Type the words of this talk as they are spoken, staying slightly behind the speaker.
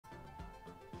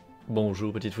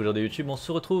Bonjour petite fougère de YouTube, on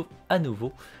se retrouve à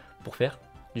nouveau pour faire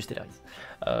du Stellaris.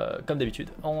 Comme d'habitude,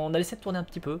 on a laissé tourner un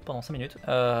petit peu pendant 5 minutes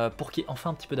pour qu'il y ait enfin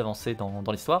un petit peu d'avancée dans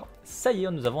l'histoire. Ça y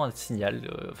est, nous avons un signal,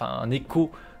 enfin un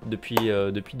écho depuis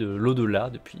de l'au-delà,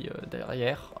 depuis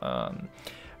derrière.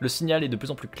 Le signal est de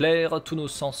plus en plus clair, tous nos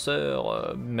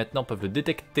senseurs maintenant peuvent le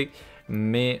détecter,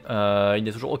 mais il n'y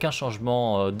a toujours aucun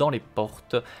changement dans les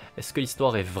portes. Est-ce que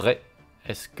l'histoire est vraie ?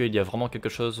 Est-ce qu'il y a vraiment quelque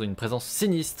chose, une présence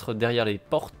sinistre derrière les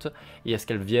portes? Et est-ce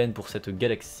qu'elles viennent pour cette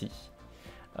galaxie?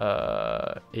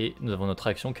 Et nous avons notre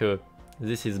réaction que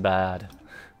this is bad.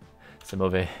 C'est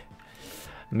mauvais.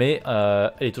 Mais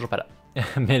elle est toujours pas là.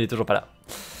 Mais elle est toujours pas là.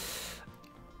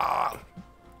 Ah,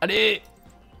 allez!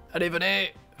 Allez,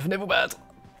 venez! Venez vous battre!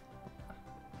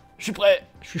 Je suis prêt!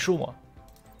 Je suis chaud, moi.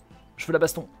 Je veux la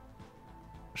baston.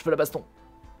 Je veux la baston.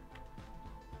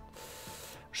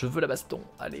 Je veux la baston,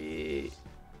 allez.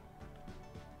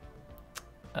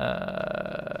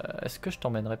 Est-ce que je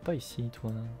t'emmènerai pas ici,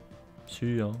 toi?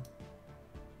 Si, hein.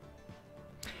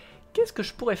 Qu'est-ce que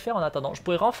je pourrais faire en attendant? Je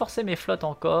pourrais renforcer mes flottes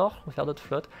encore, faire d'autres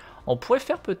flottes. On pourrait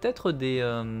faire peut-être des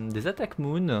attaques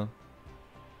moon.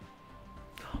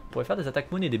 On pourrait faire des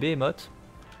attaques moon et des behemoths.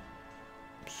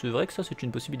 C'est vrai que ça, c'est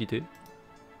une possibilité.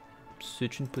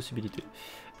 C'est une possibilité.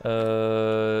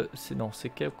 Non, c'est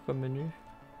quel comme menu?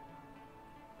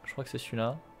 Je crois que c'est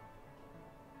celui-là.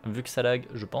 Vu que ça lag,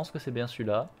 je pense que c'est bien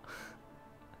celui-là.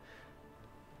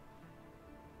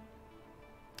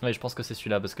 Oui, je pense que c'est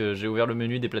celui-là parce que j'ai ouvert le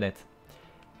menu des planètes.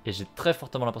 Et j'ai très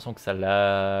fortement l'impression que ça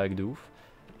lag de ouf.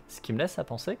 Ce qui me laisse à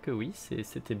penser que oui,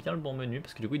 c'était bien le bon menu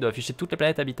parce que du coup il doit afficher toutes les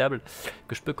planètes habitables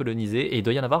que je peux coloniser et il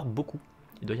doit y en avoir beaucoup.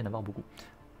 Il doit y en avoir beaucoup.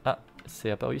 Ah,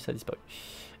 c'est apparu, ça a disparu.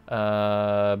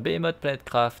 Behemoth Planet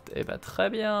Craft, et bah très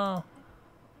bien.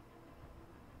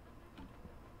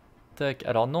 Tac,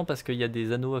 alors non parce qu'il y a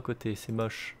des anneaux à côté, c'est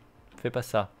moche. Fais pas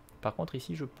ça. Par contre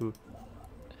ici je peux.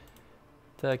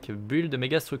 Tac, build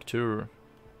méga structure.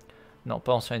 Non,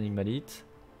 pas ancien énigmalite.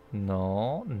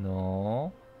 Non,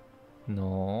 non.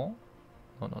 Non.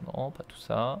 Non, non, non, pas tout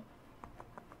ça.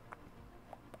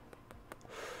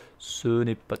 Ce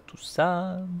n'est pas tout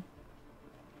ça.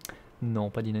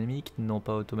 Non, pas dynamique. Non,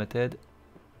 pas automated.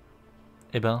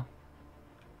 Eh ben.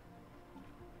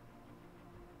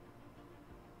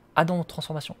 Ah non,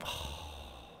 transformation. Oh.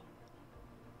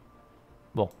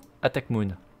 Bon, attaque moon.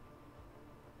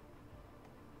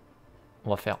 On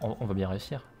va faire, on va bien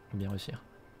réussir. On va bien réussir.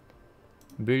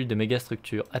 Build de méga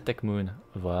structure, attaque moon.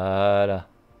 Voilà.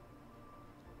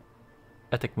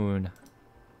 Attaque moon.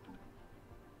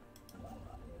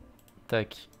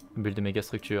 Tac. Build de méga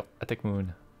structure, attaque moon.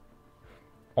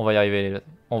 On va y arriver, les gars.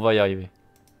 On va y arriver.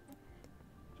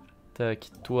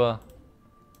 Tac, toi.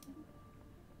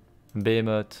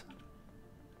 Behemoth.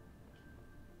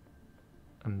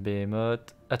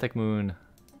 Behemoth. Attaque moon.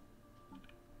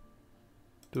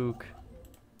 Touk.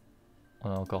 On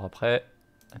a encore après.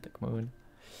 Attaque moon.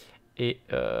 Et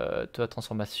toi,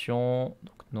 transformation.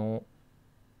 Donc non.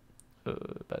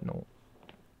 Bah non.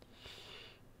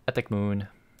 Attaque moon.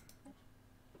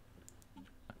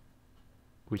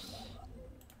 Oui.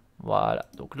 Voilà.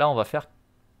 Donc là, on va faire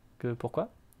que...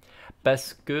 Pourquoi?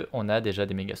 Parce que on a déjà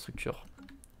des méga structures.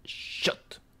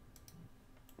 Shot.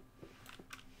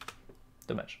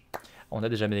 Dommage. On a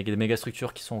déjà des méga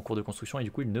structures qui sont en cours de construction et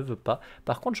du coup il ne veut pas.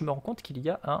 Par contre je me rends compte qu'il y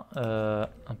a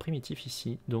un primitif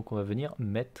ici. Donc on va venir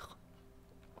mettre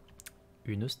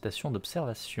une station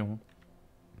d'observation.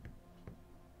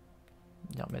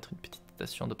 Venir mettre une petite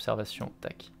station d'observation.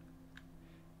 Tac.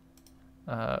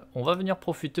 On va venir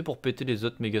profiter pour péter les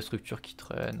autres méga structures qui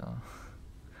traînent.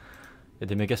 Il y a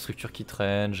des méga structures qui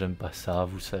traînent, j'aime pas ça,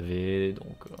 vous savez.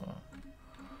 Donc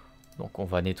on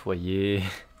va nettoyer.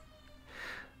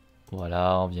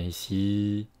 Voilà, on vient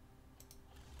ici.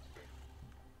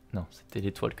 Non, c'était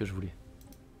l'étoile que je voulais.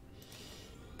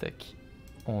 Tac.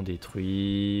 On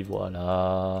détruit,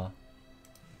 voilà.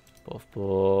 Pof,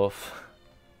 pof.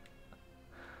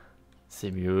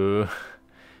 C'est mieux.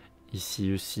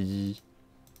 Ici aussi.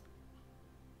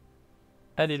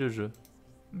 Allez le jeu.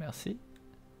 Merci.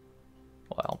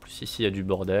 Ouais, en plus ici il y a du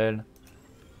bordel.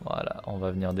 Voilà, on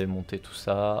va venir démonter tout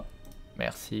ça.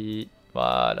 Merci.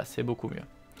 Voilà, c'est beaucoup mieux.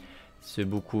 C'est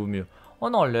beaucoup mieux.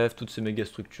 On enlève toutes ces méga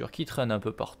structures qui traînent un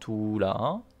peu partout là,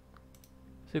 hein.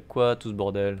 C'est quoi tout ce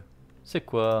bordel? C'est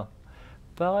quoi?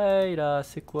 Pareil là,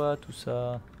 c'est quoi tout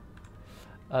ça?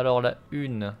 Alors la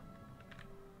 1.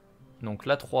 Donc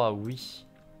la 3, oui.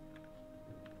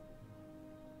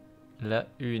 La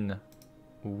 1,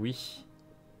 oui.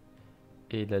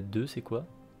 Et la 2, c'est quoi?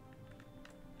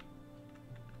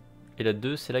 Et la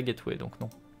 2, c'est la gateway, donc non.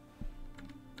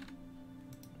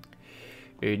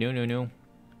 Et non, non, non.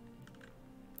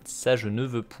 Ça, je ne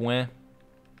veux point.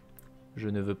 Je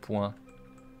ne veux point.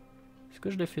 Est-ce que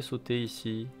je l'ai fait sauter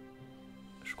ici?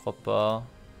 Je crois pas.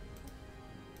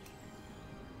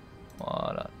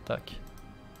 Voilà, tac.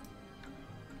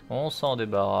 On s'en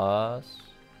débarrasse.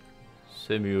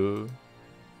 C'est mieux.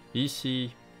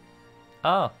 Ici.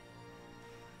 Ah!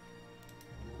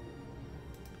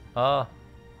 Ah!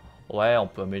 Ouais, on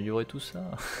peut améliorer tout ça.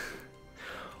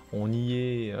 On y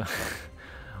est.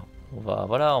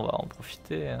 Voilà, on va en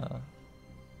profiter. Hein.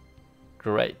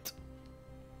 Great.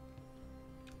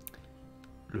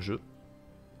 Le jeu.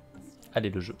 Allez,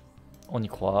 le jeu. On y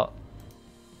croit.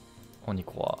 On y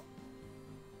croit.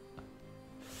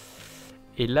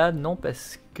 Et là, non,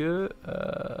 parce que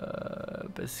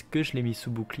je l'ai mis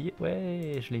sous bouclier.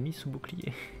 Ouais, je l'ai mis sous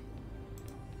bouclier.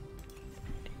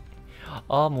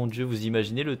 Oh mon dieu, vous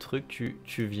imaginez le truc,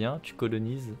 tu viens, tu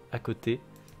colonises à côté,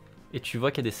 et tu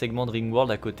vois qu'il y a des segments de Ringworld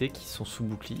à côté qui sont sous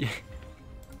bouclier.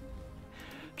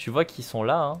 Tu vois qu'ils sont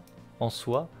là, hein, en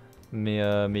soi, mais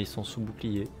ils sont sous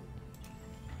bouclier.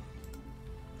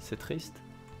 C'est triste.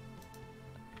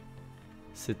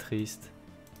 C'est triste.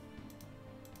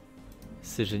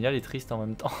 C'est génial et triste en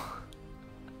même temps.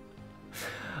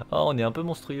 Oh, on est un peu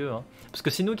monstrueux, hein. Parce que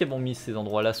c'est nous qui avons mis ces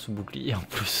endroits-là sous bouclier en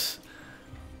plus.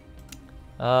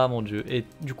 Ah mon dieu. Et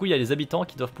du coup, il y a les habitants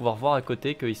qui doivent pouvoir voir à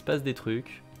côté qu'il se passe des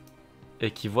trucs. Et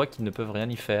qui voient qu'ils ne peuvent rien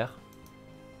y faire.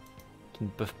 Qu'ils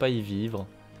ne peuvent pas y vivre.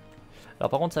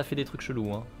 Alors par contre, ça fait des trucs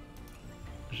chelous, hein.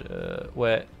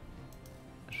 Ouais.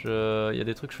 Il y a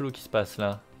des trucs chelous qui se passent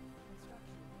là.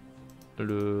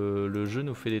 Le jeu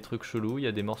nous fait des trucs chelous. Il y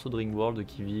a des morceaux de Ringworld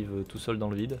qui vivent tout seuls dans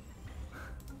le vide.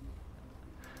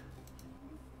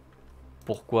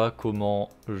 Pourquoi, comment,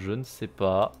 je ne sais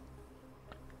pas.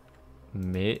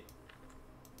 Mais,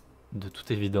 de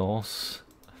toute évidence,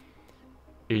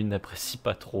 il n'apprécie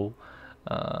pas trop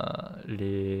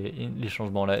les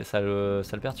changements là. Ça le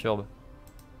perturbe.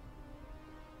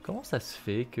 Comment ça se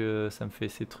fait que ça me fait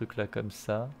ces trucs là comme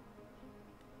ça?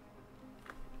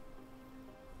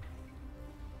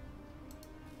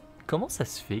 Comment ça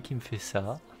se fait qu'il me fait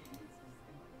ça?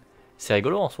 C'est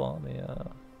rigolo en soi, hein, mais...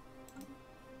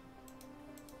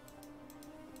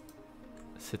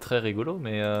 C'est très rigolo,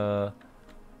 mais...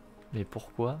 Mais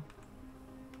pourquoi?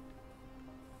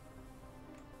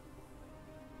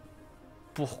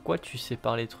 Pourquoi tu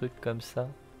sépares les trucs comme ça?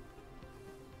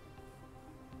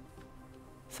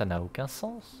 Ça n'a aucun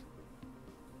sens.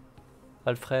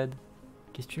 Alfred,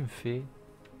 qu'est-ce que tu me fais?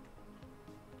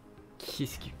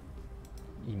 Qu'est-ce que...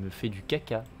 Il me fait du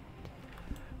caca.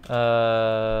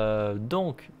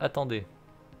 Donc, attendez.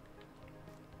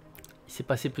 Il s'est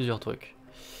passé plusieurs trucs.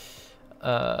 On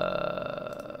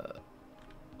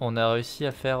a réussi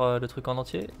à faire le truc en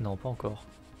entier? Non, pas encore.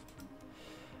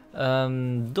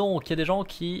 Donc, il y a des gens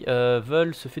qui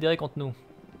veulent se fédérer contre nous.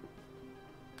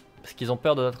 Parce qu'ils ont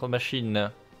peur de notre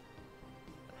machine.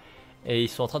 Et ils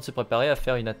sont en train de se préparer à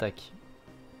faire une attaque.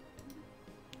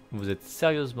 Vous êtes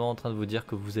sérieusement en train de vous dire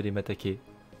que vous allez m'attaquer?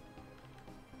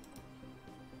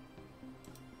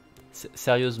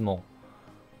 Sérieusement.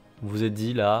 Vous vous êtes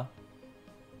dit là,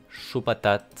 chaud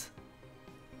patate,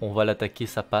 on va l'attaquer,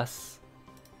 ça passe.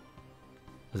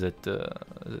 Vous êtes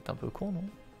un peu con, non?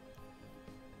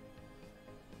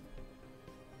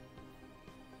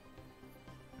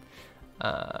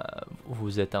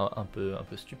 Vous êtes un peu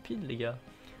stupide, les gars.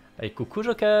 Allez, coucou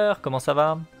Joker, comment ça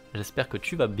va? J'espère que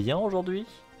tu vas bien aujourd'hui.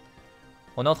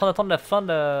 On est en train d'attendre la fin de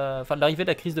l'arrivée de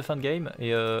la crise de fin de game et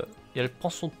elle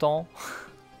prend son temps.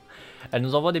 Elle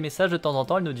nous envoie des messages de temps en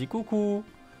temps, elle nous dit coucou,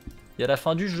 il y a la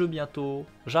fin du jeu bientôt,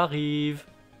 j'arrive.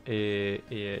 Et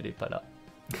elle est pas là.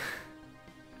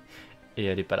 Et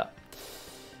elle est pas là.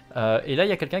 Et là il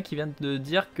y a quelqu'un qui vient de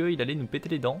dire qu'il allait nous péter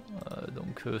les dents.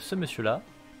 Donc ce monsieur là.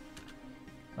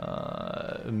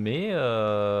 Mais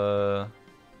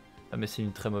c'est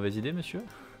une très mauvaise idée, monsieur.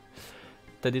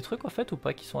 T'as des trucs en fait ou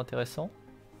pas qui sont intéressants?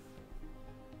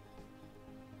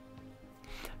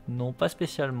 Non, pas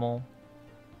spécialement.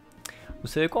 Vous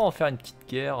savez quoi, on va faire une petite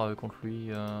guerre contre lui.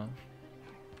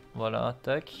 Voilà,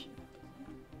 tac.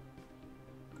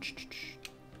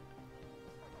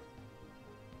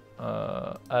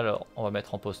 Alors, on va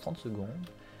mettre en pause 30 secondes.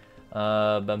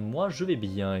 Bah moi je vais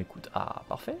bien, écoute. Ah,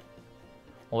 parfait.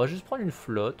 On va juste prendre une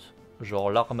flotte, genre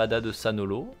l'armada de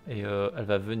Sanolo, et elle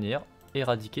va venir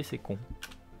éradiquer ces cons.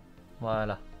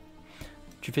 Voilà.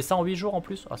 Tu fais ça en 8 jours en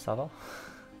plus? Ah, ça va.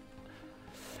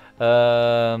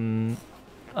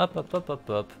 Hop, hop, hop, hop,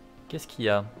 hop. Qu'est-ce qu'il y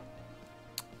a?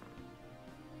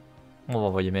 On va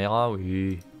envoyer Meira,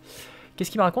 oui.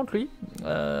 Qu'est-ce qu'il me raconte, lui?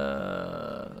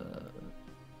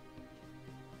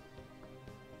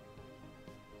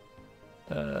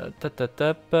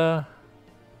 Tap.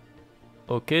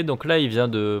 Ok, donc là il vient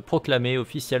de proclamer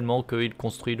officiellement qu'il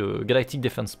construit le Galactic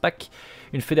Defense Pack,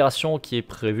 une fédération qui est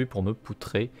prévue pour me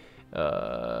poutrer,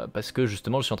 parce que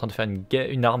justement je suis en train de faire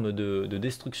une arme de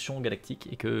destruction galactique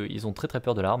et qu'ils ont très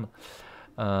peur de l'arme.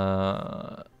 On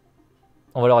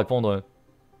va leur répondre,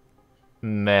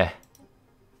 mais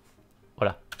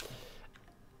voilà.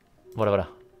 Voilà.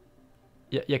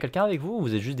 Y a quelqu'un avec vous ou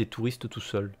vous êtes juste des touristes tout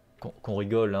seuls? Qu'on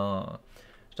rigole, hein.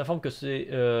 Je t'informe que c'est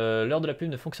l'heure de la pub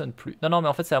ne fonctionne plus. Non, mais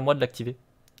en fait c'est à moi de l'activer.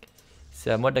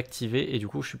 C'est à moi de l'activer et du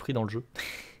coup je suis pris dans le jeu.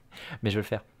 Mais je vais le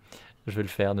faire. Je vais le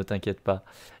faire, ne t'inquiète pas.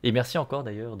 Et merci encore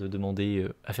d'ailleurs de demander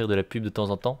à faire de la pub de temps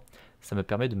en temps. Ça me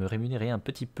permet de me rémunérer un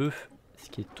petit peu, ce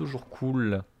qui est toujours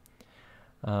cool.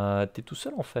 T'es tout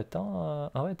seul en fait,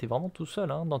 hein. Ah ouais, t'es vraiment tout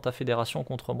seul, hein. Dans ta fédération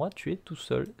contre moi, tu es tout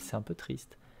seul. C'est un peu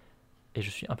triste. Et je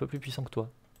suis un peu plus puissant que toi.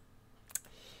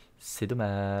 C'est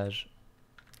dommage.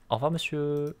 Au revoir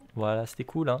monsieur. Voilà, c'était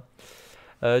cool, hein.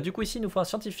 Du coup ici il nous faut un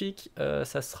scientifique.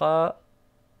 Ça sera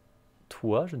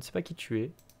toi, je ne sais pas qui tu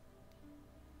es.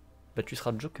 Bah tu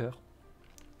seras Joker.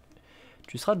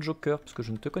 Tu seras Joker parce que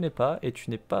je ne te connais pas et tu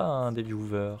n'es pas un des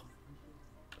viewers.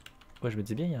 Ouais, je me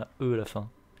disais bien il y a un E à la fin.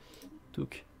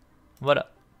 Touk.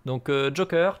 Voilà. Donc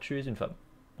Joker, tu es une femme.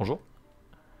 Bonjour.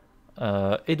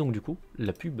 Et donc du coup,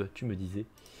 la pub, tu me disais.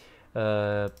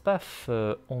 Paf,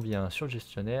 on vient sur le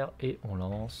gestionnaire et on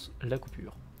lance la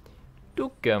coupure.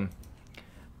 Donc,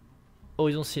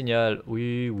 horizon signal,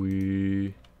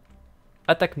 oui.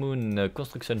 Attack Moon,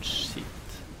 construction sheet.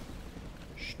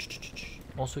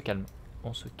 On se calme.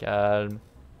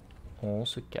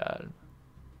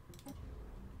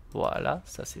 Voilà,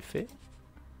 ça c'est fait.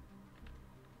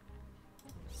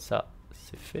 Ça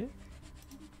c'est fait.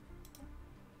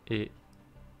 Et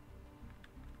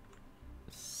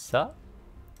ça,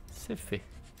 c'est fait.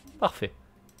 Parfait.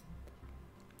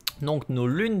 Donc nos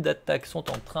lunes d'attaque sont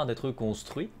en train d'être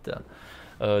construites.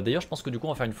 D'ailleurs, je pense que du coup,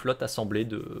 on va faire une flotte assemblée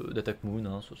d'Attack Moon.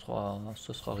 Hein.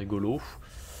 Ce sera rigolo.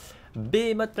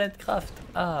 Behemoth Planetcraft.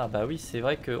 Ah, bah oui, c'est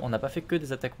vrai qu'on n'a pas fait que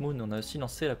des Attack Moon. On a aussi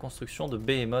lancé la construction de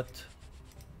Behemoth.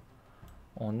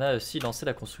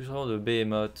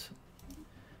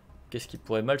 Qu'est-ce qui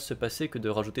pourrait mal se passer que de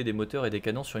rajouter des moteurs et des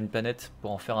canons sur une planète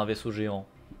pour en faire un vaisseau géant?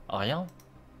 Rien.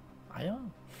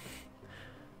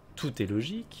 Tout est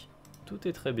logique. Tout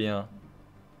est très bien.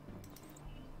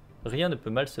 Rien ne peut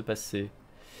mal se passer.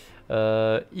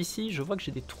 Ici, je vois que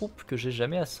j'ai des troupes que j'ai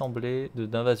jamais assemblées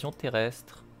d'invasion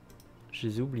terrestre. Je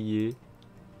les ai oubliées.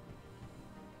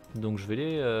 Donc je vais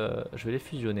les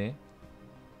fusionner.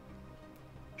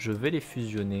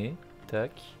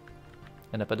 Tac.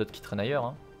 Il n'y en a pas d'autres qui traînent ailleurs,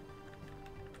 hein.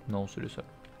 Non, c'est le seul.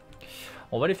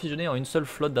 On va les fusionner en une seule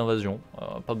flotte d'invasion.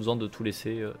 Pas besoin de tout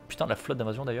laisser. Putain, la flotte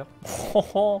d'invasion d'ailleurs.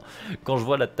 Quand je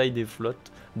vois la taille des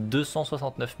flottes,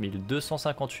 269 000,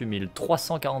 258 000,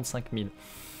 345 000.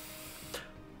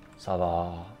 Ça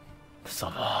va.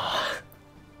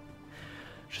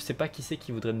 Je sais pas qui c'est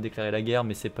qui voudrait me déclarer la guerre,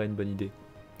 mais c'est pas une bonne idée.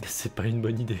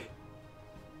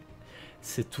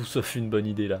 C'est tout sauf une bonne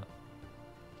idée là.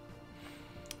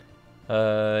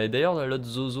 Et d'ailleurs, l'autre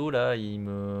Zozo là, il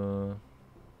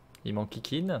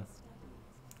m'enquiquine.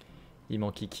 Il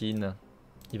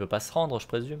veut pas se rendre, je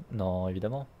présume. Non,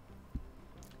 évidemment.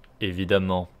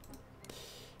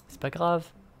 C'est pas grave.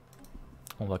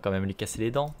 On va quand même lui casser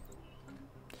les dents.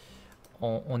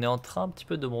 On est en train un petit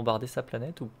peu de bombarder sa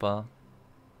planète ou pas?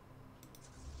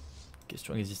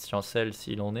 Question existentielle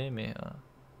s'il en est, mais...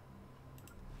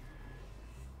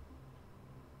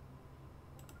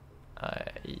 Ouais,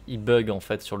 il bug en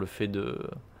fait sur le fait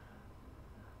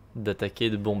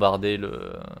d'attaquer, de bombarder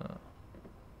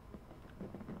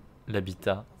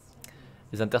l'habitat.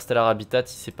 Les interstellar habitats, il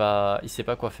sait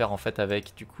pas quoi faire en fait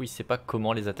avec. Du coup, il sait pas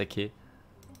comment les attaquer.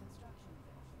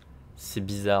 C'est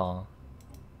bizarre, hein.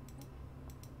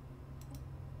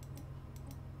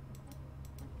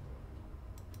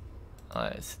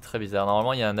 Ouais, c'est très bizarre.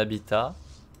 Normalement, il y a un habitat,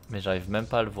 mais j'arrive même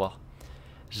pas à le voir.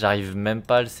 J'arrive même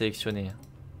pas à le sélectionner.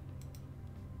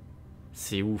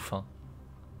 C'est ouf, hein.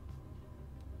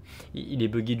 Il est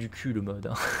bugué du cul le mode,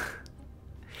 hein.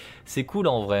 C'est cool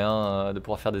en vrai, hein, de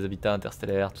pouvoir faire des habitats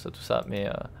interstellaires, tout ça,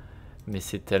 mais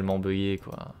c'est tellement bugué,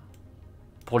 quoi.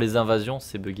 Pour les invasions,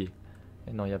 c'est bugué.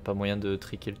 Et non, il n'y a pas moyen de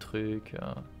tricker le truc.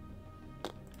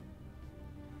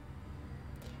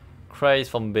 Cries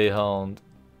from behind.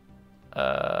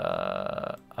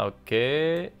 Ok,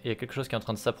 il y a quelque chose qui est en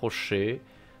train de s'approcher.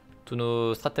 Tous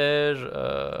nos stratèges...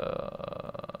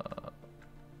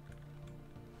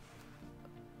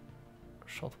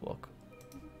 Shortwalk.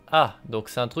 Ah, donc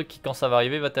c'est un truc qui, quand ça va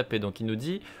arriver, va taper. Donc il nous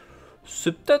dit,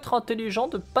 c'est peut-être intelligent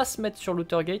de pas se mettre sur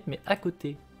l'Outergate, mais à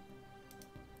côté.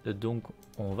 Donc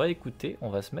On va écouter, on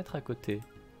va se mettre à côté.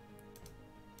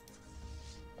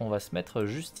 On va se mettre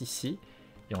juste ici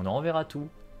et on enverra tout.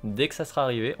 Dès que ça sera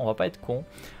arrivé, on va pas être con.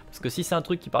 Parce que si c'est un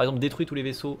truc qui par exemple détruit tous les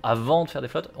vaisseaux avant de faire des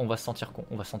flottes, on va se sentir con.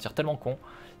 On va se sentir tellement con.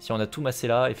 Si on a tout massé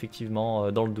là,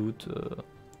 effectivement, dans le doute,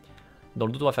 on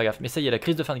va faire gaffe. Mais ça y est, la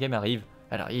crise de fin de game arrive.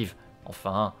 Elle arrive.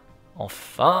 Enfin.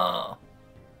 Enfin.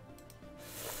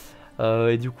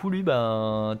 Et du coup, lui,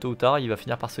 ben, tôt ou tard, il va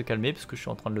finir par se calmer parce que je suis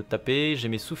en train de le taper. J'ai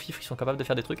mes sous-fifres qui sont capables de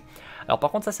faire des trucs. Alors,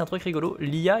 par contre, ça, c'est un truc rigolo.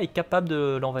 L'IA est capable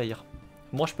de l'envahir.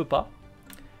 Moi, je peux pas.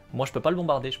 Moi, je peux pas le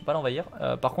bombarder, je peux pas l'envahir.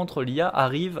 Par contre, l'IA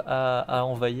arrive à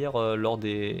envahir lors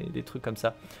des trucs comme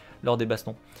ça, lors des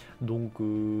bastons. Donc,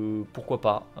 pourquoi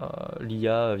pas.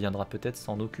 L'IA viendra peut-être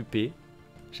s'en occuper.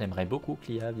 J'aimerais beaucoup que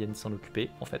l'IA vienne s'en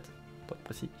occuper, en fait, pour être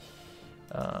précis.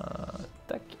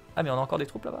 Tac. Ah, mais on a encore des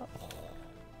troupes là-bas.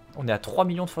 On est à 3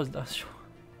 millions de fausses nations.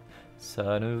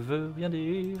 Ça ne veut rien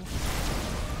dire.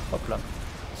 Hop là.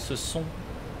 Ce son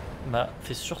m'a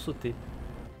fait sursauter.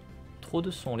 Trop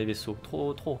de son les vaisseaux.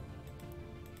 Trop.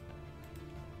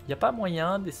 Y a pas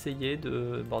moyen d'essayer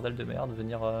de, bordel de merde,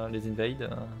 venir les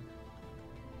invade.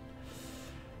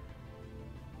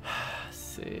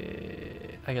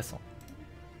 C'est agaçant.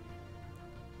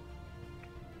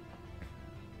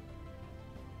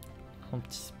 Un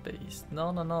petit space.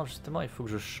 Non, justement, il faut que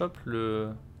je chope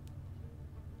le...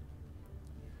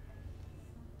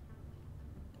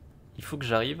 Il faut que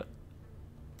j'arrive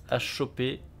à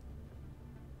choper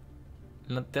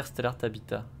l'interstellar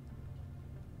habitat.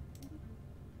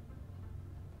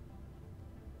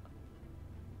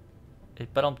 Et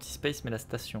pas l'anti-space, mais la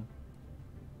station.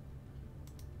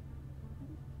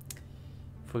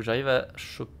 Il faut que j'arrive à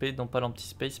choper, non pas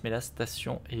l'anti-space, mais la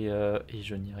station. Et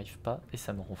je n'y arrive pas. Et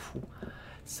ça me rend fou.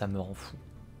 Ça me rend fou.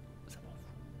 Ça me rend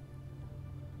fou.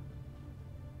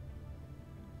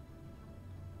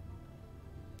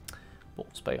 Bon,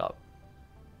 c'est pas grave.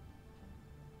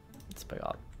 C'est pas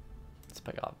grave. C'est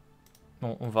pas grave.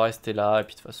 Bon, on va rester là. Et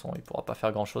puis de toute façon, il pourra pas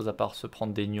faire grand chose à part se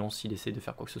prendre des nions s'il essaie de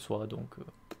faire quoi que ce soit. Donc,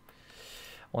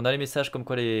 on a les messages comme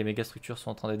quoi les mégastructures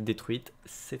sont en train d'être détruites.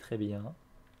 C'est très bien.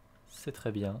 C'est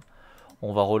très bien.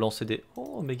 On va relancer des...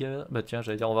 Oh, méga... Bah tiens,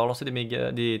 j'allais dire, on va relancer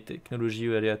des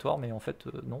technologies aléatoires, mais en fait,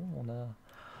 non,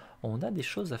 on a des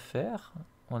choses à faire.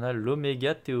 On a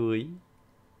l'oméga théorie.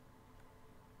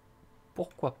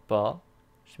 Pourquoi pas?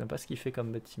 Je sais même pas ce qu'il fait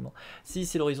comme bâtiment. Si,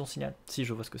 c'est l'horizon signal. Si,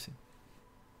 je vois ce que c'est.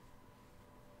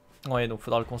 Ouais, donc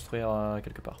faudra le construire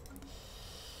quelque part.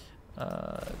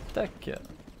 Tac.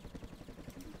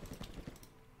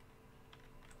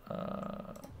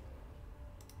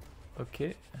 Ok.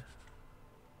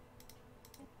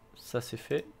 Ça c'est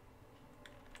fait.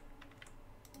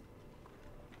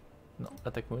 Non,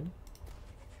 attaque moon.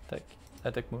 Tac.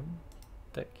 Attaque moon.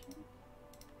 Tac.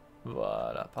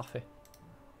 Voilà, parfait.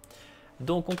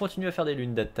 Donc on continue à faire des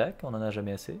lunes d'attaque. On en a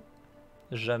jamais assez.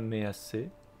 Jamais assez.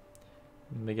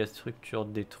 Méga structure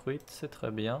détruite, c'est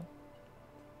très bien.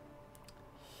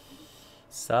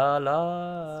 Ça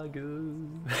lag.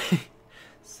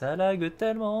 Ça lag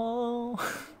tellement.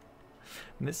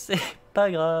 Mais c'est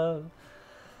pas grave.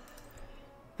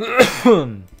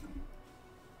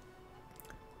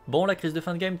 Bon, la crise de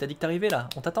fin de game, t'as dit que t'arrivais là.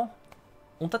 On t'attend.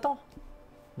 On t'attend.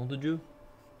 Nom de Dieu.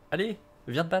 Allez,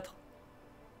 viens te battre.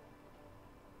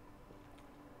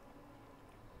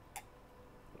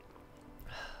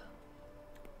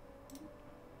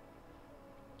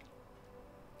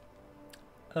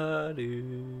 Allez.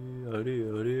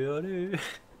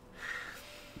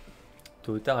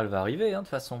 Tôt ou tard, elle va arriver, hein, de toute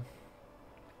façon.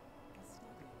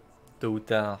 Tôt ou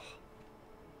tard.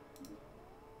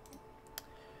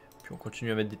 Puis on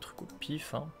continue à mettre des trucs au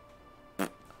pif, hein.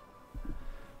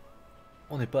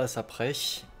 On n'est pas à ça près.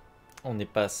 On n'est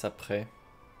pas à ça près.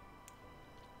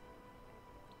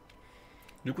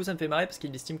 Du coup, ça me fait marrer parce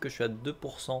qu'il estime que je suis à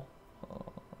 2%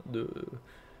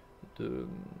 de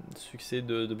succès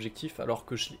d'objectif, alors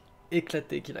que je l'ai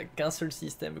éclaté, qu'il a qu'un seul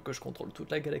système, que je contrôle toute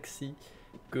la galaxie,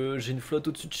 que j'ai une flotte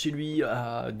au-dessus de chez lui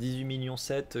à 18 millions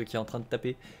 7 qui est en train de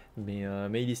taper. Mais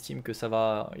il estime que ça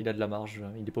va, il a de la marge,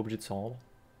 il n'est pas obligé de s'en rendre.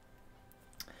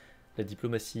 La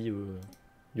diplomatie,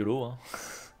 YOLO, hein.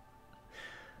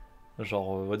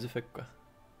 Genre, what the fuck, quoi.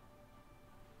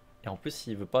 Et en plus,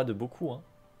 il veut pas de beaucoup, hein.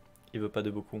 Il veut pas de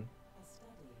beaucoup.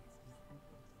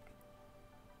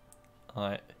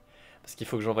 Ouais. Parce qu'il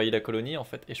faut que j'envahisse la colonie, en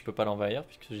fait, et je peux pas l'envahir,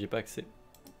 puisque j'y ai pas accès.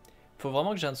 Il faut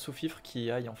vraiment que j'ai un sous-fifre qui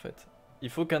aille, en fait.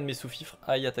 Il faut qu'un de mes sous-fifres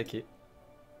aille attaquer.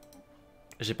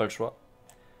 J'ai pas le choix.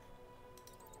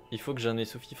 Il faut que j'ai un de mes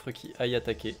sous-fifres qui aille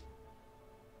attaquer.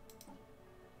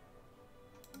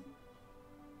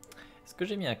 Est-ce que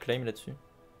j'ai mis un claim là-dessus?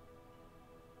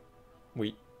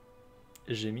 Oui.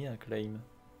 J'ai mis un claim.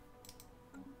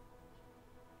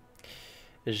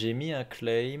 J'ai mis un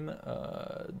claim,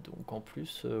 donc en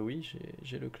plus, oui,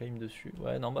 j'ai le claim dessus.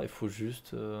 Ouais, non, bah il faut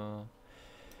juste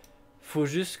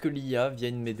que l'IA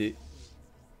vienne m'aider.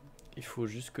 Il faut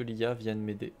juste que l'IA vienne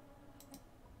m'aider.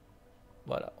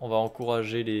 Voilà, on va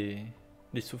encourager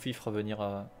les sous-fifres à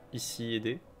venir ici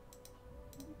aider.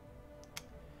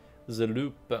 The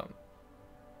loop.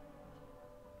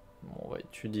 Bon, on va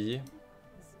étudier.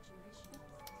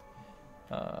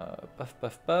 Paf,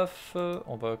 paf, paf.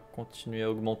 On va continuer à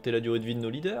augmenter la durée de vie de nos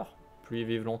leaders. Plus ils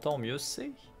vivent longtemps, mieux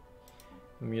c'est.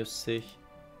 Mieux c'est.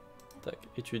 Tac,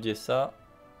 étudier ça.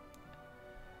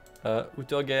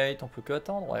 Outergate, on peut que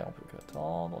attendre. Ouais, on peut que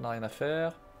attendre. On n'a rien à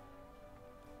faire.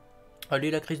 Allez,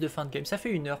 la crise de fin de game. Ça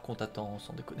fait 1 heure qu'on t'attend,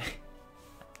 sans déconner.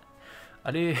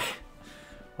 Allez.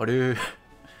 Allez.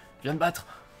 Viens me battre.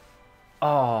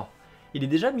 Oh. Il est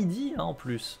déjà midi, hein, en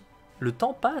plus. Le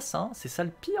temps passe, hein, c'est ça le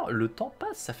pire. Le temps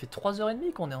passe, ça fait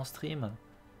 3h30 qu'on est en stream.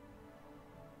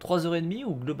 3h30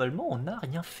 où globalement on n'a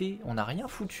rien fait, on n'a rien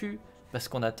foutu. Parce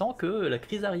qu'on attend que la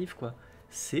crise arrive, quoi.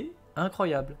 C'est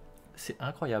incroyable. C'est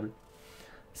incroyable.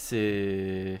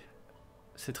 C'est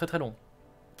très très long.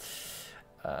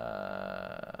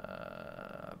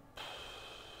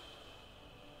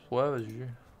 Ouais, vas-y.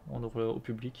 On ouvre au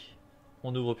public.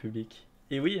 On ouvre au public.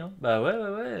 Et oui, hein, bah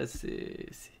ouais,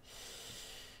 c'est...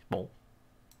 Bon,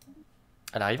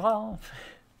 elle arrivera. Hein.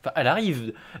 Enfin, elle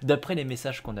arrive. D'après les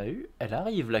messages qu'on a eus, elle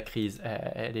arrive la crise.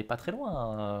 Elle est pas très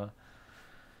loin.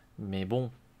 Mais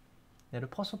bon, elle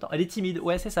prend son temps. Elle est timide.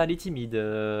 Ouais, c'est ça, elle est timide.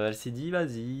 Elle s'est dit,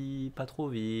 vas-y, pas trop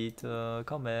vite,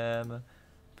 quand même.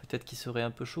 Peut-être qu'ils seraient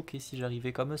un peu choqués si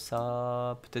j'arrivais comme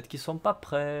ça. Peut-être qu'ils sont pas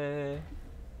prêts.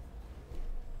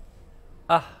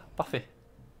 Ah, parfait.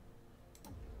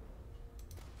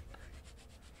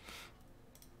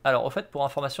 Alors, au fait, pour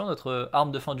information, notre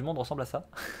arme de fin du monde ressemble à ça.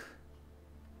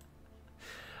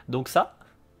 Donc ça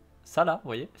là, vous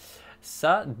voyez,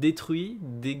 ça détruit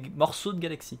des morceaux de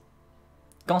galaxies.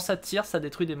 Quand ça tire, ça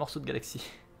détruit des morceaux de galaxies.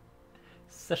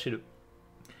 Sachez-le.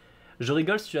 Je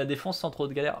rigole si tu la défonces sans trop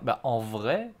de galère. Bah, en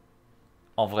vrai,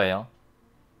 hein,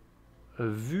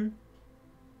 vu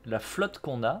la flotte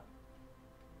qu'on a,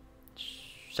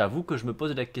 j'avoue que je me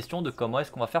pose la question de comment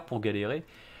est-ce qu'on va faire pour galérer.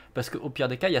 Parce qu'au pire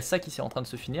des cas, il y a ça qui est en train de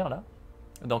se finir là.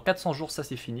 Dans 400 jours, ça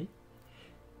c'est fini.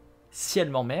 Si elle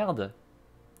m'emmerde,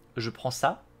 je prends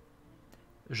ça,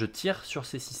 je tire sur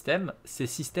ces systèmes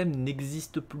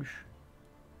n'existent plus.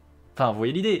 Enfin, vous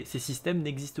voyez l'idée, ces systèmes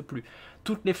n'existent plus.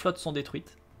 Toutes les flottes sont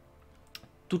détruites,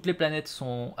 toutes les planètes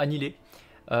sont annihilées.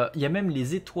 Il y a même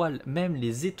les étoiles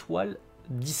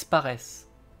disparaissent.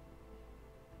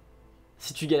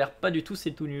 Si tu galères pas du tout,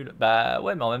 c'est tout nul. Bah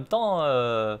ouais, mais en même temps...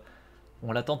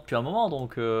 on l'attend depuis un moment,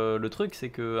 donc le truc c'est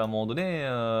qu'à un moment donné,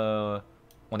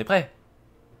 on est prêt.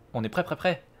 On est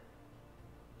prêt.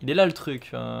 Il est là le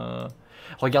truc.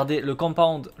 Regardez, le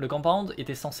compound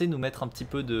était censé nous mettre un petit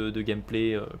peu de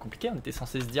gameplay compliqué. On était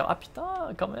censé se dire, ah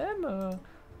putain, quand même.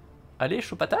 Allez,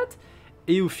 chaud patate.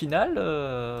 Et au final,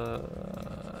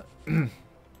 on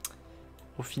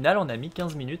a mis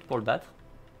 15 minutes pour le battre.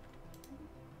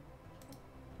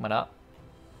 Voilà.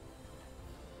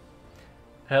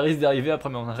 Elle risque d'arriver après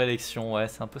mon réélection, ouais,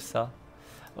 c'est un peu ça.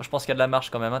 Bon, je pense qu'il y a de la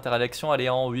marge quand même. Réélection, elle est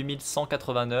en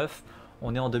 8189.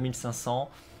 On est en 2500.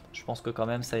 Je pense que quand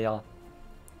même ça ira.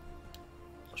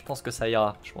 Je pense que ça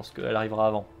ira. Je pense qu'elle arrivera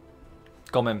avant.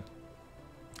 Quand même.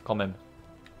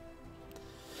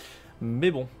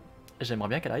 Mais bon, j'aimerais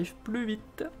bien qu'elle arrive plus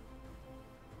vite.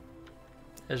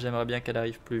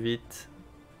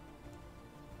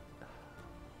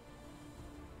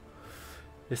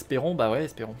 Espérons, bah ouais,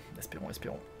 espérons.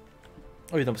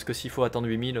 Oui, non, parce que s'il faut attendre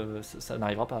 8000, ça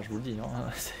n'arrivera pas, je vous le dis. Hein.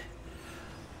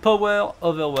 Power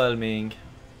overwhelming.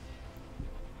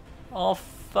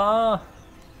 Enfin.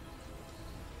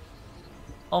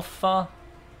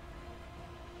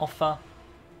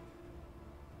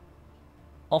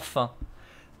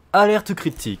 Alerte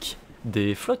critique.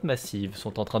 Des flottes massives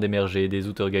sont en train d'émerger des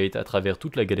Outergates à travers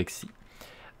toute la galaxie.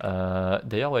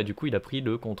 D'ailleurs, ouais, du coup, il a pris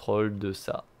le contrôle de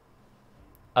ça.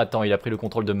 Attends, il a pris le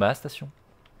contrôle de ma station.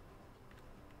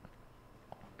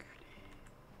 Enculé.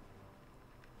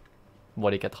 Bon,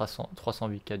 allez,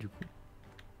 308K du coup.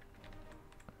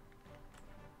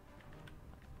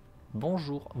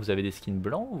 Bonjour, vous avez des skins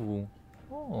blancs ou...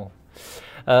 Oh.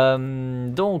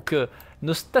 Donc,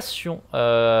 nos stations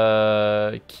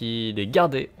qui les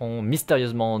gardaient ont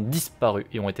mystérieusement disparu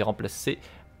et ont été remplacées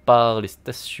par les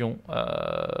stations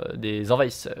des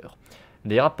envahisseurs.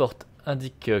 Les rapports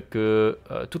indiquent que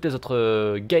toutes les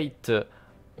autres gates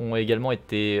ont également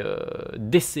été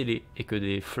décelées et que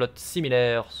des flottes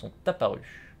similaires sont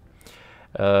apparues.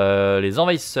 Les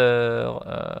envahisseurs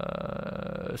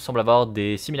semblent avoir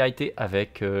des similarités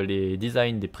avec les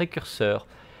designs des précurseurs,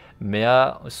 mais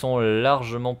sont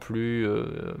largement plus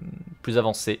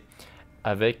avancés,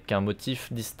 avec un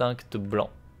motif distinct blanc.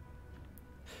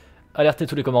 Alertez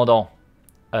tous les commandants.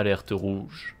 Alerte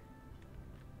rouge.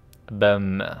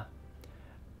 Bam.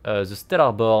 The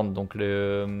Stellarborn, donc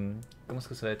le... Comment est-ce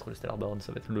que ça va être le Stellarborn?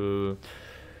 Ça va être le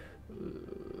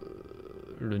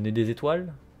nez des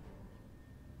étoiles?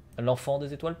 L'enfant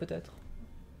des étoiles peut-être?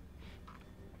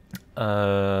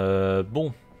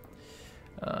 Bon.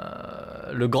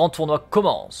 Le grand tournoi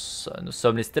commence. Nous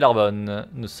sommes les Stellarborn.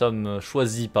 Nous sommes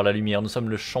choisis par la lumière. Nous sommes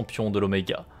le champion de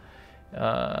l'Oméga.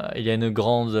 Il y a une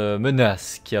grande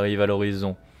menace qui arrive à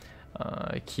l'horizon.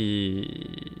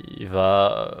 Qui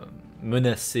va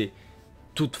menacer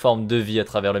toute forme de vie à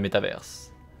travers le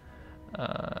métaverse.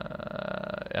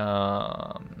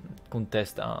 Un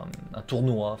contest, un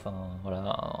tournoi, enfin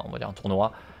voilà, on va dire un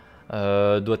tournoi,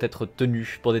 doit être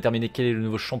tenu pour déterminer quel est le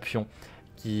nouveau champion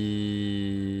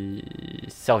qui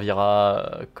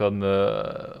servira comme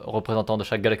représentant de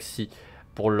chaque galaxie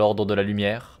pour l'ordre de la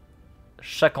lumière.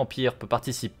 Chaque empire peut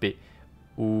participer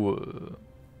ou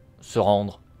se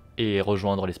rendre et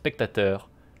rejoindre les spectateurs.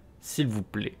 S'il vous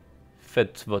plaît,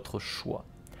 faites votre choix.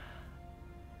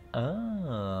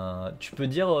 Ah, tu peux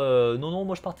dire non, non,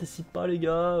 moi je participe pas, les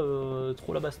gars,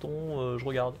 trop la baston, je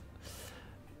regarde.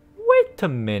 Wait a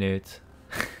minute.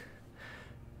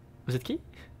 Vous êtes qui?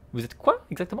 Vous êtes quoi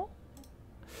exactement?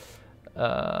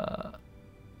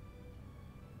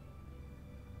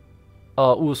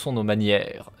 Oh, où sont nos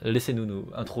manières? Laissez-nous nous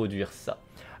introduire ça.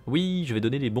 Oui, je vais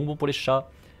donner les bonbons pour les chats.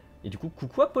 Et du coup,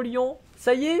 coucou Apollyon.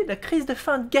 Ça y est, la crise de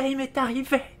fin de game est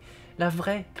arrivée. La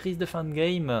vraie crise de fin de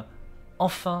game.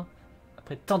 Enfin,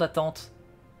 après tant d'attentes,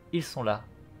 ils sont là.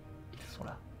 Ils sont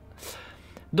là.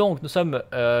 Donc, nous sommes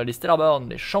les Stellarborn,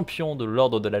 les champions de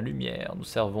l'ordre de la lumière. Nous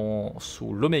servons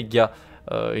sous l'Oméga,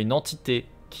 une entité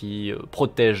qui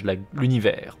protège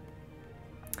l'univers.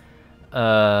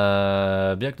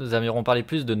 Bien que nous aimerions parler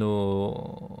plus de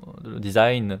nos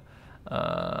designs,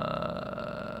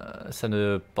 ça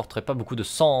ne porterait pas beaucoup de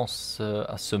sens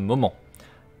à ce moment.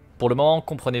 Pour le moment,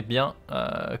 comprenez bien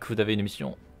que vous avez une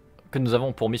mission, que nous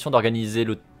avons pour mission d'organiser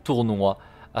le tournoi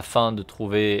afin de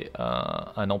trouver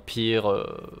un empire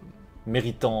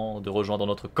méritant de rejoindre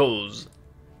notre cause.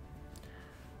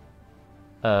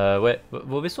 Ouais,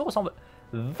 vos vaisseaux ressemblent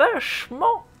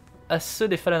vachement à ceux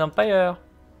des Fallen Empire.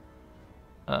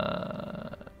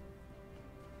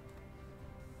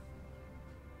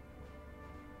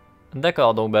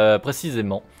 D'accord, donc bah,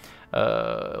 précisément.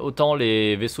 Autant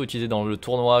les vaisseaux utilisés dans le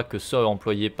tournoi que ceux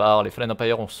employés par les Fallen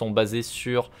Empire sont basés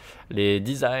sur les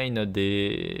designs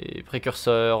des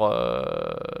précurseurs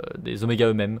des Oméga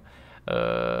eux-mêmes.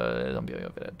 Les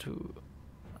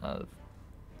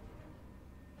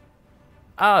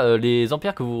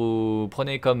empires que vous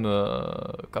prenez comme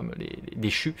les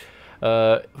déchus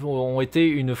ont été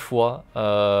une fois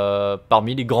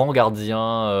parmi les grands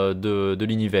gardiens de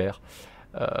l'univers.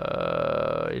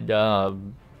 Il y a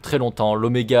très longtemps,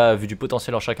 l'Oméga a vu du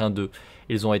potentiel en chacun d'eux.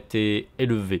 Ils ont été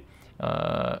élevés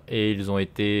et ils ont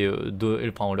été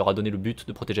on leur a donné le but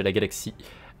de protéger la galaxie.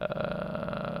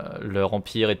 Leur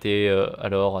empire était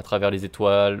alors à travers les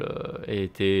étoiles et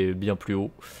était bien plus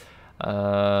haut.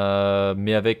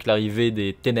 Mais avec l'arrivée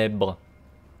des ténèbres,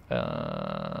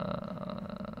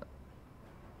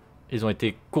 ils ont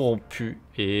été corrompus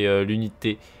et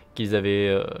l'unité qu'ils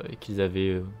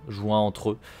avaient joint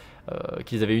entre eux,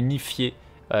 qu'ils avaient unifié,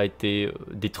 a été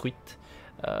détruite.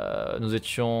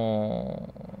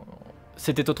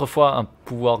 C'était autrefois un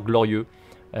pouvoir glorieux.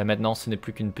 Maintenant, ce n'est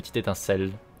plus qu'une petite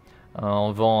étincelle.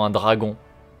 Un vent, un dragon.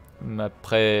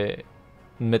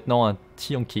 Maintenant un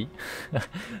Tianki.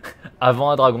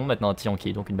 Avant un dragon, maintenant un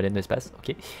Tianki, donc une baleine d'espace,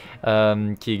 ok.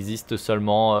 Qui existe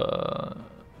seulement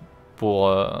pour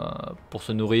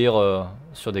se nourrir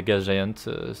sur des gaz giants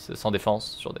sans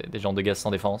défense, sur des géants de gaz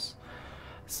sans défense.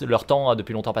 Leur temps a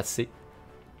depuis longtemps passé.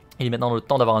 Il est maintenant le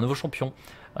temps d'avoir un nouveau champion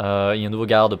et un nouveau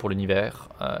garde pour l'univers.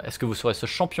 Est-ce que vous serez ce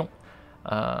champion?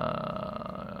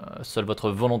 Seule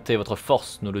votre volonté, votre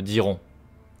force nous le diront.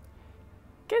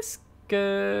 Qu'est-ce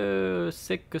que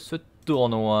c'est que ce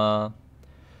tournoi?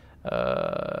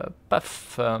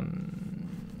 Paf.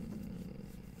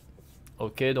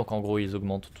 Ok, donc en gros ils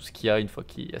augmentent tout ce qu'il y a une fois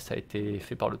que ça a été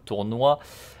fait par le tournoi.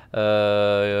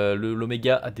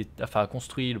 L'Oméga a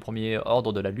construit le premier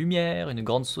ordre de la lumière, une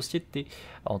grande société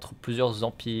entre plusieurs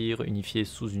empires unifiés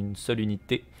sous une seule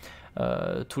unité.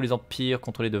 Tous les empires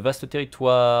contrôlaient de vastes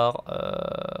territoires,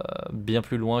 bien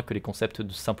plus loin que les concepts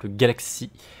de simples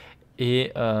galaxies.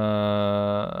 Et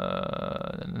là,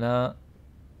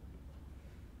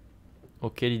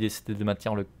 Ok, l'idée c'était de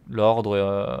maintenir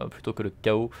l'ordre plutôt que le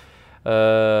chaos. Mais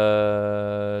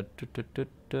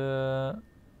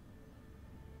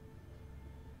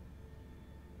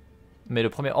le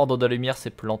premier ordre de la lumière s'est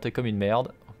planté comme une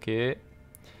merde. Ok.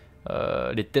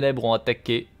 Les ténèbres ont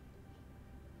attaqué.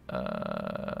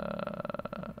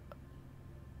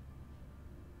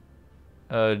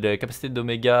 La capacité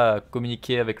d'Oméga à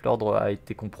communiquer avec l'ordre a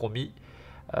été compromis.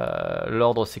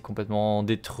 L'ordre s'est complètement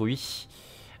détruit.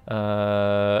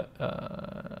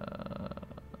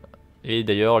 Et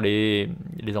d'ailleurs, les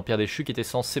empires déchus qui étaient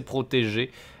censés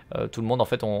protéger tout le monde, en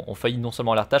fait, ont failli non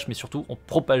seulement à leur tâche, mais surtout ont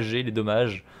propagé les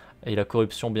dommages et la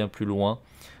corruption bien plus loin.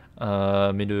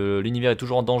 Mais l'univers est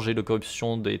toujours en danger, la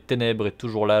corruption des ténèbres est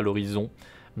toujours là à l'horizon.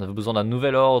 On avait besoin d'un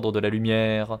nouvel ordre de la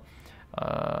lumière.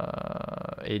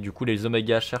 Et du coup, les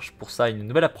Oméga cherchent pour ça une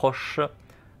nouvelle approche.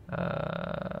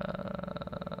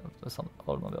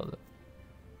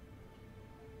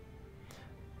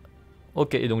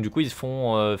 Ok, et donc du coup ils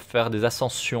font faire des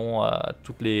ascensions à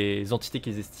toutes les entités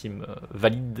qu'ils estiment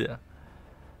valides.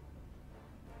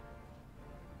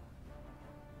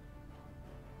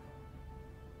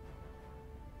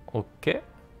 Ok.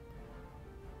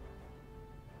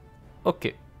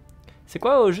 Ok. C'est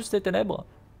quoi juste les ténèbres?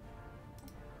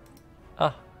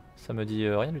 Ah, ça me dit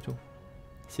rien du tout.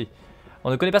 Si.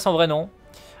 On ne connaît pas son vrai nom.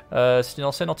 C'est une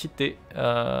ancienne entité.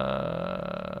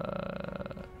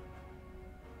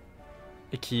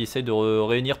 Et qui essaie de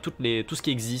réunir tout ce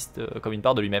qui existe comme une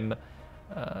part de lui-même.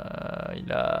 Il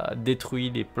a détruit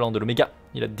les plans de l'Oméga,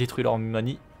 il a détruit leur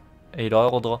manie et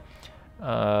leur ordre,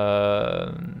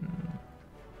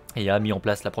 et a mis en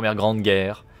place la première grande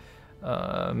guerre.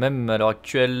 Même à l'heure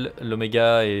actuelle,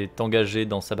 l'Oméga est engagé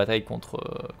dans sa bataille contre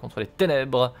les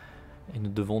ténèbres, et nous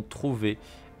devons trouver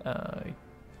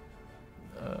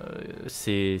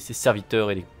ses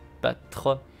serviteurs et les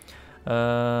battre.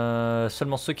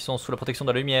 Seulement ceux qui sont sous la protection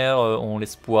de la lumière ont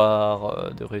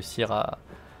l'espoir de réussir à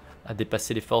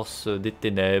dépasser les forces des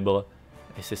ténèbres,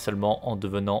 et c'est seulement en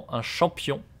devenant un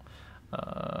champion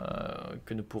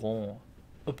que nous pourrons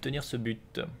obtenir ce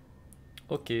but.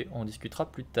 Ok, on discutera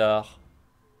plus tard.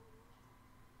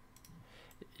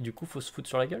 Et du coup, faut se foutre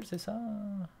sur la gueule, c'est ça?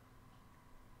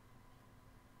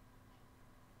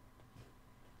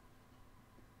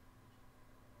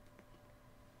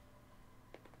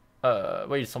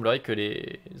 Ouais, il semblerait que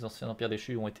les anciens empires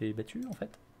déchus ont été battus, en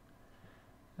fait.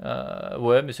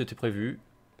 Ouais, mais c'était prévu.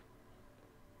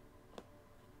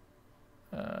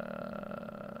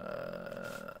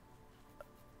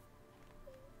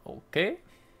 Ok.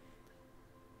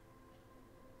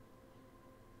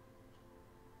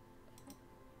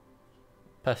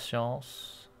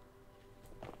 Patience.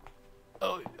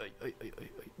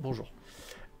 Bonjour.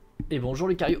 Et bonjour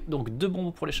les cariots. Donc 2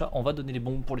 bombes pour les chats. On va donner les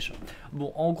bombes pour les chats.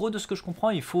 Bon, en gros, de ce que je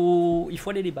comprends, il faut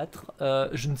aller les battre.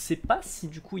 Je ne sais pas si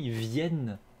du coup ils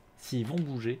viennent, s'ils vont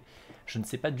bouger. Je ne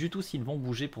sais pas du tout s'ils vont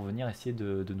bouger pour venir essayer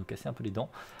de nous casser un peu les dents.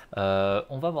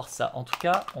 On va voir ça. En tout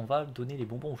cas, on va donner les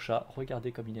bonbons au chat.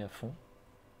 Regardez comme il est à fond.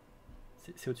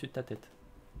 C'est au-dessus de ta tête.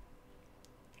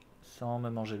 Sans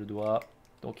me manger le doigt.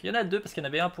 Donc il y en a 2 parce qu'il y en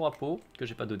avait un pour Apo que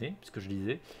j'ai pas donné puisque je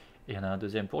lisais. Et il y en a un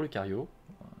deuxième pour Lucario.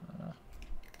 Voilà.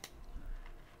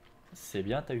 C'est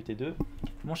bien, t'as eu tes 2.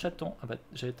 Mon chaton. Ah bah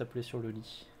j'allais t'appeler sur le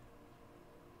lit.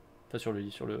 Pas sur le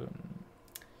lit, sur le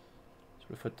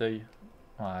fauteuil.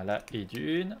 Voilà, et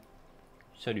d'une.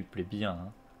 Ça lui plaît bien.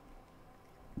 Hein.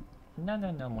 Non,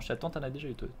 non, non, mon chaton, t'en as déjà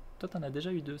eu 2. Toi, t'en as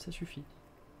déjà eu 2, ça suffit.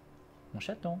 Mon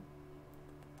chaton.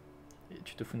 Et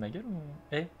tu te fous de ma gueule ou...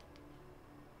 Eh.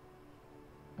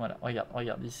 Voilà,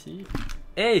 regarde ici.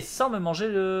 Eh, sans me manger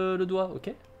le doigt,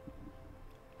 ok?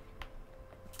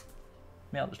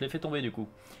 Merde, je l'ai fait tomber du coup.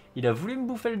 Il a voulu me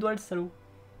bouffer le doigt, le salaud.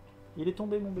 Il est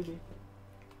tombé, mon bébé.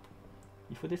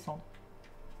 Il faut descendre.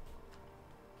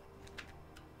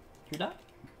 Tu l'as?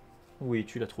 Oui,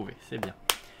 tu l'as trouvé, c'est bien.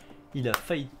 Il a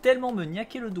failli tellement me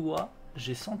niaquer le doigt.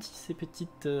 J'ai senti ses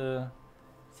petites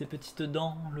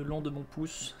dents le long de mon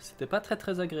pouce. C'était pas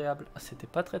très agréable. C'était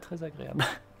pas très agréable.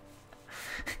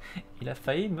 Il a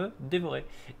failli me dévorer.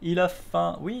 Il a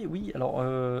faim. Oui, alors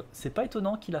c'est pas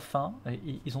étonnant qu'il a faim.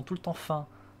 Ils ont tout le temps faim.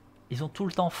 Ils ont tout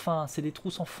le temps faim. C'est des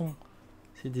trous sans fond.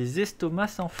 C'est des estomacs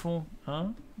sans fond.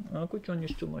 Hein? Quoi tu as un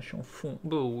estomac sans fond?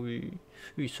 Bah oui.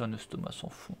 Oui, c'est un estomac sans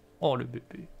fond. Oh le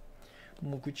bébé.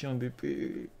 Mon petit un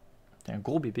bébé. T'es un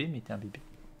gros bébé, mais t'es un bébé.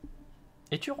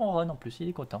 Et tu ronronnes en plus. Il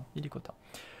est content.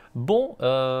 Bon,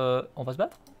 on va se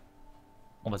battre?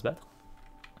 On va se battre.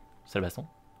 C'est la baston.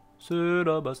 C'est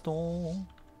la baston.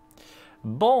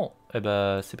 Bon, eh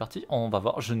ben c'est parti, on va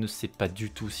voir. Je ne sais pas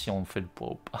du tout si on fait le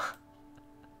poids ou pas.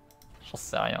 J'en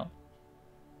sais rien.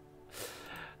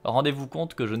 Rendez-vous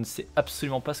compte que je ne sais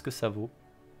absolument pas ce que ça vaut.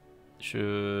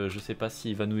 Je sais pas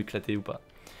s'il va nous éclater ou pas.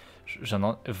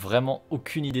 J'en ai vraiment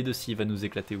aucune idée de s'il va nous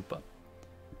éclater ou pas.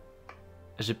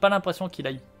 J'ai pas l'impression qu'il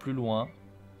aille plus loin.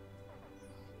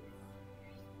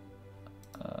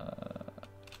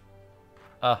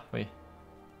 Ah oui.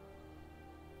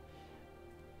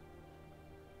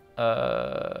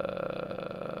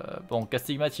 Bon,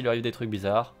 Castigmat, il lui arrive des trucs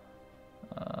bizarres.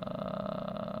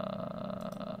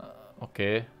 Ok.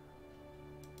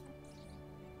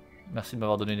 Merci de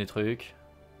m'avoir donné des trucs.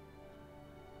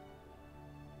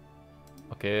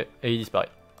 Ok, et il disparaît.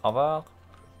 Au revoir.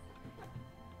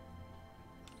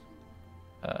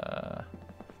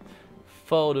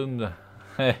 Forum.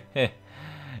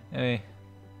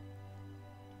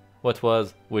 What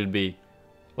was, will be.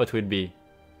 What will be,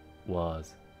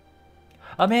 was.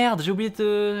 Ah merde, j'ai oublié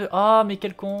de... Ah, mais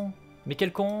quel con. Mais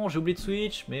quel con, j'ai oublié de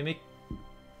switch. Mais...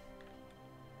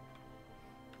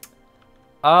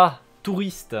 Ah,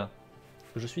 touriste.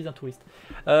 Je suis un touriste.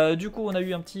 Du coup, on a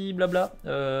eu un petit blabla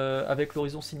avec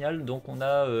l'horizon signal. Donc, on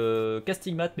a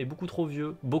Castigmat, mais beaucoup trop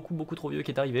vieux, beaucoup trop vieux,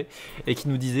 qui est arrivé et qui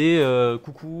nous disait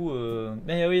coucou.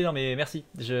 Mais oui, non, mais merci.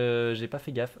 J'ai pas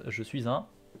fait gaffe. Je suis un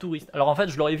touriste. Alors, en fait,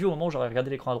 je l'aurais vu au moment où j'aurais regardé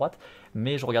l'écran à droite,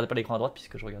 mais je regardais pas l'écran à droite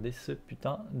puisque je regardais ce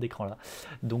putain d'écran là.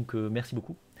 Donc, merci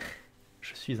beaucoup.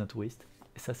 Je suis un touriste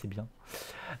et ça, c'est bien.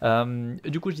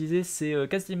 Du coup, je disais, c'est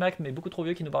Castigmat, mais beaucoup trop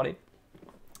vieux qui nous parlait,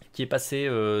 qui est passé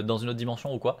dans une autre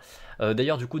dimension ou quoi.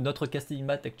 D'ailleurs, du coup, notre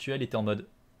Castigmat actuel était en mode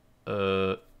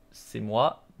c'est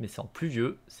moi, mais c'est en plus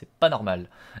vieux, c'est pas normal.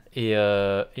 Et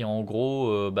en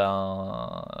gros,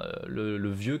 le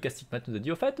vieux Castigmat nous a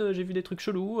dit au fait, j'ai vu des trucs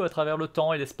chelous à travers le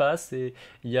temps et l'espace, et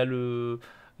il y a le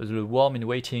worm in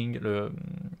waiting,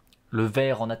 le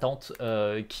ver en attente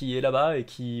qui est là-bas et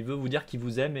qui veut vous dire qu'il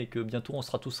vous aime et que bientôt on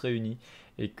sera tous réunis.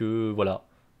 Et que voilà.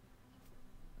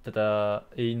 Tata.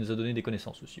 Et il nous a donné des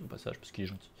connaissances aussi au passage parce qu'il est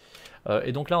gentil.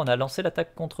 Et donc là on a lancé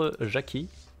l'attaque contre Jackie.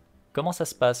 Comment ça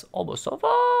se passe? Oh bah ça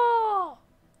va.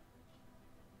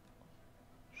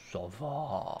 Ça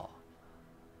va.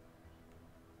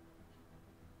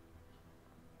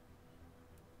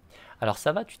 Alors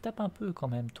ça va, tu tapes un peu quand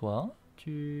même toi. Hein,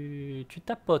 tu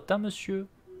tapotes hein monsieur.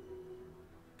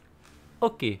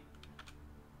 Ok.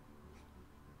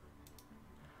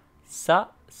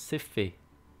 Ça c'est fait.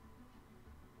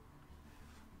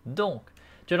 Donc,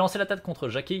 tu as lancé l'attaque contre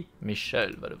Jackie.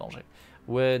 Michel va le venger.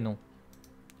 Ouais, non.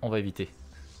 On va éviter.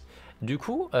 Du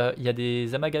coup, il y a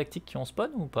des amas galactiques qui ont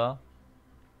spawn ou pas?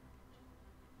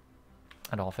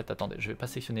 Alors en fait, attendez, je vais pas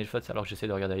sectionner le FOTS alors que j'essaie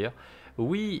de regarder ailleurs.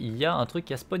 Oui, il y a un truc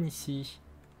qui a spawn ici.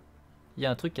 Il y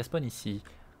a un truc qui a spawn ici.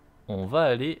 On va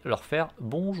aller leur faire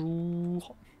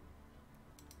bonjour.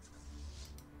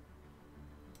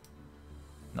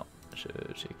 Non,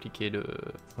 j'ai cliqué le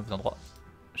mauvais endroit.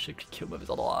 J'ai cliqué au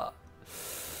mauvais endroit.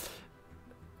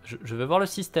 Je veux voir le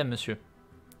système, monsieur.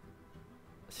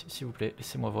 S'il vous plaît,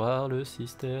 laissez-moi voir le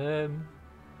système.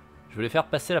 Je veux les faire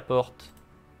passer la porte.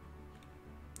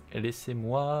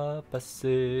 Laissez-moi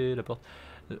passer la porte.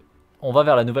 On va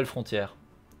vers la nouvelle frontière.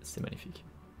 C'est magnifique.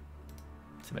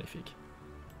 C'est magnifique.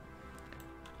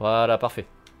 Voilà, parfait.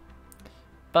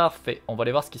 Parfait. On va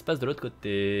aller voir ce qui se passe de l'autre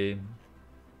côté.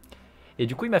 Et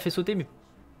du coup, il m'a fait sauter mes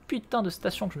putain de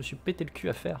station que je me suis pété le cul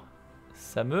à faire.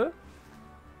 Ça me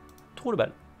trouve le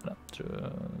bal. Voilà.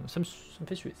 Ça me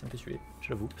fait suer,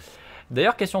 j'avoue.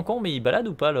 D'ailleurs, question con, mais il balade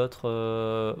ou pas l'autre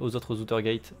aux autres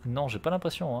Outergate? Non, j'ai pas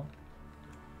l'impression. Hein.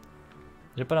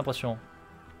 J'ai pas l'impression.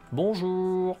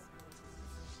 Bonjour.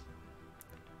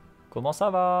 Comment ça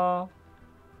va?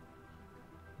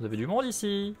 Vous avez du monde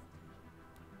ici?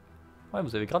 Ouais,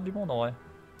 vous avez grave du monde en vrai.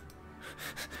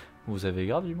 Vous avez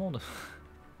grave du monde.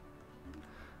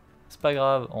 C'est pas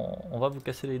grave, on va vous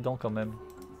casser les dents quand même.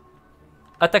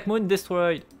 Attack Moon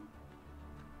destroyed.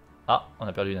 Ah, on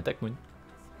a perdu une Attack Moon.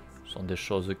 Ce sont des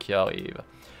choses qui arrivent.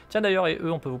 Tiens d'ailleurs, et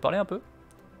eux, on peut vous parler un peu?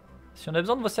 Si on a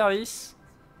besoin de vos services.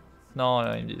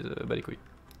 Non, ils me disent, bah les couilles.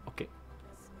 Ok.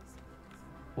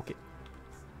 Ok.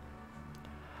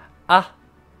 Ah,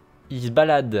 ils se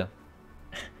baladent.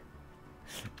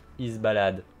 Ils se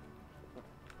baladent.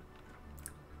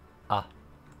 Ah.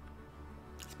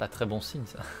 C'est pas très bon signe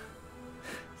ça.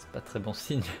 C'est pas très bon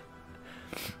signe.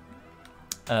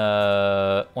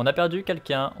 On a perdu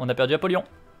quelqu'un. On a perdu Apollyon.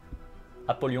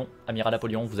 Apollyon, amiral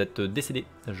Apollyon, vous êtes décédé.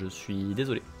 Je suis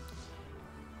désolé.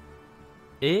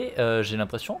 Et j'ai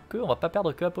l'impression qu'on va pas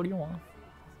perdre que Apollyon. Hein.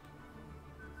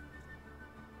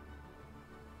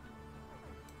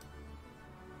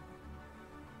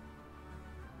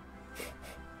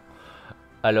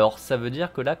 Alors ça veut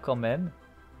dire que là quand même,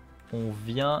 on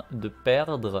vient de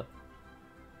perdre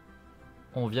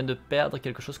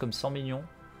quelque chose comme 100 millions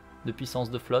de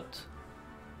puissance de flotte.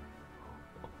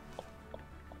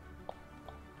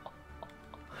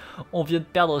 On vient de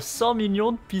perdre 100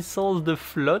 millions de puissance de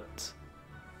flotte.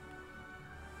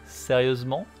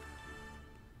 Sérieusement?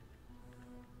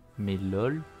 Mais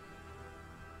lol.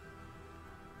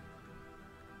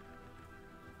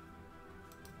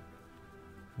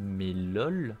 Mais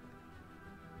lol.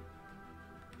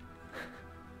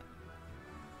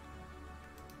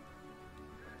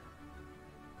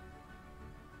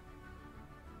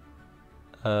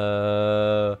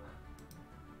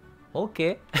 Ok.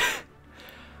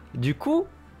 Du coup,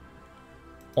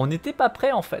 on n'était pas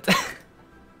prêt en fait.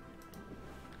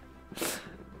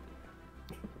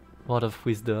 Word of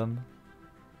Wisdom.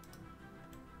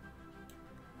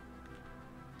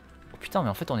 Oh putain, mais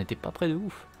en fait, on n'était pas prêt de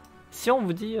ouf. Si on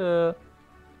vous dit,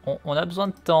 on a besoin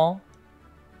de temps.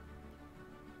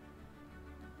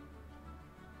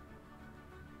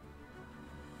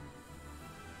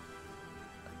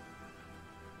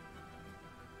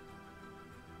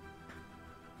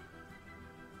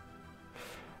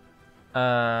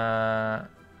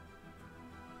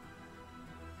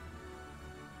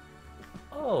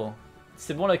 Oh,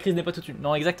 c'est bon, la crise n'est pas toute nulle.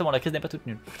 Non, exactement, la crise n'est pas toute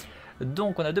nulle.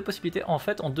 Donc, on a deux possibilités. En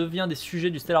fait, on devient des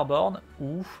sujets du Stellarborn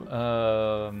ou...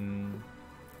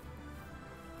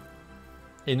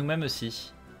 Et nous-mêmes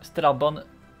aussi. Stellarborn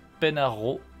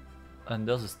Penarrow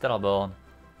under the Stellarborn.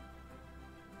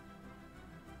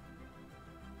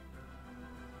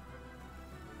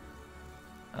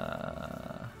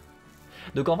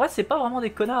 Donc en vrai c'est pas vraiment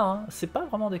des connards, hein. C'est pas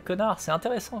vraiment des connards, c'est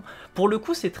intéressant. Pour le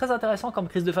coup c'est très intéressant comme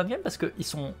crise de fin de game parce qu'ils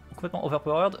sont complètement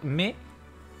overpowered, mais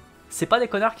c'est pas des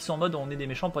connards qui sont en mode on est des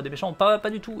méchants, pas des méchants, pas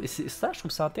du tout. Et c'est ça, je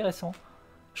trouve ça intéressant.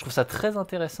 Je trouve ça très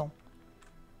intéressant.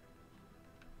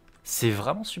 C'est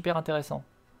vraiment super intéressant.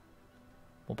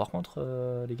 Bon par contre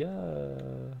les gars...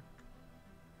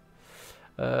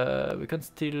 we can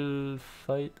still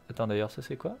fight... Attends d'ailleurs ça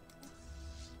c'est quoi?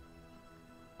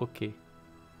 Ok.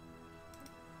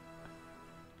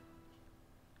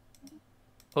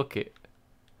 Ok.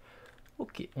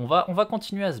 Ok, on va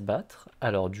continuer à se battre.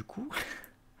 Alors du coup,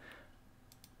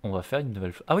 on va faire une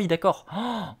nouvelle... Ah oui, d'accord.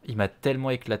 Oh, il m'a tellement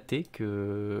éclaté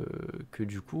que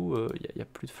du coup, il n'y a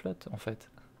plus de flotte en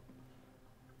fait.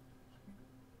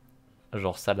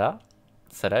 Genre ça là,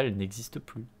 elle n'existe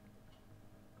plus.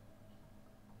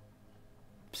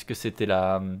 Puisque c'était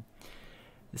la...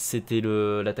 C'était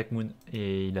l'attaque Moon.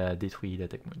 Et il a détruit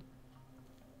l'attaque Moon.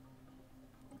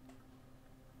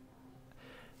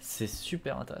 C'est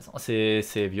super intéressant.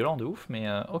 C'est violent de ouf, mais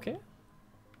ok.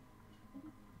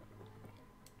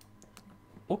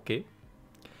 Ok. Et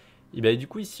bah du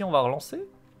coup ici on va relancer. De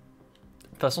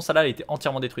toute façon celle-là elle était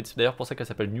entièrement détruite. C'est d'ailleurs pour ça qu'elle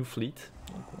s'appelle New Fleet.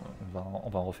 Donc on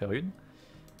va en refaire une.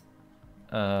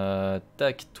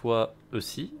 Tac, toi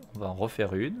aussi. On va en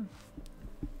refaire une.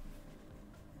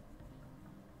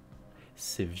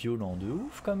 C'est violent de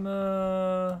ouf comme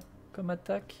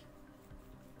attaque.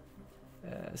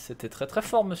 C'était très très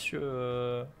fort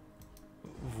monsieur.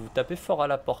 Vous tapez fort à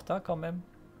la porte hein, quand même.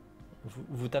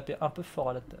 Vous tapez un peu fort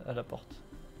à la porte.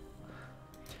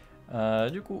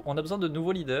 Du coup, on a besoin de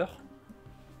nouveaux leaders.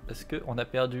 Parce qu'on a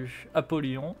perdu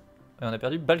Apollyon et on a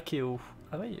perdu Balkeo.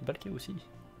 Ah oui, Balkeo aussi.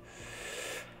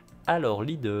 Alors,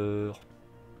 leader.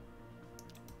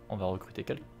 On va recruter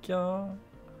quelqu'un.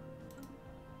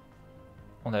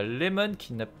 On a Lemon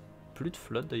qui n'a plus de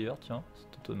flotte d'ailleurs, tiens,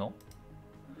 c'est étonnant.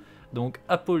 Donc,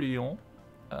 Apollyon.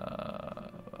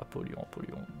 Apollyon.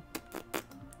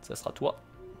 Ça sera toi.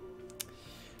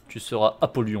 Tu seras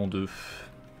Apollyon 2.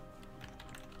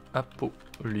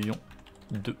 Apollyon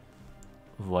 2.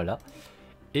 Voilà.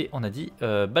 Et on a dit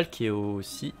Balkeo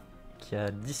aussi, qui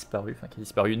a disparu. Enfin, qui a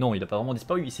disparu. Non, il n'a pas vraiment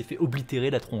disparu. Il s'est fait oblitérer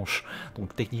la tronche.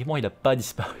 Donc techniquement, il n'a pas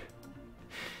disparu.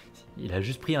 Il a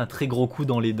juste pris un très gros coup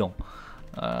dans les dents.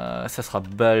 Ça sera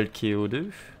Balkeo 2.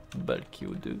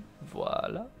 Balkeo 2.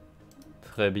 Voilà.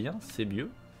 Très bien, c'est mieux.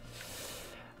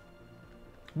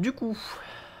 Du coup,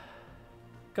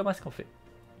 comment est-ce qu'on fait?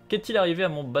 Qu'est-il arrivé à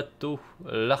mon bateau,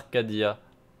 l'Arcadia?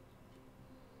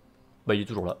 Bah, il est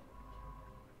toujours là.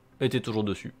 Il était toujours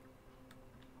dessus.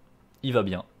 Il va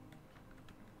bien.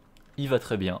 Il va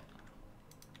très bien.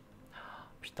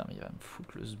 Putain, mais il va me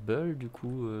foutre le sbull du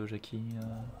coup, Jackie.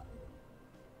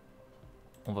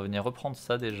 On va venir reprendre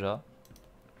ça déjà.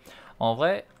 En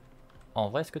vrai,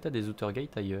 est-ce que t'as des outer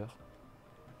gates ailleurs?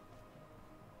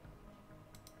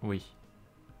 Oui.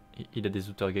 Il a des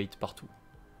outer gates partout.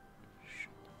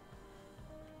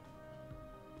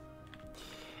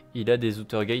 Il a des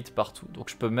outer gates partout. Donc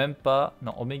je peux même pas...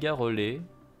 Non, Oméga relais.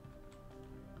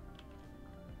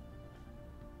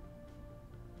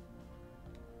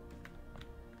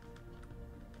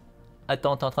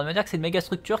 Attends, t'es en train de me dire que c'est une méga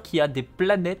structure qui a des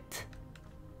planètes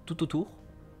tout autour?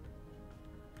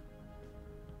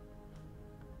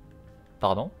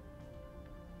 Pardon?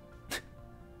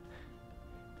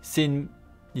 C'est une...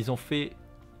 Ils ont fait...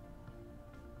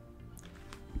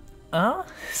 Hein?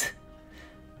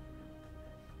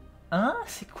 Hein?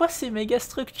 C'est quoi ces méga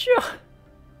structures?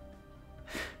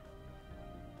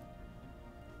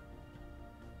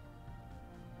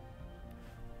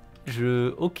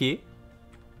 Ok.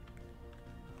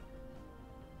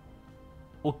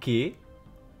 Ok.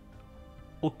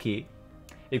 Ok.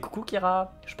 Et coucou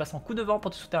Kira, je passe en coup de vent pour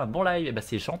te souhaiter un bon live. Et bah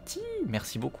c'est gentil,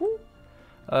 merci beaucoup.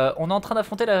 On est en train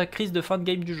d'affronter la crise de fin de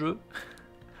game du jeu.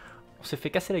 On s'est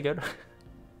fait casser la gueule.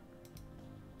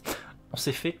 On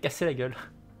s'est fait casser la gueule.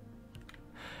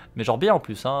 Mais genre bien en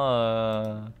plus,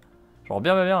 hein. Genre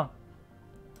bien, bien, bien.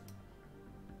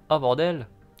 Oh bordel.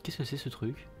 Qu'est-ce que c'est ce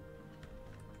truc?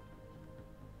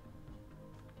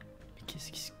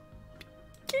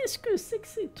 Qu'est-ce que c'est que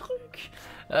ces trucs?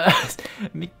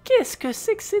 Mais qu'est-ce que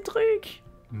c'est que ces trucs?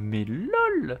 Mais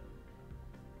lol.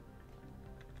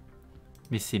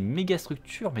 Mais c'est méga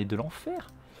structure, mais de l'enfer.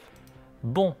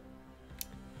 Bon.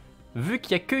 Vu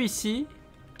qu'il n'y a que ici,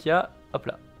 qu'il y a, hop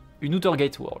là, une Outer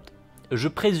Gate World. Je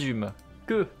présume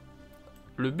que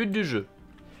le but du jeu,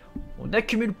 on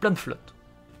accumule plein de flottes.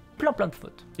 Plein de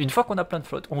flottes. Une fois qu'on a plein de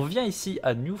flottes, on vient ici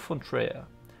à New Frontier.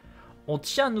 On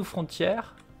tient nos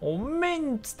frontières, on met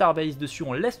une starbase dessus,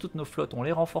 on laisse toutes nos flottes, on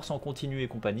les renforce en continu et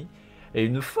compagnie. Et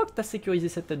une fois que tu as sécurisé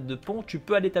cette tête de pont, tu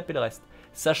peux aller taper le reste.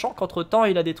 Sachant qu'entre temps,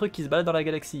 il a des trucs qui se baladent dans la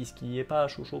galaxie, ce qui n'est pas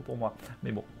chaud pour moi.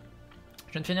 Mais bon.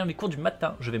 Je viens de finir mes cours du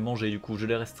matin, je vais manger du coup, je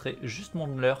les resterai juste mon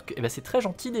lurk. Et bah c'est très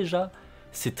gentil déjà,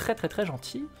 c'est très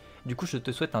gentil. Du coup je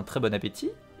te souhaite un très bon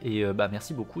appétit. Et bah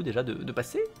merci beaucoup déjà de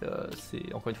passer,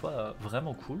 c'est encore une fois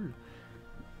vraiment cool.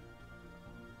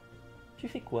 Tu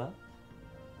fais quoi?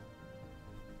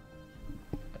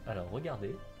 Alors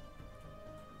regardez,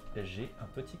 j'ai un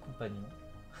petit compagnon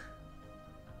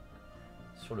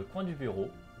sur le coin du bureau.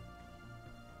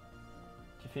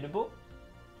 Tu fais le beau?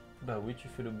 Bah oui, tu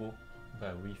fais le beau.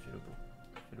 Bah oui, fais le beau.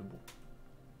 Fais le beau.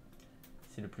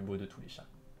 C'est le plus beau de tous les chats.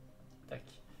 Tac.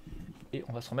 Et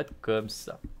on va se remettre comme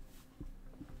ça.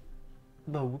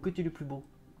 Bah oui, que tu es le plus beau.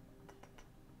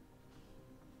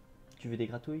 Tu veux des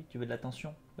gratouilles? Tu veux de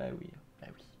l'attention? Bah oui, bah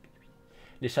oui.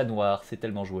 Les chats noirs, c'est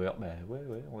tellement joueur. Bah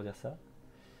ouais, on va dire ça.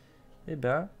 Eh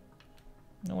ben,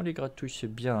 non, les gratouilles, c'est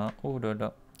bien. Hein. Oh là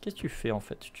là. Qu'est-ce que tu fais en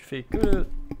fait? Tu fais que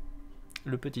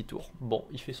le petit tour. Bon,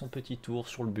 il fait son petit tour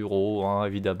sur le bureau, hein,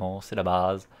 évidemment. C'est la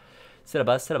base. C'est la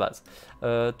base, c'est la base.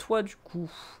 Toi, du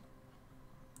coup,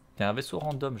 t'es un vaisseau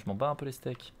random. Je m'en bats un peu les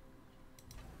steaks.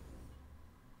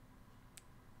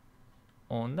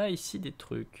 On a ici des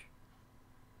trucs.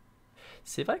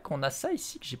 C'est vrai qu'on a ça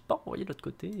ici que j'ai pas envoyé de l'autre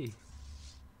côté.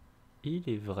 Il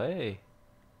est vrai.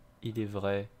 Il est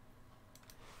vrai.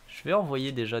 Je vais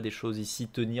envoyer déjà des choses ici,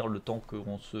 tenir le temps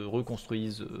qu'on se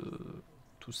reconstruise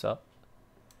tout ça.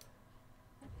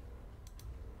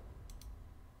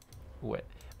 Ouais.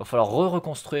 Va falloir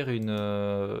reconstruire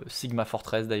une Sigma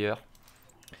Fortress d'ailleurs.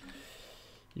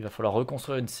 Il va falloir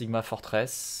reconstruire une Sigma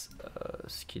Fortress.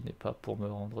 Ce qui n'est pas pour me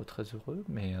rendre très heureux,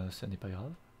 mais ce n'est pas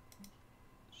grave.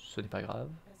 Ce n'est pas grave.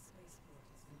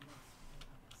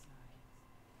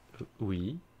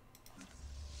 Oui.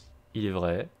 Il est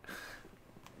vrai.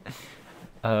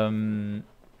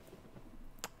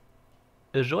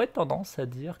 J'aurais tendance à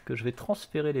dire que je vais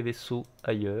transférer les vaisseaux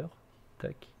ailleurs.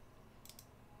 Tac.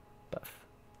 Paf.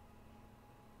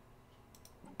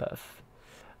 Paf.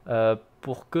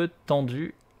 Pour que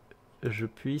tendu, je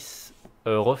puisse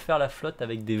refaire la flotte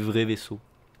avec des vrais vaisseaux.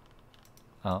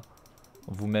 Hein.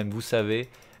 Vous-même, vous savez,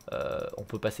 on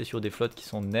peut passer sur des flottes qui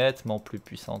sont nettement plus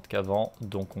puissantes qu'avant.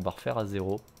 Donc on va refaire à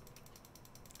zéro.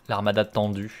 L'armada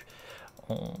tendue.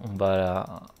 On va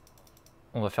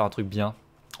faire un truc bien.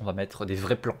 On va mettre des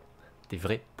vrais plans. Des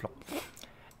vrais plans.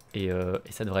 Et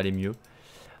ça devrait aller mieux.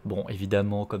 Bon,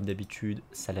 évidemment, comme d'habitude,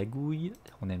 ça lagouille.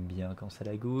 On aime bien quand ça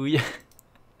lagouille.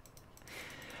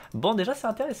 Bon, déjà, c'est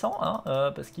intéressant,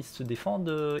 hein, parce qu'ils se défendent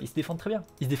très bien.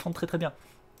 Ils se défendent très bien.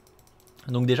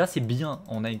 Donc déjà, c'est bien.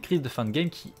 On a une crise de fin de game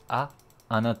qui a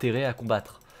un intérêt à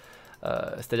combattre.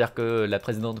 C'est-à-dire que la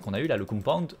présidente qu'on a eue, là, le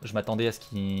compound, je m'attendais à ce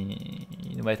qu'il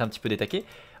nous mette un petit peu détaqué.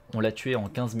 On l'a tué en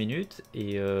 15 minutes,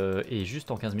 et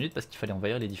juste en 15 minutes parce qu'il fallait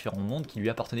envahir les différents mondes qui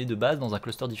lui appartenaient de base dans un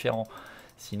cluster différent.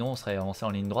 Sinon, on serait avancé en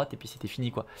ligne droite et puis c'était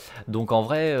fini, quoi. Donc en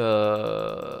vrai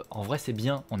c'est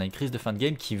bien. On a une crise de fin de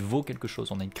game qui vaut quelque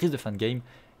chose. On a une crise de fin de game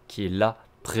qui est là,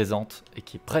 présente, et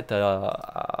qui est prête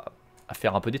à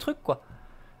faire un peu des trucs, quoi.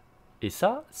 Et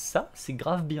ça c'est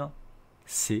grave bien.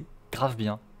 C'est grave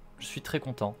bien. Je suis très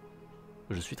content.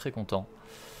 je suis très content.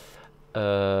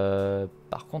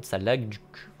 Par contre, ça lag du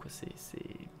cul, quoi.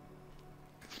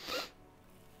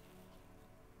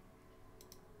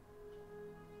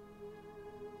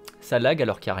 Ça lag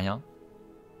alors qu'il n'y a rien.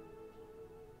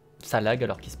 Ça lag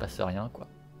alors qu'il se passe rien, quoi.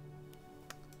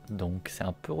 Donc c'est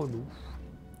un peu relou.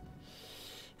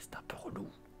 C'est un peu relou.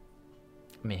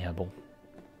 Mais bon.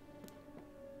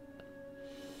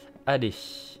 Allez,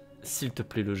 s'il te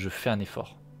plaît le jeu, fais un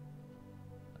effort.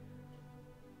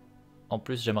 En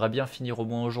plus, j'aimerais bien finir au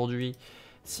moins aujourd'hui.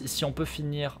 Si on peut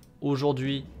finir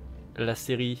aujourd'hui la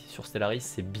série sur Stellaris,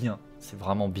 c'est bien. C'est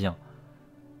vraiment bien.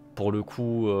 Pour le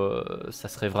coup, ça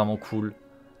serait vraiment cool.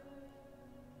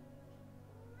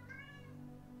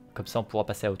 Comme ça, on pourra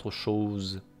passer à autre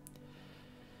chose.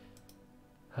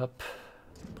 Hop.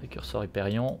 Précurseur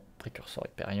Hyperion. Précurseur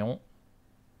Hyperion.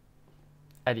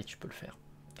 Allez, tu peux le faire.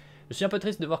 Je suis un peu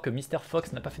triste de voir que Mr.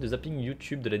 Fox n'a pas fait de zapping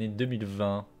YouTube de l'année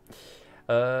 2020.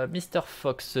 Mr.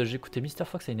 Fox, j'écoutais Mr.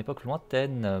 Fox à une époque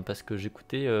lointaine parce que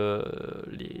j'écoutais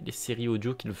les séries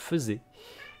audio qu'il faisait.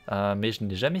 Mais je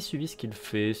n'ai jamais suivi ce qu'il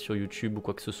fait sur YouTube ou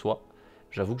quoi que ce soit.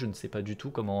 J'avoue que je ne sais pas du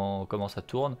tout comment ça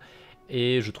tourne.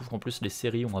 Et je trouve qu'en plus les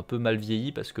séries ont un peu mal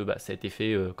vieilli parce que ça a été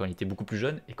fait quand il était beaucoup plus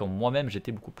jeune et quand moi-même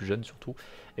j'étais beaucoup plus jeune surtout.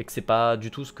 Et que c'est pas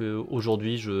du tout ce que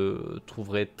aujourd'hui je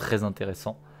trouverais très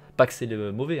intéressant. Pas que c'est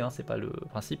mauvais, hein, c'est pas le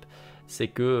principe. C'est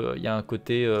que y a un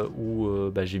côté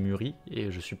où j'ai mûri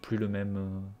et je suis plus le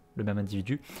même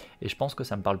individu. Et je pense que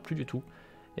ça me parle plus du tout.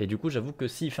 Et du coup, j'avoue que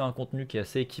s'il fait un contenu qui est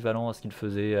assez équivalent à ce qu'il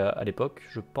faisait à l'époque,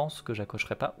 je pense que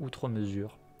j'accrocherai pas outre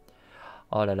mesure.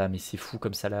 Oh là là, mais c'est fou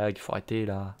comme ça lag, il faut arrêter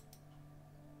là.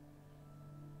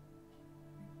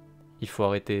 Il faut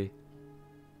arrêter.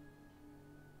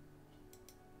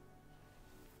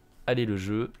 Allez le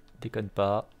jeu, déconne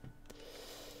pas.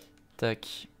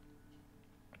 Tac.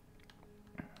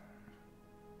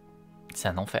 C'est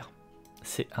un enfer.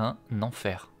 C'est un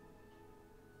enfer.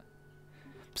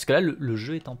 Parce que là, le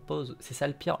jeu est en pause. C'est ça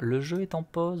le pire. Le jeu est en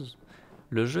pause.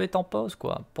 Le jeu est en pause,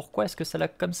 quoi. Pourquoi est-ce que ça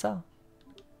lag comme ça?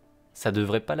 Ça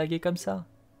devrait pas laguer comme ça.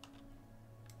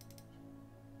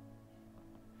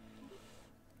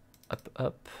 Hop,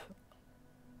 hop.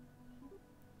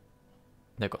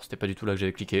 D'accord, c'était pas du tout là que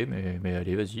j'avais cliqué, mais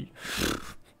allez, vas-y.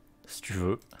 Si tu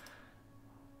veux.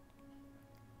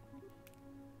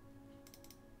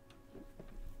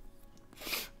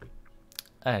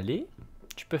 Allez,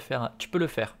 tu peux le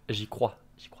faire. J'y crois.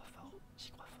 J'y crois fort.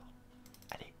 J'y crois fort.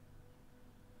 Allez.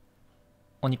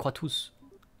 On y croit tous.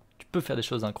 Tu peux faire des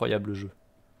choses incroyables, le jeu.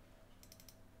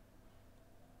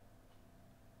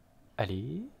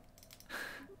 Allez.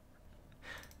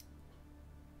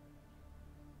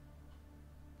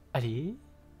 Allez.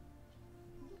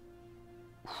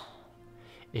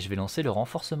 Et je vais lancer le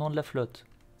renforcement de la flotte.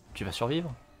 Tu vas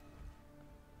survivre?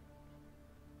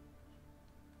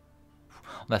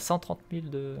 On a 130 000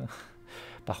 de...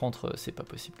 Par contre, c'est pas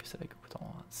possible que ça lag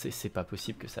autant. C'est pas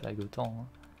possible que ça lag autant.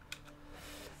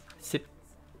 C'est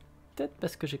peut-être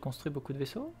parce que j'ai construit beaucoup de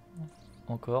vaisseaux?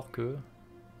 Encore que...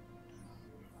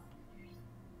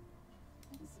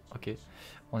 Ok,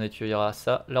 on étudiera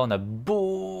ça. Là, on a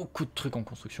beaucoup de trucs en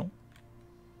construction.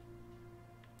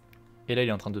 Et là, il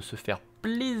est en train de se faire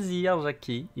plaisir,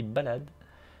 Jackie. Il balade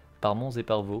par monts et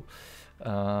par vaux.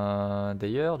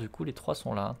 D'ailleurs, du coup, les trois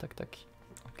sont là. Hein. Tac, tac.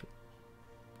 Ok.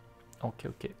 Ok,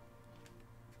 ok.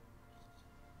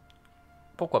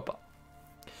 Pourquoi pas.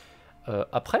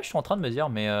 Après, je suis en train de me dire,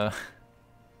 mais...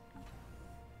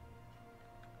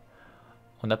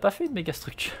 on n'a pas fait une méga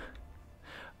structure.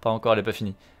 Pas encore, elle n'est pas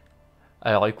finie.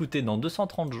 Alors écoutez, dans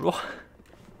 230 jours,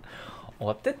 on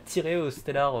va peut-être tirer au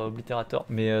Stellar Obliterator,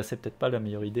 mais c'est peut-être pas la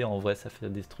meilleure idée. En vrai, ça fait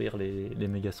détruire les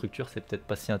méga structures, c'est peut-être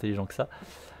pas si intelligent que ça.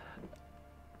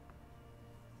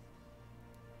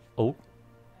 Oh.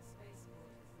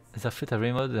 That fleet has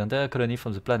removed the entire colony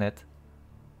from the planet.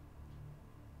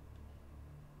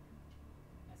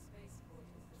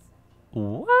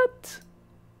 What?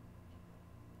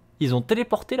 Ils ont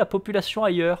téléporté la population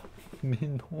ailleurs. Mais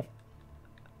non.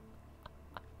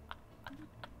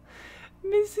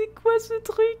 Mais c'est quoi ce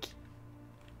truc?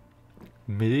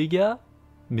 Mais les gars,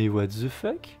 mais what the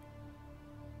fuck?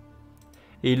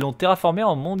 Et ils l'ont terraformé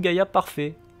en monde Gaïa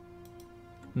parfait.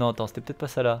 Non, attends, c'était peut-être pas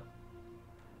ça là.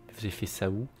 Vous avez fait ça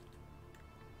où?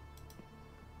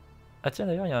 Ah tiens,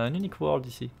 d'ailleurs, il y a un unique world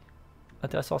ici.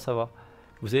 Intéressant à savoir.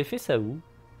 Vous avez fait ça où?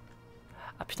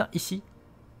 Ah putain, ici.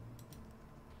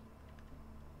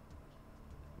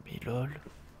 Mais lol.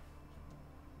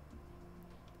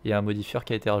 Il y a un modifieur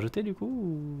qui a été rajouté du coup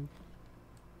ou...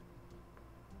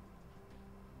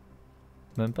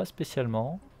 Même pas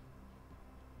spécialement.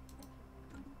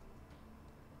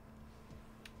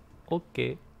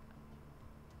 Ok.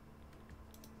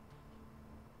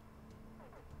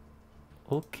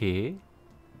 Ok.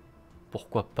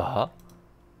 Pourquoi pas?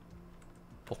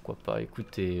 Pourquoi pas?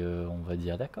 Écoutez, on va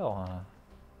dire d'accord. Hein.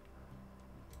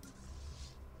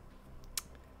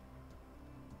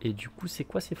 Et du coup, c'est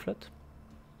quoi ces flottes?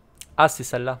 Ah, c'est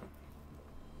celle-là.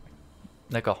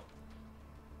 D'accord.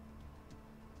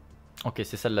 Ok,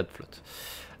 c'est celle-là de flotte.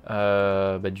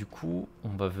 Bah du coup, on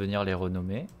va venir les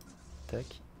renommer.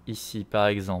 Tac. Ici, par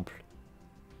exemple.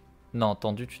 Non,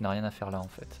 tendu, tu n'as rien à faire là en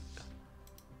fait.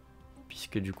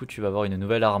 Puisque du coup, tu vas avoir une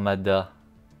nouvelle armada.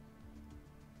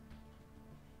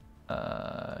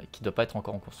 Qui doit pas être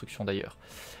encore en construction d'ailleurs.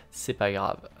 C'est pas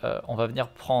grave. On va venir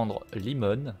prendre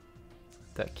Limon.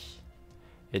 Tac.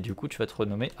 Et du coup, tu vas te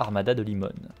renommer Armada de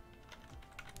Limon.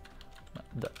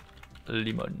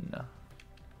 Limon.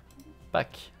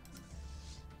 Pack.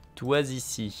 Toi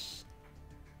ici.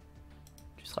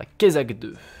 Tu seras Kezak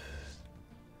 2.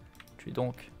 Tu es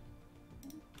donc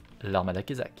l'Armada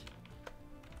Kezak.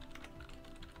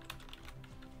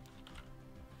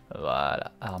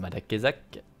 Voilà, Armada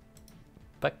Kezak.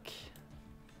 Pack.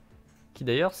 Qui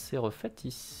d'ailleurs s'est refaite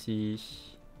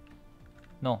ici.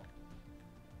 Non.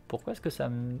 Pourquoi est-ce que ça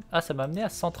me... Ah, ça m'a amené à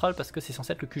Central parce que c'est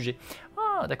censé être le QG.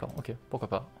 Ah, d'accord, ok. Pourquoi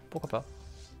pas. Pourquoi pas.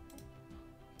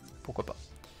 Pourquoi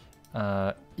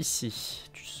pas. Ici,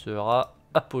 tu seras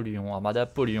Apollyon. Armada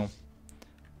Apollyon.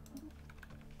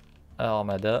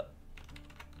 Armada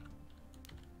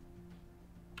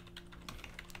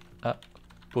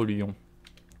Apollyon.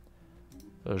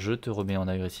 Je te remets en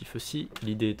agressif aussi.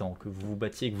 L'idée étant que vous vous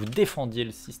battiez, que vous défendiez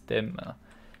le système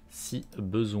si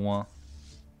besoin.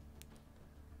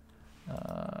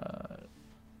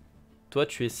 Toi,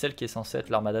 tu es celle qui est censée être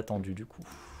l'armada tendue du coup.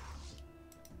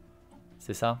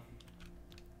 C'est ça?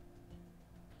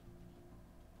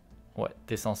 Ouais,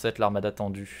 t'es censé être l'armada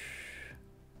tendue.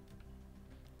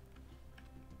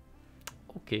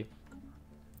 Ok.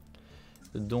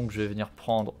 Donc je vais venir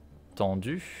prendre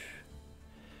tendu.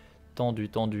 Tendu,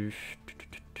 tendu.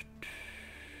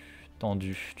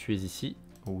 Tendu, tu es ici.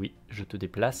 Oui, je te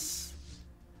déplace.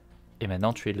 Et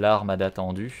maintenant tu es l'armada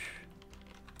tendue.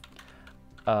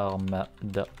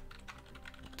 Armada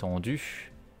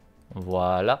tendue.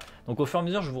 Voilà. Donc au fur et à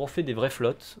mesure, je vous refais des vraies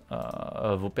flottes.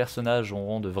 Vos personnages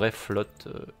auront de vraies flottes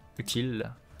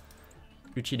utiles.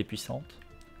 Utiles et puissantes.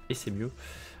 Et c'est mieux.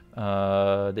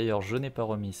 D'ailleurs, je n'ai pas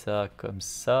remis ça comme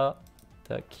ça.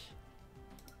 Tac.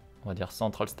 On va dire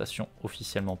Central Station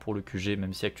officiellement pour le QG,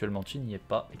 même si actuellement tu n'y es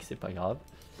pas et que c'est pas grave.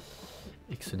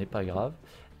 Et que ce n'est pas grave.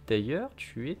 D'ailleurs,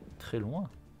 tu es très loin.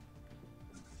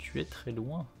 Tu es très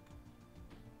loin.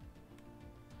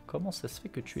 Comment ça se fait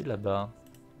que tu es là-bas?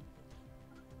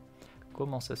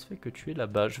 Comment ça se fait que tu es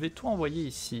là-bas? Je vais tout envoyer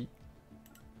ici.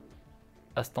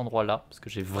 À cet endroit-là. Parce que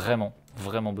j'ai vraiment,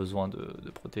 vraiment besoin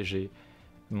de protéger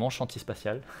mon chantier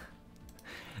spatial.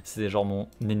 C'est genre mon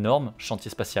énorme chantier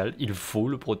spatial. Il faut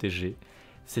le protéger.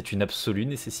 C'est une absolue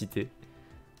nécessité.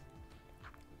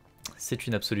 C'est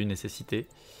une absolue nécessité.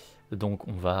 Donc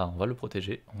on va le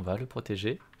protéger. On va le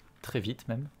protéger. Très vite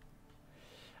même.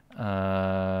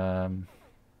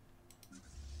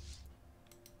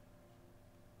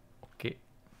 Ok.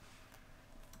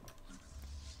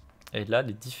 Et là,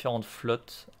 les différentes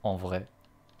flottes, en vrai,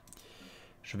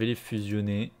 je vais les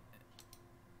fusionner.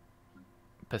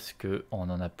 Parce qu'on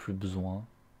n'en a plus besoin.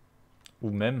 Ou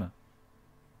même,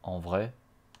 en vrai,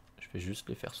 je vais juste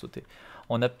les faire sauter.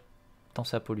 On a... Attends,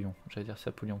 c'est Apollyon. J'allais dire c'est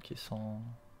Apollyon qui est sans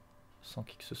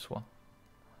qui que ce soit.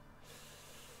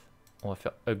 On va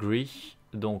faire agree.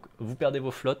 Donc, vous perdez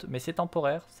vos flottes, mais c'est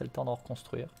temporaire. C'est le temps d'en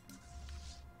reconstruire.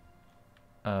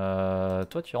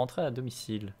 Toi, tu es rentré à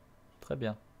domicile. Très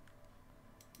bien.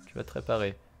 Tu vas te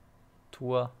réparer.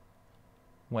 Toi,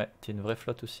 ouais, tu es une vraie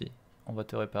flotte aussi. On va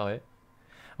te réparer.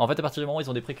 En fait, à partir du moment où ils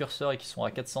ont des précurseurs et qu'ils sont à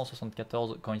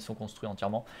 474 quand ils sont construits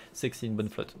entièrement, c'est que c'est une bonne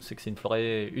flotte. C'est que c'est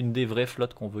une des vraies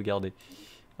flottes qu'on veut garder.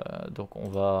 Donc on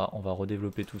va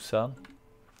redévelopper tout ça.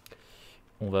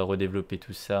 On va redévelopper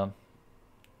tout ça.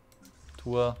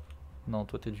 Toi, non,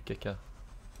 toi t'es du caca.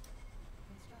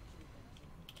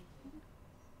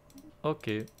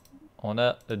 Ok, on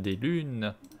a des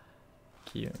lunes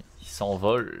qui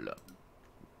s'envolent.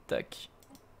 Tac.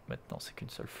 Maintenant c'est qu'une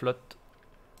seule flotte.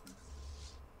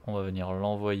 On va venir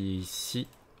l'envoyer ici.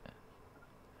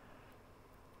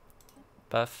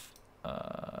 Paf.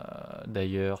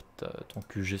 D'ailleurs, ton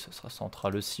QG, ça sera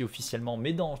central aussi officiellement.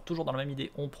 Mais toujours dans la même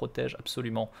idée, on protège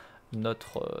absolument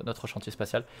notre chantier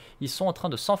spatial. Ils sont en train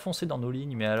de s'enfoncer dans nos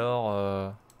lignes, mais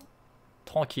alors...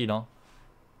 tranquille, hein.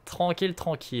 Tranquille,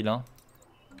 tranquille, hein.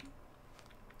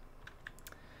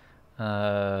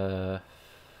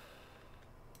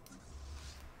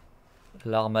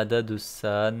 L'armada de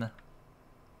San.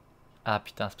 Ah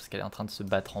putain, c'est parce qu'elle est en train de se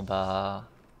battre en bas.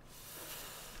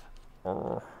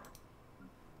 Oh.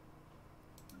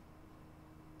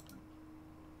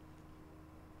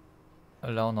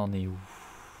 Là, on en est où?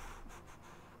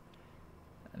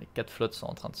 Les 4 flottes sont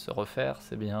en train de se refaire,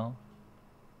 c'est bien.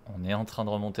 On est en train de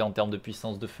remonter en termes de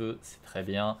puissance de feu, c'est très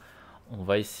bien. On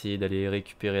va essayer d'aller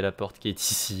récupérer la porte qui est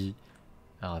ici,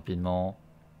 rapidement.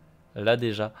 Là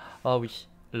déjà, ah oui,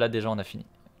 là déjà on a fini.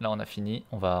 Là on a fini,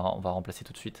 on va remplacer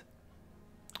tout de suite.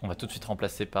 On va tout de suite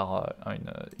remplacer par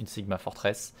une Sigma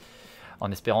Fortress,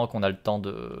 en espérant qu'on a le temps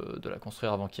de la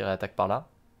construire avant qu'il réattaque par là.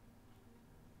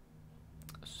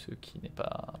 Ce qui n'est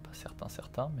pas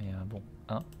certain, mais bon,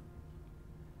 hein.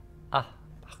 Ah,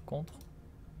 par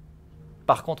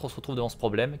contre, on se retrouve devant ce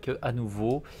problème que, à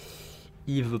nouveau,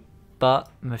 il veut pas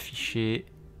m'afficher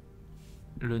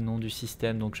le nom du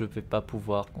système, donc je vais pas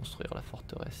pouvoir construire la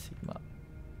forteresse Sigma.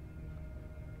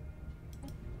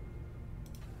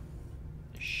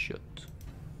 Chut.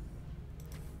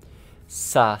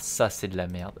 Ça c'est de la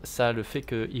merde. Ça, le fait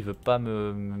qu'il veut pas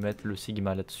me mettre le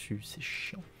Sigma là-dessus, c'est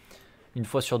chiant. Une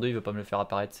fois sur deux, il veut pas me le faire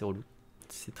apparaître, c'est relou.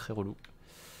 C'est très relou.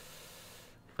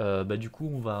 Bah du coup,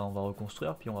 on va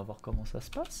reconstruire, puis on va voir comment ça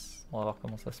se passe. On va voir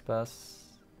comment ça se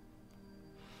passe.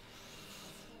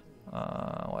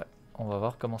 Ouais, on va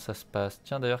voir comment ça se passe.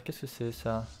 Tiens, d'ailleurs, qu'est-ce que c'est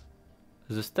ça?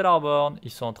 The Stellarborn,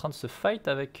 ils sont en train de se fight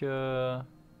avec...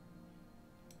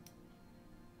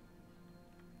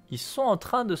 Ils sont en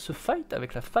train de se fight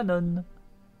avec la Fanon.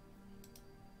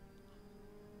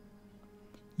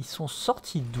 Ils sont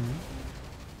sortis d'où?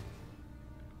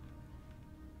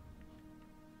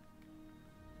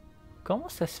 Comment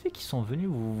ça se fait qu'ils sont venus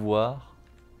vous voir?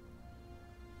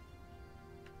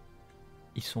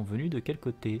 Ils sont venus de quel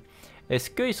côté? Est-ce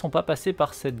qu'ils sont pas passés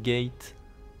par cette gate?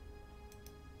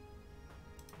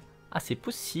 Ah, c'est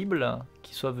possible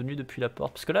qu'ils soient venus depuis la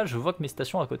porte. Parce que là, je vois que mes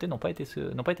stations à côté n'ont pas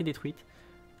été détruites.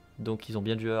 Donc ils ont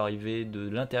bien dû arriver de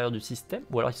l'intérieur du système.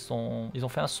 Ou alors ils ont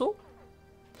fait un saut?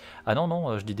 Ah non,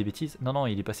 non, je dis des bêtises. Non, non,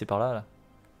 il est passé par là. Là.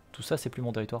 Tout ça, c'est plus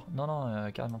mon territoire. Non,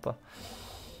 non, carrément pas.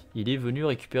 Il est venu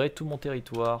récupérer tout mon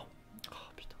territoire. Oh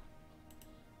putain.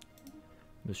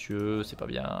 Monsieur, c'est pas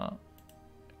bien.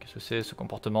 Qu'est-ce que c'est ce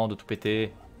comportement de tout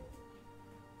péter?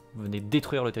 Vous venez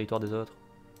détruire le territoire des autres.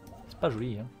 C'est pas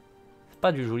joli, hein. C'est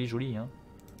pas du joli, hein.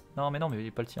 Non, mais non, mais il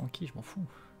est pas le tien qui, je m'en fous.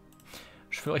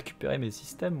 Je veux récupérer mes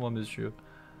systèmes, moi, monsieur.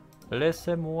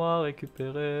 Laissez-moi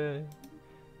récupérer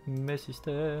mes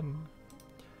systèmes.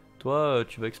 Toi,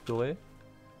 tu vas explorer?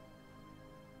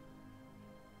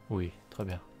 Oui, très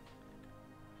bien.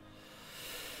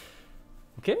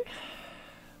 Ok.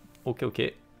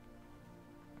 Ok.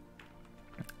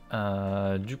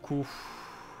 Du coup,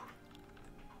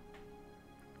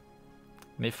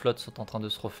 mes flottes sont en train de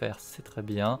se refaire, c'est très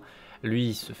bien. Lui,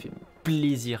 il se fait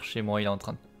plaisir chez moi, il est en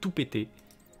train de tout péter.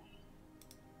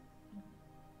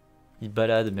 Il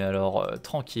balade, mais alors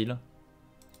tranquille.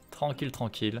 Tranquille.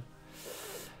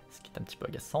 Ce qui est un petit peu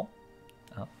agaçant,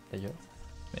 hein, d'ailleurs.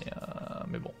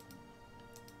 Mais bon.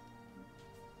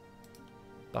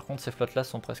 Par contre, ces flottes-là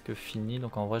sont presque finies,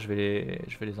 donc en vrai, je vais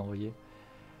les envoyer.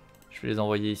 Je vais les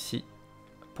envoyer ici.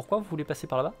 Pourquoi vous voulez passer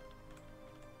par là-bas?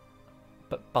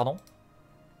 Pardon?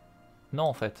 Non,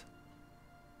 en fait.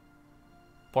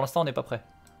 Pour l'instant, on n'est pas prêt.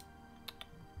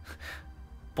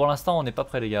 Pour l'instant, on n'est pas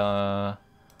prêt, les gars.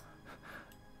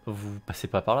 Vous passez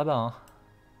pas par là-bas, hein.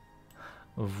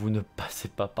 Vous ne passez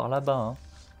pas par là-bas, hein.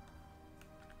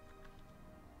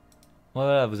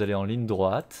 Voilà, vous allez en ligne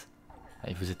droite.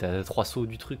 Et vous êtes à 3 sauts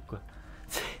du truc, quoi.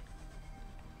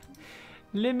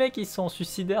 Les mecs, ils sont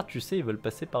suicidaires, tu sais, ils veulent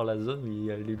passer par la zone où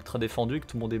il est ultra défendu et que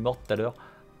tout le monde est mort tout à l'heure.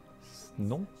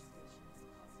 Non.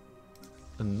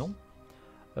 Non.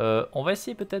 On va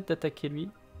essayer peut-être d'attaquer lui.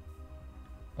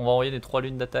 On va envoyer des 3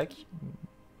 lunes d'attaque.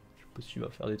 Je sais pas s'il va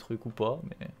faire des trucs ou pas,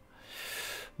 mais...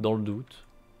 Dans le doute.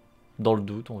 Dans le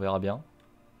doute, on verra bien.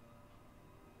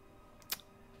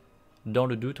 Dans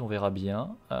le doute, on verra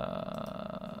bien.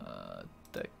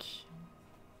 Tac.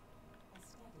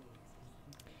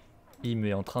 Il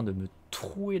est en train de me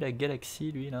trouer la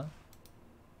galaxie, lui, là.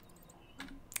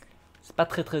 C'est pas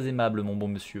très aimable, mon bon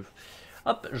monsieur.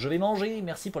 Hop, je vais manger.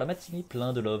 Merci pour la matinée.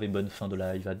 Plein de love et bonne fin de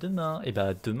live. À demain. Et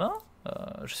bah, demain,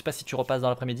 je sais pas si tu repasses dans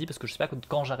l'après-midi, parce que je sais pas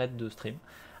quand j'arrête de stream.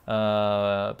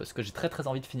 Parce que j'ai très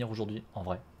envie de finir aujourd'hui, en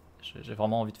vrai. J'ai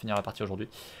vraiment envie de finir la partie aujourd'hui.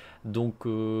 Donc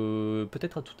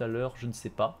peut-être à tout à l'heure, je ne sais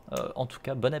pas. En tout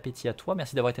cas, bon appétit à toi.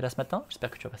 Merci d'avoir été là ce matin.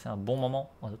 J'espère que tu as passé un bon moment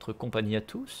en notre compagnie à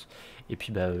tous. Et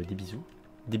puis bah, des bisous.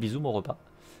 Des bisous, mon repas.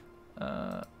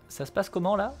 Ça se passe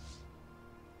comment là?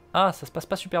 Ah, ça se passe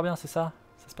pas super bien, c'est ça?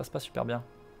 Ça se passe pas super bien.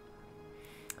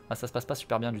 Ah, ça se passe pas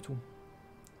super bien du tout.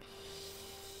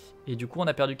 Et du coup, on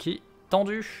a perdu qui?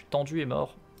 Tendu. Tendu est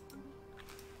mort.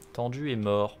 Tendu est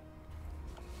mort.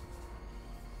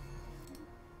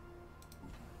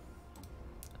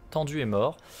 Tendu est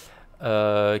mort.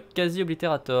 Quasi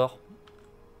oblitérator.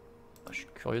 Je suis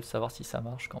curieux de savoir si ça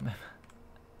marche quand même.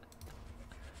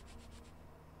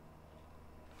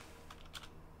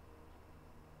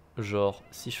 Genre,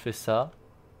 si je fais ça.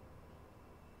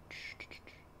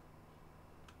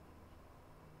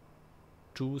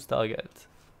 Choose target.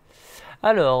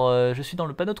 Alors, je suis dans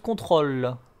le panneau de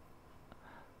contrôle.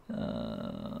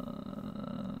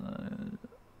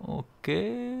 Ok.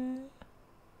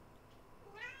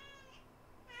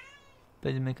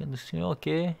 Pas de mécanisme, ok.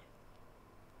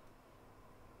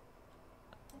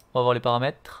 On va voir les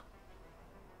paramètres.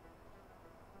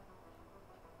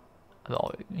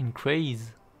 Alors,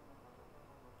 increase.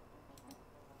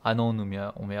 Ah non,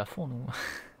 on met à fond, nous.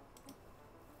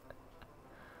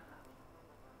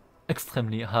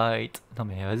 Extremely height. Non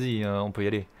mais vas-y, on peut y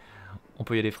aller. On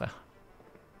peut y aller, frère.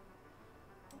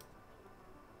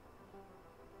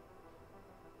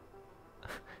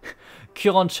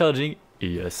 Current charging.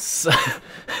 Yes.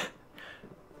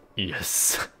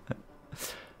 Yes.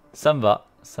 Ça me va.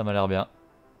 Ça m'a l'air bien.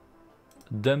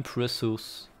 Dump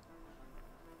resource.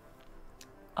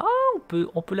 Ah,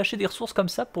 on peut lâcher des ressources comme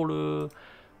ça pour le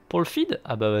feed.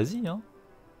 Ah bah vas-y, hein.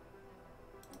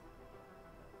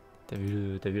 T'as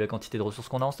vu la quantité de ressources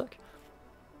qu'on a en stock?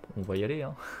 On va y aller,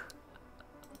 hein.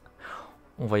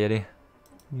 On va y aller.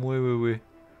 Oui.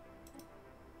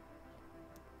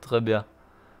 Très bien.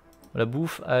 La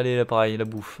bouffe, allez, là pareil, la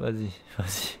bouffe, vas-y.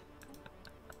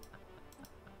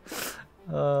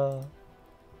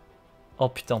 Oh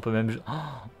putain, on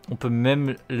peut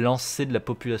même lancer de la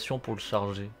population pour le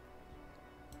charger.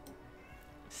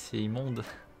 C'est immonde.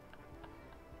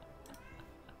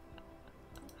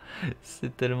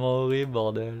 C'est tellement horrible,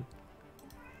 bordel.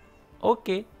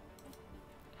 Ok.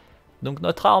 Donc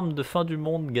notre arme de fin du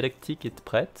monde galactique est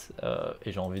prête.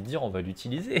 Et j'ai envie de dire, on va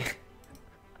l'utiliser.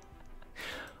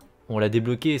 On l'a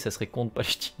débloqué, ça serait con de pas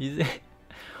l'utiliser.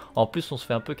 En plus, on se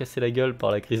fait un peu casser la gueule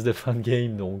par la crise de fin de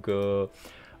game. Donc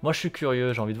moi je suis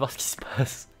curieux, j'ai envie de voir ce qui se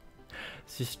passe.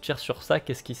 Si je tire sur ça,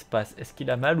 qu'est-ce qui se passe? Est-ce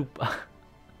qu'il a mal ou pas?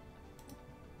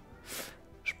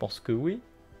 Je pense que oui.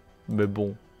 Mais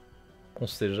bon, on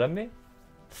sait jamais.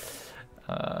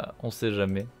 On sait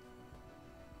jamais.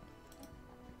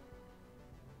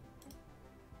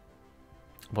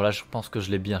 Bon là je pense que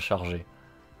je l'ai bien chargé.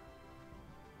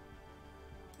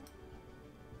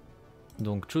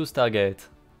 Donc choose target.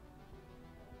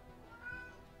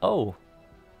 Oh.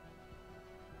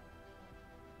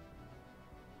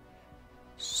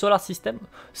 Solar System.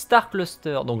 Star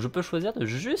Cluster. Donc je peux choisir de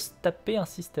juste taper un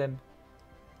système.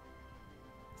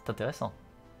 C'est intéressant.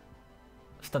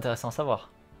 C'est intéressant à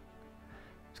savoir.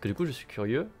 Parce que du coup je suis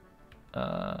curieux.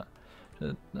 One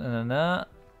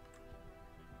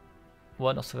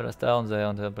or several stars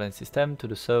on the planet system. To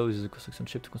the south is a construction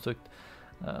ship to construct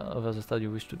over the star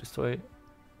you wish to destroy.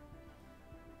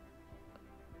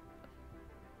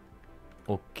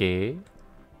 Ok.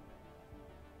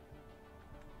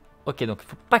 Ok, donc il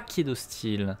faut pas qu'il y ait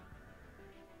d'hostile.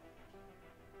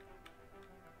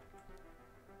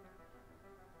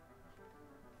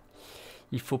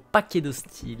 Il faut pas qu'il y ait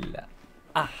d'hostile.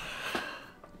 Ah.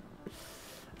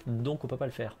 Donc on peut pas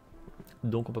le faire.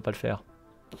 Donc on peut pas le faire.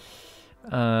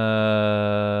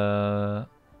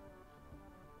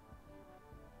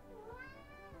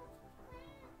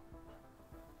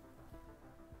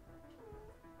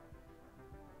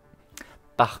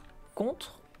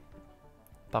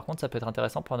 Par contre, ça peut être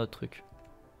intéressant pour un autre truc.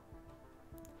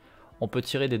 On peut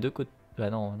tirer des deux côtés. Bah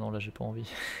non, là j'ai pas envie.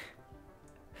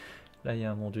 Là il y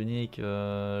a un monde unique,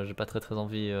 j'ai pas très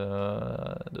envie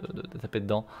de taper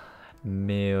dedans.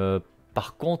 Mais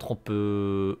par contre, on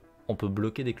peut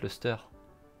bloquer des clusters.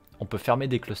 On peut fermer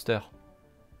des clusters.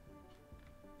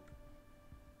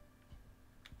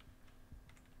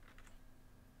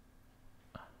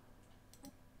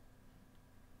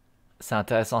 C'est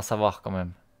intéressant à savoir quand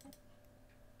même.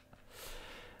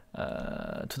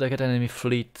 To target enemy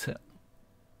fleet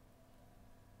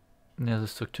near the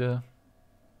structure.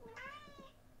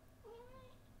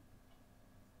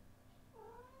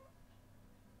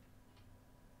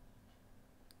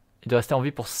 Il doit rester en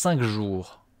vie pour 5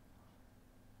 jours.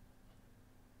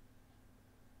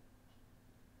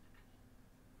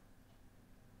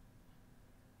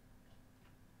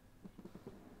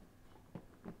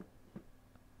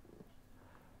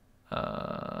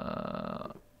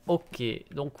 Ok,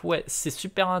 donc ouais, c'est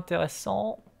super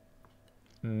intéressant,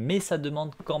 mais ça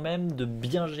demande quand même de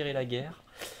bien gérer la guerre.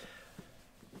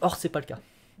 Or, c'est pas le cas.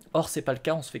 Or c'est pas le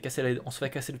cas, on se fait casser, on se fait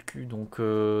casser le cul, donc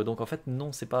en fait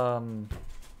non, c'est pas...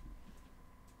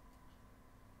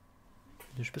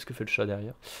 Je sais pas ce que fait le chat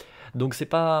derrière. Donc c'est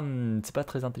pas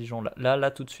très intelligent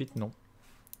là tout de suite, non.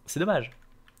 C'est dommage,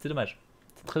 c'est dommage,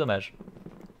 c'est très dommage.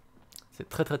 C'est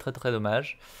très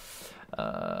dommage.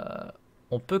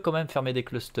 On peut quand même fermer des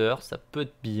clusters, ça peut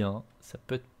être bien, ça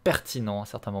peut être pertinent à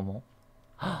certains moments.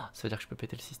 Oh, ça veut dire que je peux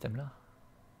péter le système là.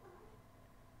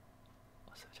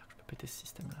 Ça veut dire que je peux péter ce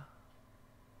système là.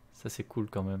 Ça c'est cool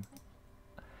quand même.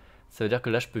 Ça veut dire que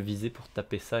là je peux viser pour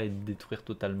taper ça et détruire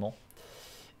totalement.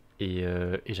 Et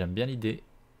j'aime bien l'idée.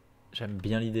 J'aime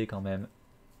bien l'idée quand même.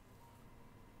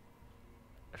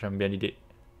 J'aime bien l'idée.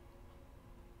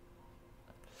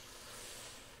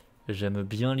 J'aime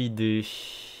bien l'idée.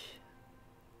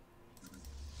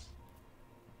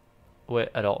 Ouais,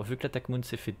 alors vu que l'attaque Moon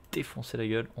s'est fait défoncer la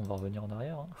gueule, on va revenir en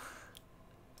arrière. Hein.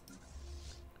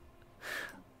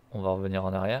 On va revenir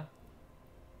en arrière.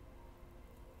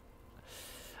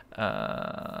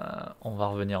 On va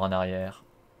revenir en arrière.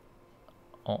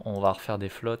 On va refaire des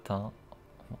flottes. Hein.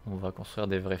 On va construire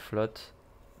des vraies flottes.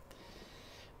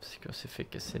 Parce qu'on s'est fait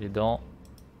casser les dents.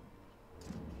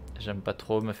 J'aime pas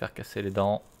trop me faire casser les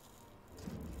dents.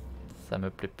 Ça me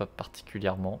plaît pas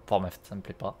particulièrement. Enfin bref, ça me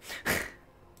plaît pas.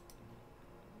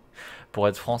 Pour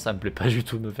être franc, ça me plaît pas du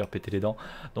tout de me faire péter les dents.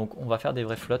 Donc on va faire des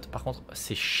vraies flottes. Par contre,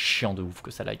 c'est chiant de ouf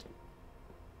que ça lag.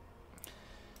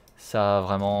 Ça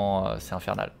vraiment, c'est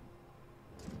infernal.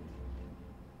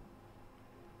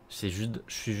 C'est juste,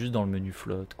 je suis juste dans le menu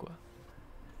flotte quoi.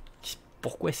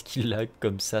 Pourquoi est-ce qu'il lag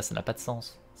comme ça? Ça n'a pas de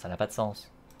sens. Ça n'a pas de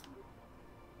sens.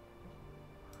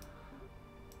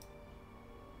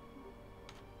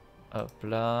 Hop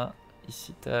là,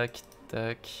 ici tac,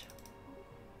 tac.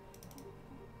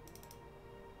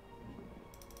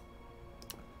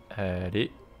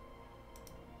 Allez.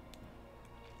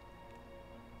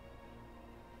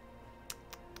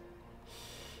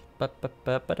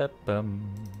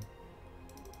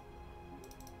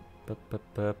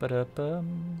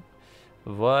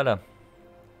 Voilà.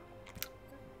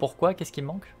 Pourquoi? Qu'est-ce qui me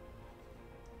manque?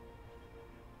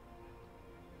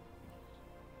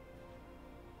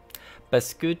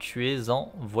 Parce que tu es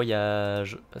en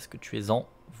voyage. Parce que tu es en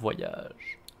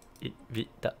voyage.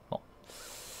 Évidemment.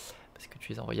 Parce que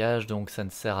tu es en voyage, donc ça ne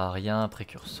sert à rien.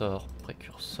 Précurseur,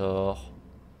 précurseur.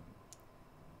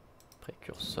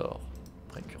 Précurseur,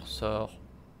 précurseur.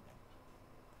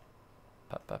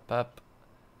 Pap.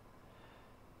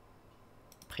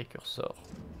 Précurseur,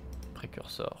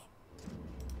 précurseur,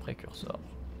 précurseur.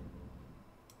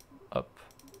 Hop,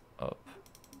 hop,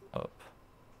 hop.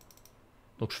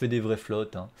 Donc je fais des vraies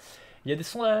flottes. Hein. Il y a des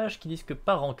sondages qui disent que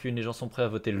par rancune, les gens sont prêts à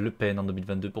voter Le Pen en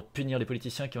 2022 pour punir les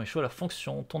politiciens qui ont échoué à leur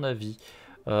fonction. Ton avis?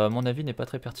 Mon avis n'est pas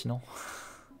très pertinent.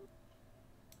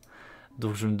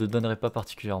 Donc je ne le donnerai pas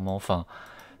particulièrement. Enfin,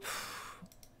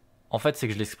 en fait, c'est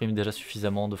que je l'exprime déjà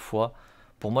suffisamment de fois.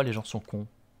 Pour moi, les gens sont cons.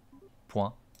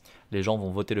 Point. Les gens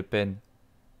vont voter Le Pen.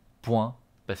 Point.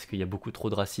 Parce qu'il y a beaucoup trop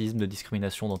de racisme, de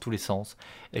discrimination dans tous les sens.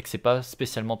 Et que c'est pas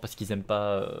spécialement parce qu'ils aiment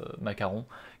pas Macaron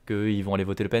qu'ils vont aller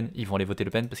voter Le Pen. Ils vont aller voter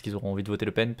Le Pen parce qu'ils auront envie de voter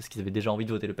Le Pen. Parce qu'ils avaient déjà envie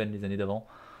de voter Le Pen les années d'avant.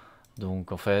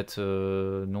 Donc en fait,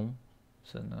 non.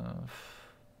 Ça ne...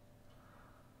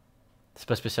 C'est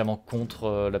pas spécialement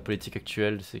contre la politique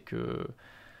actuelle. C'est que...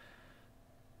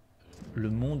 le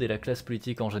monde et la classe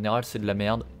politique en général, c'est de la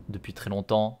merde. Depuis très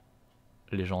longtemps,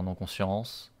 les gens en ont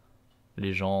conscience.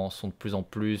 Les gens sont de plus en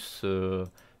plus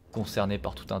concernés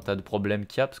par tout un tas de problèmes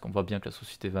qu'il y a, parce qu'on voit bien que la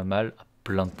société va mal à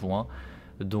plein de points.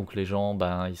 Donc les gens,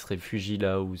 ben, ils se réfugient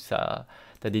là où ça...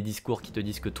 T'as des discours qui te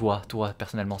disent que toi,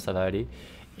 personnellement, ça va aller.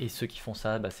 Et ceux qui font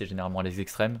ça, ben, c'est généralement les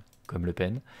extrêmes, comme Le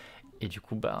Pen. Et du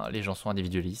coup, ben, les gens sont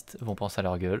individualistes, vont penser à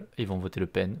leur gueule, et vont voter Le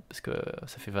Pen, parce que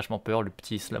ça fait vachement peur, le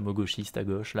petit islamo-gauchiste à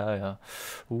gauche, là,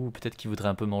 ou peut-être qu'il voudrait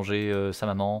un peu manger sa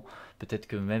maman, peut-être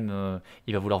que même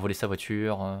il va vouloir voler sa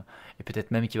voiture, et peut-être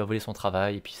même qu'il va voler son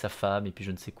travail, et puis sa femme, et puis je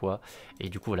ne sais quoi. Et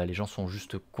du coup, voilà, les gens sont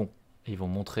juste cons. Et ils vont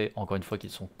montrer, encore une fois, qu'ils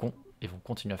sont cons, et vont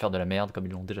continuer à faire de la merde, comme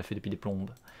ils l'ont déjà fait depuis des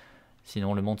plombes.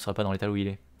 Sinon, le monde ne serait pas dans l'état où il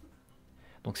est.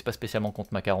 Donc c'est pas spécialement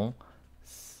contre Macaron,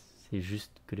 c'est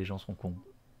juste que les gens sont cons.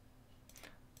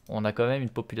 On a quand même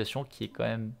une population qui est quand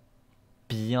même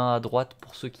bien à droite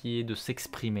pour ce qui est de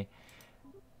s'exprimer.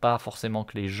 Pas forcément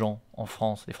que les gens en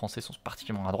France, les Français sont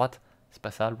particulièrement à droite, c'est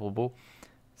pas ça le propos.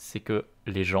 C'est que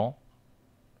les gens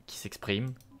qui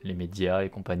s'expriment, les médias et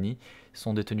compagnie,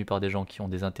 sont détenus par des gens qui ont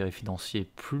des intérêts financiers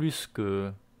plus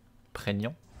que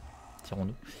prégnants,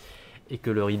 dirons-nous. Et que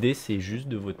leur idée c'est juste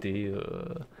de voter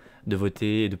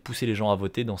et de pousser les gens à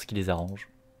voter dans ce qui les arrange.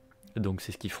 Donc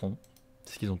c'est ce qu'ils feront,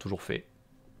 c'est ce qu'ils ont toujours fait.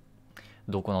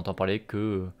 Donc on n'entend parler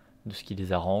que de ce qui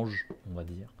les arrange, on va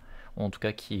dire. ou en tout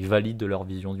cas qui valident leur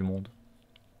vision du monde.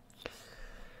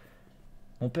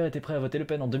 Mon père était prêt à voter Le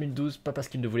Pen en 2012, pas parce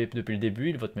qu'il ne voulait depuis le début,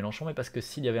 il vote Mélenchon, mais parce que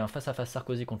s'il y avait un face-à-face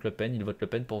Sarkozy contre Le Pen, il vote Le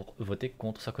Pen pour voter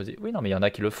contre Sarkozy. Oui, non, mais il y en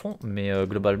a qui le font, mais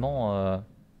globalement,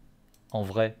 en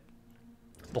vrai,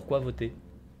 pourquoi voter?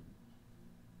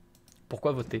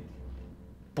 Pourquoi voter?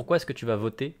 Pourquoi est-ce que tu vas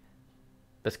voter?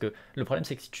 Parce que le problème,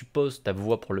 c'est que si tu poses ta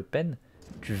voix pour Le Pen,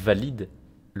 tu valides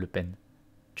Le Pen.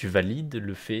 Tu valides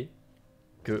le fait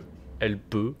qu'elle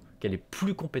qu'elle est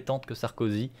plus compétente que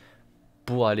Sarkozy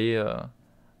pour aller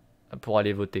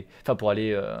voter, enfin pour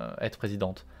aller être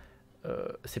présidente.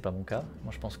 C'est pas mon cas,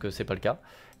 moi je pense que c'est pas le cas.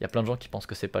 Il y a plein de gens qui pensent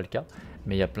que c'est pas le cas,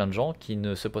 mais il y a plein de gens qui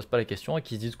ne se posent pas la question et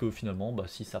qui se disent que finalement, bah,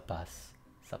 si ça passe,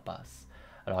 ça passe.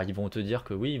 Alors ils vont te dire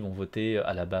que oui, ils vont voter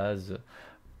à la base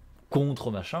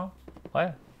contre machin.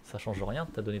 Ouais, ça change rien,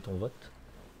 t'as donné ton vote.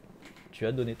 Tu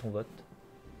as donné ton vote.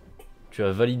 Tu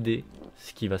as validé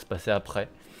ce qui va se passer après.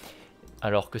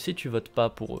 Alors que si tu votes pas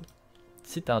pour eux,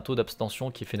 si tu as un taux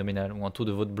d'abstention qui est phénoménal, ou un taux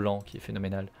de vote blanc qui est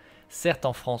phénoménal, certes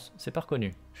en France, c'est pas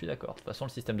reconnu, je suis d'accord, de toute façon le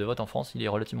système de vote en France il est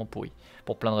relativement pourri,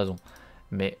 pour plein de raisons.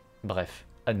 Mais bref,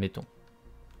 admettons.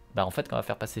 Bah en fait quand on va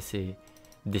faire passer ces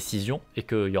décisions, et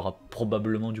qu'il y aura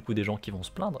probablement du coup des gens qui vont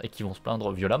se plaindre, et qui vont se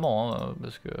plaindre violemment, hein,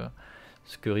 parce que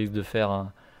ce que risque de faire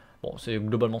un... Bon, c'est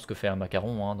globalement ce que fait un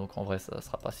macaron, hein, donc en vrai ça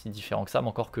sera pas si différent que ça, mais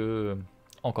encore que...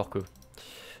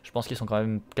 Je pense qu'ils sont quand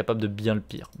même capables de bien le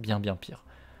pire, bien pire.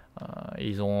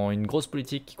 Ils ont une grosse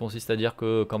politique qui consiste à dire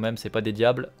que quand même c'est pas des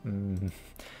diables,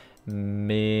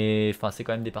 mais enfin c'est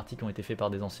quand même des partis qui ont été faits par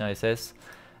des anciens SS,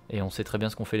 et on sait très bien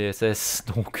ce qu'ont fait les SS,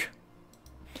 donc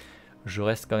je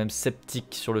reste quand même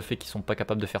sceptique sur le fait qu'ils sont pas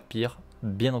capables de faire pire,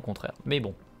 bien au contraire. Mais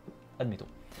bon, admettons.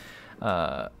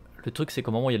 Le truc c'est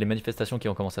qu'au moment où il y a les manifestations qui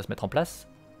ont commencé à se mettre en place,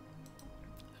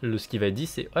 ce qui va être dit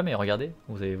c'est « Ouais mais regardez,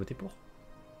 vous avez voté pour ».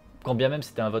 Quand bien même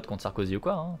c'était un vote contre Sarkozy ou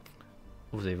quoi, hein,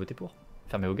 vous avez voté pour.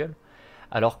 Fermez vos gueules.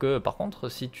 Alors que par contre,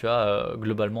 si tu as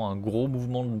globalement un gros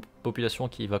mouvement de population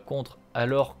qui va contre,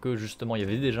 alors que justement il y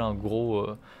avait déjà un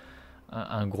gros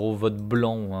vote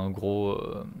blanc ou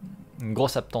une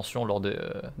grosse abstention lors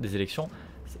des élections,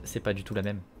 c'est pas du tout la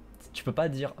même. Tu peux pas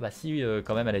dire, bah si,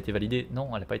 quand même elle a été validée. Non,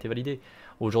 elle n'a pas été validée.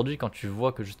 Aujourd'hui, quand tu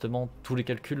vois que justement tous les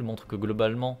calculs montrent que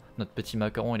globalement notre petit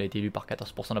macaron il a été élu par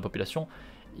 14% de la population,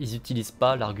 ils n'utilisent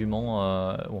pas l'argument,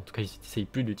 ou en tout cas ils n'essayent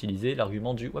plus d'utiliser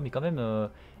l'argument du ouais mais quand même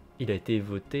il a été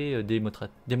voté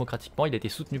démocratiquement, il a été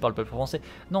soutenu par le peuple français.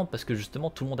 Non, parce que justement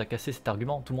tout le monde a cassé cet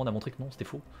argument, tout le monde a montré que non, c'était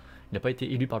faux. Il n'a pas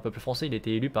été élu par le peuple français, il a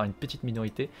été élu par une petite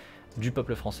minorité du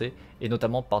peuple français, et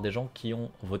notamment par des gens qui ont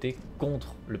voté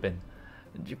contre Le Pen.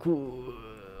 Du coup,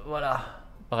 voilà.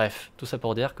 Bref, tout ça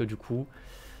pour dire que du coup,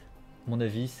 mon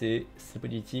avis c'est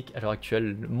politique à l'heure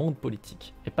actuelle, le monde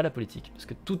politique, et pas la politique, parce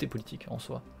que tout est politique en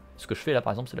soi. Ce que je fais là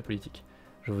par exemple c'est la politique.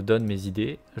 Je vous donne mes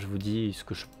idées, je vous dis ce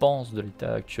que je pense de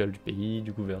l'état actuel du pays,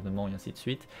 du gouvernement et ainsi de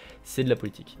suite. C'est de la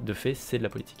politique. De fait, c'est de la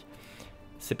politique.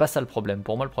 C'est pas ça le problème.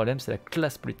 Pour moi, le problème, c'est la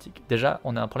classe politique. Déjà,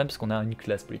 on a un problème parce qu'on a une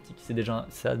classe politique. C'est déjà,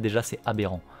 ça, déjà, c'est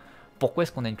aberrant. Pourquoi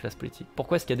est-ce qu'on a une classe politique?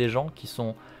 Pourquoi est-ce qu'il y a des gens qui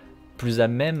sont plus à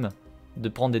même de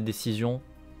prendre des décisions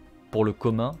pour le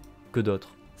commun que d'autres?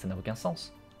 Ça n'a aucun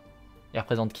sens. Ils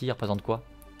représentent qui? Ils représentent quoi?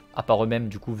 À part eux-mêmes,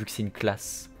 du coup, vu que c'est une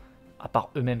classe. À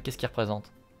part eux-mêmes, qu'est-ce qu'ils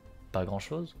représentent? Pas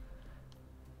grand-chose.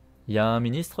 Il y a un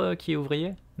ministre qui est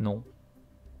ouvrier? Non.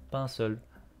 Pas un seul.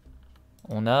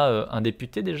 On a un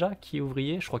député déjà qui est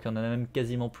ouvrier, je crois qu'il n'y en a même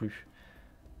quasiment plus.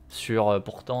 Sur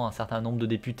pourtant un certain nombre de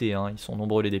députés, hein, ils sont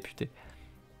nombreux les députés.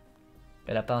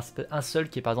 Elle n'a pas un seul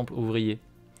qui est par exemple ouvrier.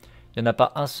 Il n'y en a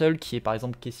pas un seul qui est par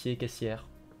exemple caissier, caissière.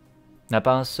 Il n'y en a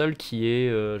pas un seul qui est,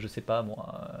 je sais pas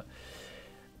moi...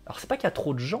 Alors c'est pas qu'il y a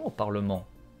trop de gens au Parlement.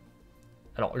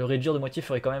 Alors le réduire de moitié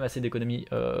ferait quand même assez d'économies.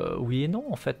 Oui et non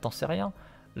en fait, t'en sais rien.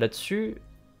 Là-dessus,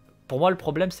 pour moi le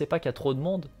problème c'est pas qu'il y a trop de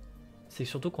monde. C'est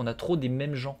surtout qu'on a trop des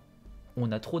mêmes gens.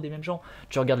 On a trop des mêmes gens.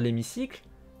 Tu regardes l'hémicycle,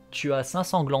 tu as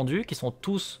 500 glandus qui sont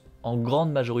tous, en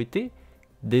grande majorité,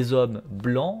 des hommes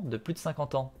blancs de plus de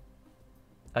 50 ans.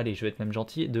 Allez, je vais être même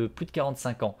gentil, de plus de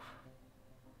 45 ans.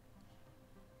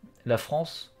 La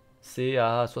France, c'est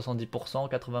à 70%,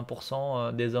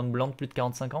 80% des hommes blancs de plus de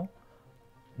 45 ans?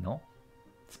 Non,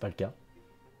 c'est pas le cas.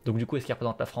 Donc du coup, est-ce qu'ils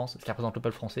représentent la France? Est-ce qu'ils représentent le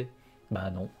peuple français? Bah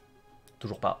non,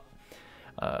 toujours pas.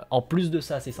 En plus de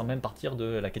ça, c'est sans même partir de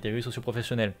la catégorie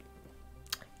socio-professionnelle.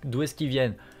 D'où est-ce qu'ils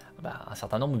viennent? Bah, un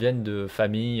certain nombre viennent de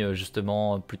familles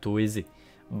justement plutôt aisées.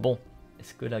 Bon,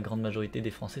 est-ce que la grande majorité des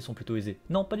Français sont plutôt aisés?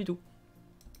 Non, pas du tout.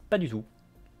 Pas du tout.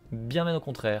 Bien au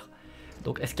contraire.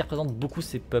 Donc est-ce qu'ils représentent beaucoup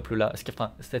ces peuples-là? Est-ce qu'ils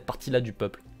représentent cette partie-là du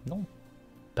peuple? Non,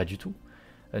 pas du tout.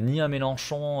 Ni un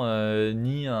Mélenchon,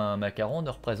 ni un Macaron ne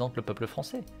représentent le peuple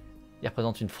français. ils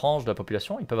représentent une frange de la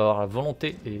population, ils peuvent avoir la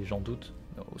volonté, et j'en doute,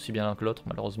 aussi bien l'un que l'autre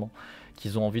malheureusement,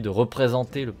 qu'ils ont envie de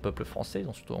représenter le peuple français, ils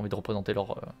ont surtout envie de représenter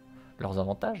leurs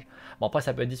avantages. Bon après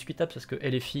ça peut être discutable parce que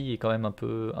LFI est quand même un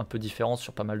peu différent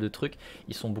sur pas mal de trucs,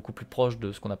 ils sont beaucoup plus proches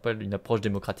de ce qu'on appelle une approche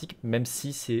démocratique, même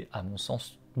si c'est à mon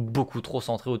sens beaucoup trop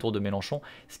centré autour de Mélenchon,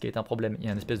 ce qui est un problème. Il y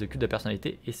a une espèce de culte de la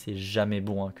personnalité et c'est jamais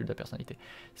bon un culte de la personnalité.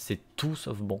 C'est tout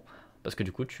sauf bon. Parce que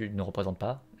du coup tu ne représentes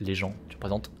pas les gens, tu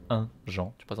représentes un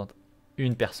gens, tu représentes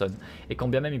une personne. Et quand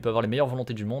bien même il peut avoir les meilleures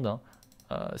volontés du monde, hein,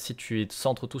 si tu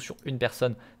centres tout sur une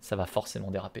personne, ça va forcément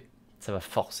déraper. Ça va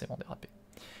forcément déraper.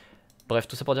 Bref,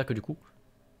 tout ça pour dire que du coup,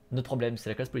 notre problème c'est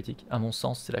la classe politique. À mon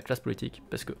sens, c'est la classe politique.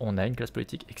 Parce qu'on a une classe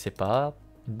politique et que c'est pas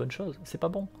une bonne chose. C'est pas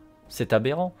bon. C'est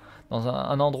aberrant. Dans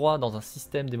un endroit, dans un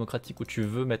système démocratique où tu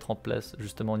veux mettre en place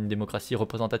justement une démocratie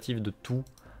représentative de tout,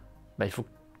 bah, il faut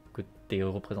que tes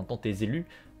représentants, tes élus,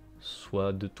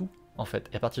 soient de tout, en fait.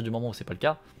 Et à partir du moment où c'est pas le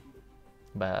cas,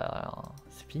 bah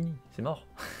c'est fini, c'est mort.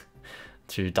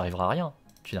 Tu t'arriveras à rien.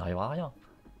 Tu n'arriveras à rien.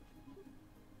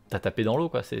 T'as tapé dans l'eau,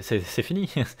 quoi, c'est fini.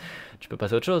 Tu peux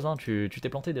passer à autre chose, hein. Tu t'es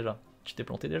planté déjà. Tu t'es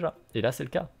planté déjà. Et là, c'est le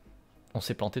cas. On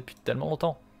s'est planté depuis tellement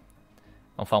longtemps.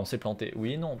 Enfin, on s'est planté,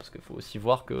 oui et non, parce qu'il faut aussi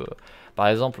voir que, par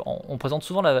exemple, on présente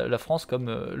souvent la France comme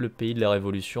le pays de la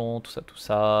révolution, tout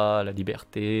ça, la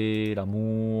liberté,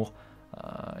 l'amour,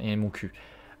 et mon cul.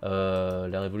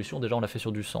 La révolution, déjà, on l'a fait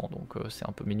sur du sang, donc c'est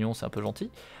un peu mignon, c'est un peu gentil.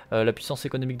 La puissance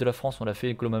économique de la France, on l'a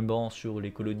fait globalement sur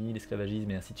les colonies, l'esclavagisme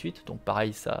et ainsi de suite, donc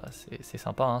pareil, ça, c'est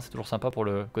sympa, hein, c'est toujours sympa pour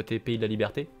le côté pays de la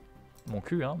liberté. Mon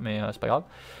cul, hein, mais c'est pas grave.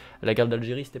 La guerre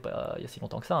d'Algérie, c'était pas il y a si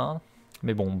longtemps que ça, hein.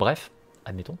 Mais bon, bref,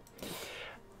 admettons.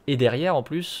 Et derrière, en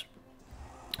plus,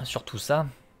 sur tout ça,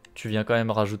 tu viens quand même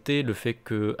rajouter le fait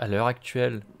qu'à l'heure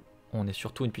actuelle, on est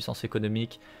surtout une puissance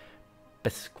économique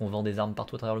parce qu'on vend des armes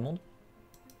partout à travers le monde,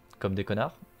 comme des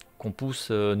connards, qu'on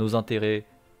pousse nos intérêts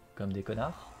comme des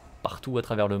connards, partout à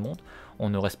travers le monde.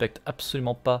 On ne respecte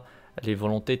absolument pas les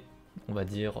volontés, on va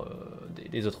dire,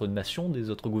 des autres nations, des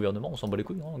autres gouvernements. On s'en bat les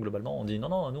couilles, hein, globalement. On dit non,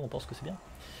 non, nous on pense que c'est bien.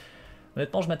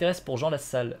 Honnêtement, je m'intéresse pour Jean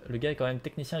Lassalle. Le gars est quand même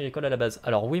technicien agricole à la base.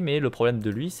 Alors oui, mais le problème de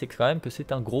lui, c'est quand même que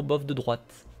c'est un gros bof de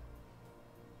droite.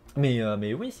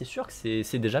 Mais oui, c'est sûr que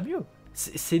c'est déjà mieux.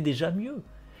 C'est déjà mieux.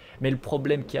 Mais le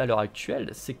problème qu'il y a à l'heure actuelle,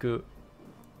 c'est que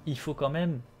il faut quand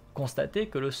même constater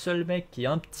que le seul mec qui est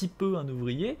un petit peu un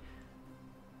ouvrier,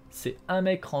 c'est un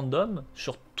mec random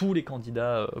sur tous les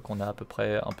candidats qu'on a à peu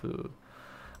près un peu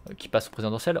qui passent au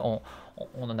présidentiel. On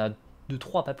en a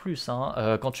 2-3, pas plus.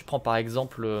 Hein. Quand tu prends par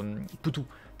exemple Poutou.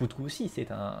 Poutou aussi,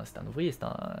 c'est un ouvrier, c'est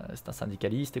un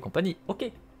syndicaliste et compagnie.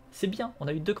 Ok, c'est bien, on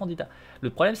a eu 2 candidats. Le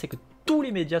problème, c'est que tous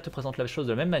les médias te présentent la chose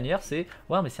de la même manière, c'est «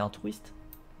 Ouais, mais c'est un touriste.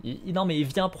 Non, mais il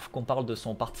vient pour qu'on parle de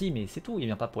son parti, mais c'est tout, il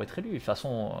vient pas pour être élu. De toute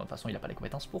façon il n'a pas les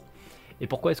compétences pour. » Et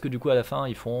pourquoi est-ce que du coup, à la fin,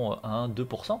 ils font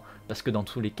 1-2%? Parce que dans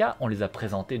tous les cas, on les a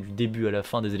présentés du début à la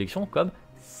fin des élections comme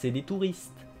 « C'est des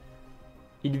touristes. »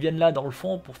 Ils viennent là dans le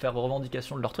fond pour faire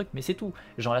revendication de leur truc, mais c'est tout.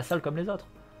 Jean Lassalle comme les autres.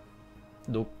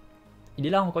 Donc, il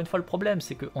est là encore une fois le problème,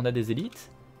 c'est qu'on a des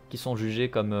élites qui sont jugées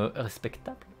comme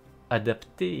respectables,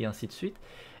 adaptées et ainsi de suite.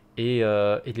 Et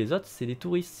les autres, c'est des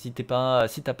touristes. Si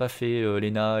t'as pas fait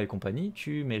l'ENA et compagnie,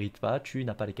 tu mérites pas, tu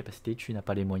n'as pas les capacités, tu n'as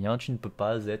pas les moyens, tu ne peux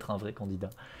pas être un vrai candidat.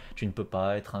 Tu ne peux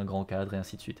pas être un grand cadre et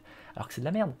ainsi de suite. Alors que c'est de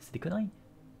la merde, c'est des conneries.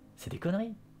 C'est des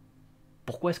conneries.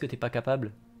 Pourquoi est-ce que t'es pas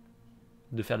capable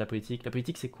de faire de la politique? La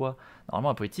politique, c'est quoi? Normalement,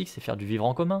 la politique, c'est faire du vivre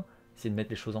en commun. C'est de mettre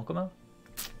les choses en commun.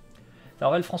 Ça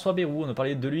rappelle François Bayrou, on ne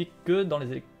parlait de lui que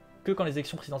quand les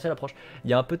élections présidentielles approchent. Il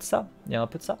y a un peu de ça, il y a un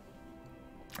peu de ça.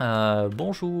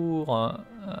 Bonjour.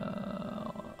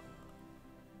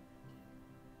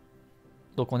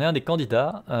 Donc on est un des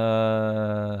candidats.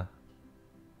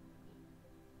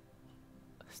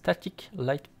 Static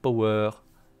Light Power.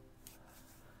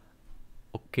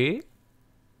 Ok.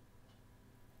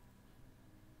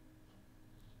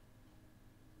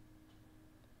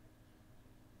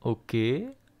 Ok.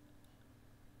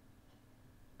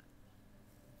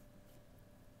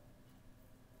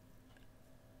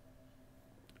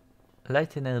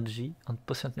 Light energy and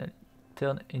possibly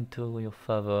turn into your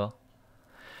favor.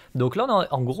 Donc là,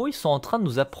 en gros, ils sont en train de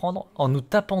nous apprendre, en nous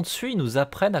tapant dessus, ils nous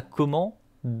apprennent à comment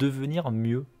devenir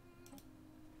mieux.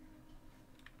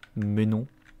 Mais non.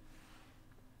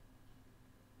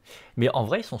 Mais en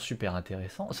vrai, ils sont super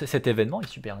intéressants. Cet événement est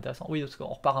super intéressant. Oui, parce qu'on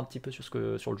repart un petit peu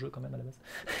sur le jeu quand même à la base.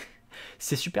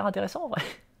 C'est super intéressant en vrai.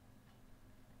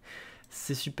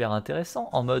 C'est super intéressant.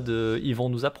 En mode, ils vont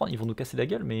nous apprendre, ils vont nous casser la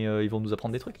gueule, mais ils vont nous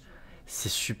apprendre des trucs. C'est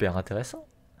super intéressant.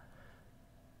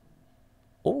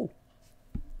 Oh!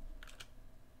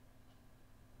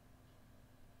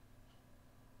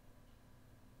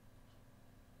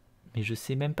 Mais je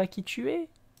sais même pas qui tu es.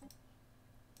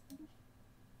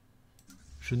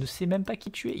 Je ne sais même pas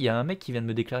qui tu es. Il y a un mec qui vient de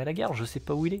me déclarer la guerre. Je sais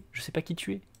pas où il est. Je sais pas qui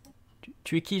tu es.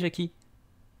 Tu es qui, Jackie?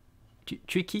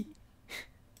 Tu es qui?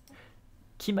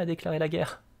 Qui m'a déclaré la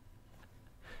guerre?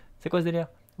 C'est quoi ce délire?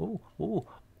 Oh, oh,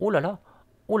 oh là là.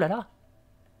 Oh là là.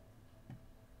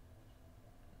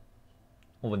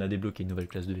 On a débloqué une nouvelle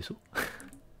classe de vaisseau.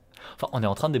 Enfin, on est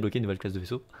en train de débloquer une nouvelle classe de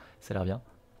vaisseau. Ça a l'air bien.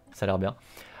 Ça a l'air bien.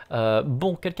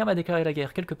 Bon, quelqu'un m'a déclaré la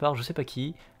guerre quelque part. Je sais pas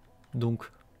qui. Donc,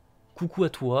 coucou à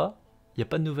toi. Il n'y a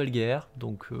pas de nouvelle guerre.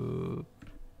 Donc,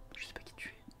 je sais pas qui tu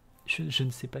es. Je ne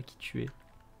sais pas qui tu es.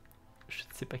 Je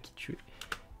ne sais pas qui tu es.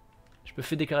 Je me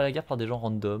fais déclarer la guerre par des gens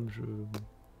random.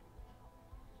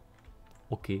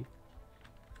 Ok.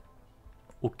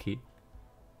 Ok.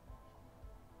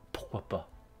 Pourquoi pas?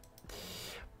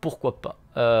 Pourquoi pas?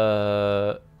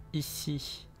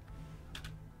 Ici.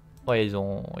 Ouais, ils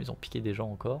ont piqué des gens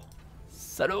encore.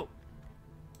 Salaud!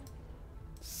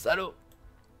 Salaud!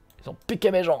 Ils ont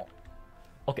piqué mes gens!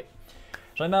 Ok.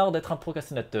 J'en ai marre d'être un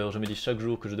procrastinateur. Je me dis chaque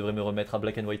jour que je devrais me remettre à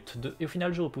Black and White 2 et au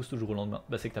final je repousse toujours au lendemain.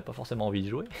 Bah c'est que t'as pas forcément envie de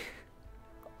jouer.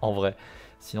 En vrai.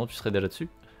 Sinon tu serais déjà dessus.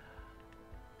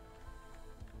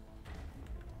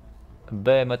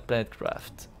 Mode Planet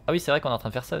Craft. Ah oui, c'est vrai qu'on est en train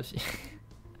de faire ça aussi.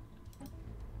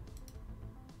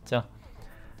 Tiens.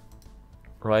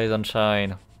 Rise and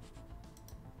Shine.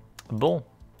 Bon.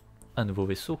 Un nouveau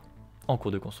vaisseau. En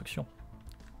cours de construction.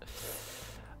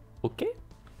 Ok.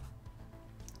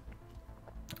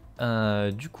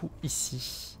 Du coup,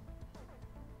 ici.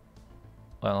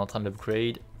 Ouais, on est en train de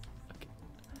l'upgrade. Okay.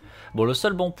 Bon, le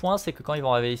seul bon point, c'est que quand ils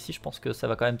vont arriver ici, je pense que ça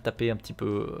va quand même taper un petit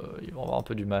peu. Ils vont avoir un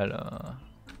peu du mal.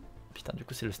 Putain, du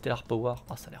coup, c'est le Stellar Power.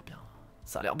 Ah, ça a l'air bien.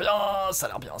 Ça a l'air bien. Ça a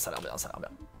l'air bien. Ça a l'air bien. Ça a l'air bien.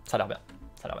 Ça a l'air bien.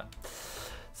 Ça a l'air bien.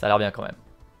 Ça a l'air bien quand même.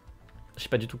 Je sais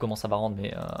pas du tout comment ça va rendre,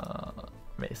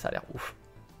 mais ça a l'air ouf.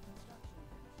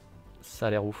 Ça a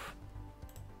l'air ouf.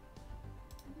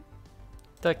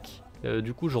 Tac.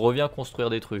 Du coup, je reviens construire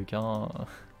des trucs. Hein.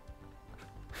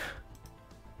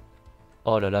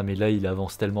 Oh là là, mais là, il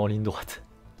avance tellement en ligne droite.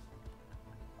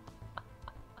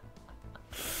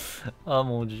 Oh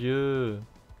mon dieu.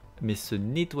 Mais ce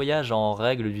nettoyage en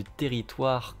règle du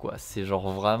territoire, quoi. C'est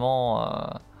genre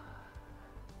vraiment...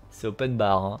 C'est open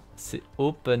bar. Hein. C'est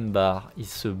open bar. Il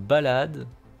se balade,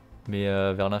 mais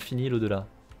vers l'infini et l'au-delà.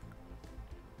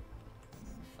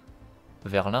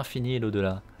 Vers l'infini et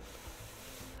l'au-delà.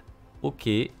 Ok.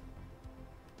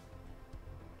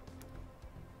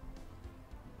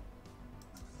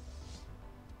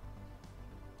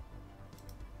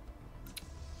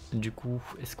 Du coup,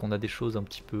 est-ce qu'on a des choses un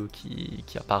petit peu qui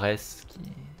apparaissent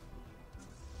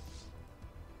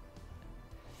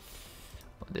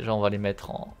Déjà, on va les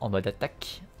mettre en mode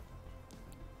attaque.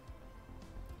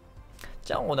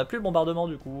 Tiens, on n'a plus le bombardement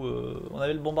du coup. On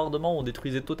avait le bombardement où on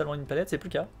détruisait totalement une planète, c'est plus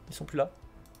le cas. Ils sont plus là.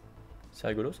 C'est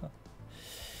rigolo ça.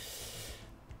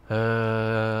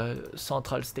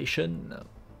 Central Station.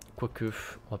 Quoique,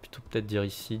 on va plutôt peut-être dire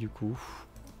ici du coup.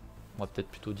 On va peut-être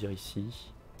plutôt dire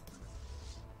ici.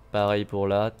 Pareil pour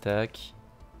là, tac.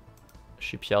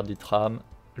 Shipyard d'Itram.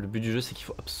 Le but du jeu, c'est qu'il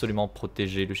faut absolument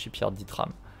protéger le shipyard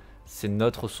d'Itram. C'est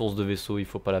notre source de vaisseau, il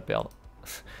faut pas la perdre.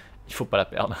 Il faut pas la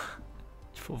perdre.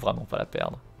 Il faut vraiment pas la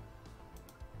perdre.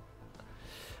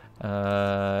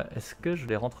 Est-ce que je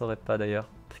les rentrerai pas d'ailleurs?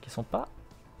 Parce qu'ils sont pas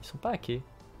hackés.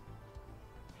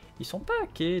 Ils sont pas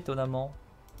hackés étonnamment.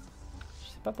 Je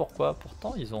sais pas pourquoi.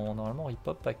 Pourtant ils ont normalement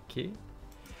rip-hop hacké.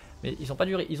 Mais ils ont pas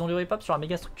du rip-hop sur la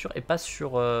méga structure et pas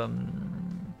sur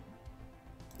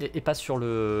et pas sur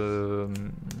le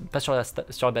sur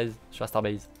la base, sur la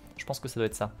starbase. Je pense que ça doit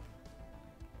être ça.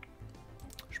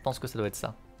 Je pense que ça doit être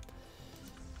ça.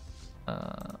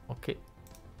 Ok.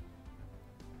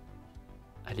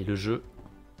 Allez, le jeu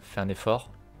fait un effort.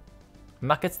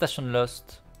 Market Station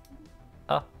Lost.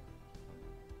 Ah.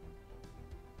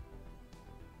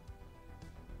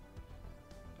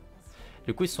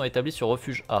 Du coup, ils se sont établis sur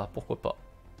refuge A. Pourquoi pas.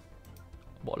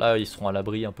 Bon, là, ils seront à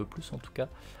l'abri un peu plus, en tout cas.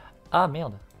 Ah,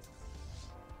 merde.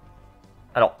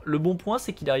 Alors, le bon point,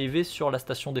 c'est qu'il est arrivé sur la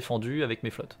station défendue avec mes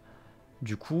flottes.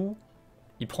 Du coup,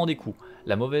 il prend des coups.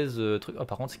 La mauvaise truc... Oh,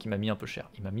 par contre, c'est qu'il m'a mis un peu cher.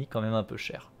 Il m'a mis quand même un peu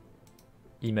cher.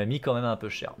 Il m'a mis quand même un peu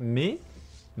cher. Mais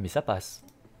ça passe.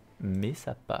 Mais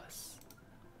ça passe.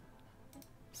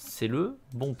 C'est le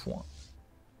bon point.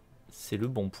 C'est le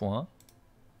bon point.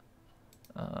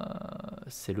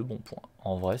 C'est le bon point.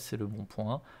 En vrai, c'est le bon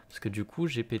point. Parce que du coup,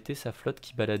 j'ai pété sa flotte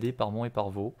qui baladait par Mont et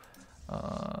par Vous.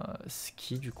 Ce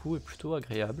qui, du coup, est plutôt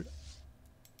agréable.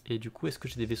 Et du coup, est-ce que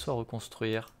j'ai des vaisseaux à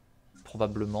reconstruire?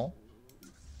 Probablement.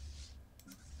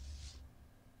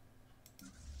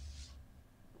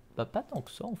 Bah, pas tant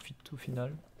que ça, au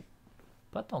final.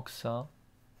 Pas tant que ça.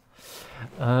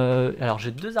 Alors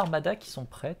j'ai 2 armadas qui sont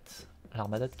prêtes.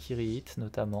 L'armada de Kirihit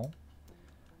notamment.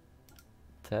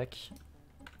 Tac.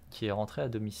 Qui est rentrée à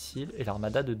domicile. Et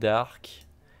l'armada de Dark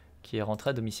qui est rentrée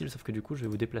à domicile. Sauf que du coup je vais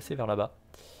vous déplacer vers là-bas.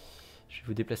 Je vais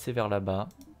vous déplacer vers là-bas.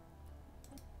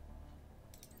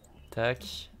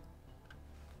 Tac.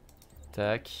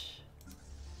 Tac.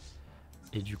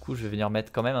 Et du coup je vais venir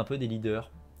mettre quand même un peu des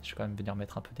leaders. Je vais quand même venir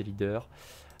mettre un peu des leaders.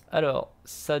 Alors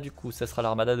ça du coup ça sera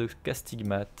l'armada de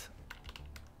Castigmat.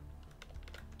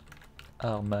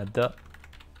 Armada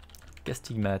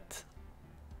Castigmat.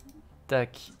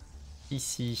 Tac.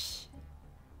 Ici.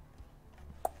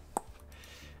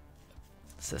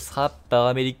 Ça sera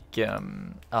paramédic.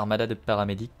 Armada de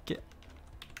paramédic.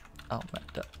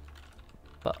 Armada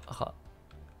para.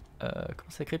 Comment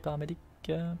ça écrit paramédic?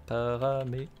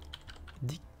 Paramédic.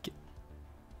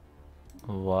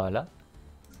 Voilà.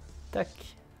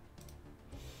 Tac.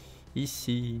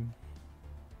 Ici.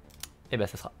 Et ben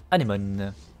ça sera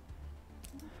anémone.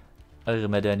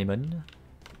 Armada anémone.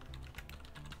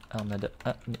 Armada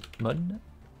anémone.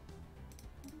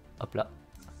 Hop là.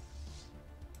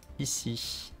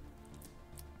 Ici.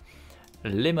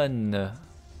 Lemon.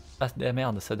 Ah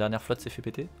merde, sa dernière flotte s'est fait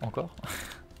péter. Encore.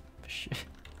 Chier.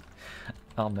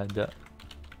 Armada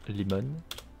Lemon.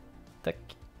 Tac.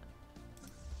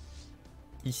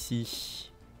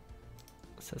 Ici.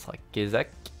 Ça sera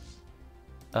Kezak.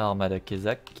 Armada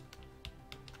Kezak.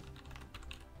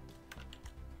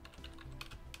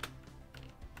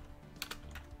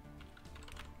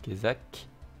 Kezak.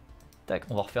 Tac,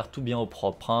 on va refaire tout bien au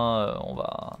propre. Hein.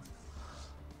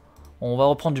 On va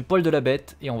reprendre du poil de la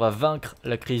bête et on va vaincre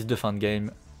la crise de fin de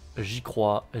game. J'y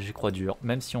crois dur.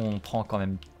 Même si on prend quand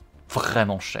même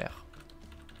vraiment cher.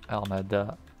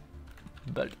 Armada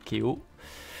Balkeo.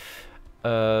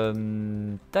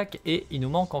 Tac, et il nous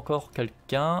manque encore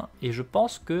quelqu'un. Et je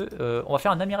pense que on va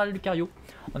faire un amiral Lucario.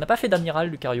 On n'a pas fait d'amiral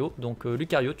Lucario. Donc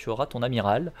Lucario, tu auras ton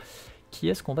amiral. Qui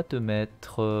est-ce qu'on va te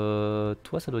mettre?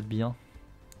 Toi, ça doit être bien.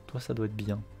 Toi, ça doit être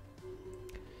bien.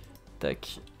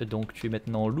 Tac. Donc, tu es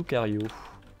maintenant Lucario.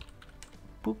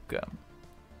 Pouc.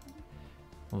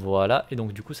 Voilà. Et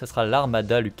donc, du coup, ça sera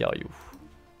l'armada Lucario.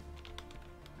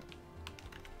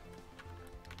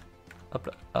 Hop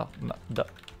là. Armada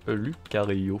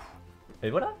Lucario. Et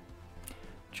voilà.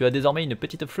 Tu as désormais une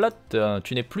petite flotte.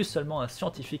 Tu n'es plus seulement un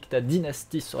scientifique. Ta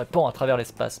dynastie se répand à travers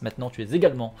l'espace. Maintenant, tu es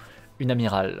également une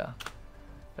amirale.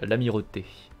 L'amirauté.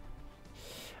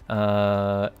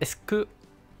 Est-ce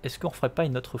qu'on ferait pas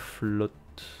une autre flotte?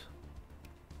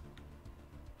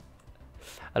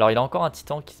 Alors il a encore un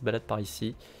titan qui se balade par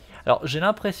ici. Alors j'ai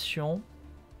l'impression,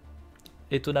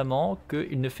 étonnamment,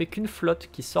 qu'il ne fait qu'une flotte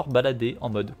qui sort balader en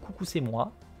mode coucou c'est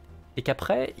moi. Et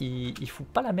qu'après il fout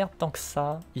pas la merde tant que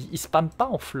ça. Il spamme pas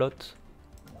en flotte.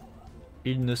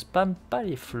 Il ne spamme pas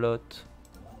les flottes.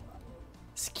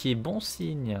 Ce qui est bon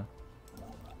signe.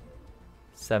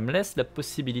 Ça me laisse la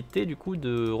possibilité du coup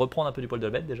de reprendre un peu du poil de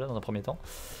la bête déjà dans un premier temps.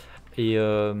 Et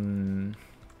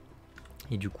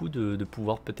du coup de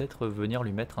pouvoir peut-être venir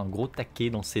lui mettre un gros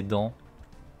taquet dans ses dents.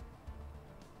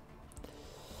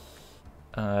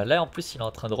 Là en plus il est en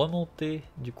train de remonter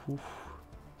du coup.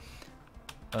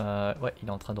 Ouais, il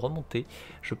est en train de remonter.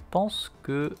 Je pense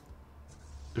que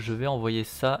je vais envoyer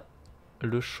ça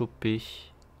le choper.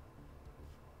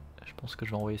 Je pense que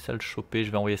je vais envoyer ça le choper.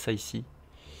 Je vais envoyer ça ici.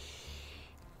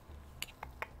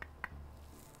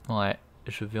 Ouais,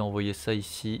 je vais envoyer ça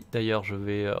ici. D'ailleurs, je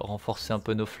vais renforcer un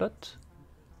peu nos flottes.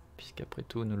 Puisqu'après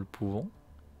tout, nous le pouvons.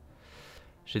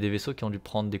 J'ai des vaisseaux qui ont dû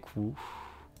prendre des coups.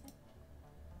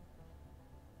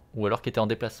 Ou alors qui étaient en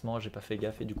déplacement, j'ai pas fait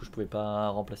gaffe et du coup je pouvais pas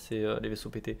remplacer les vaisseaux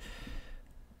pétés.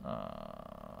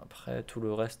 Après, tout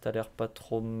le reste a l'air pas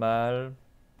trop mal.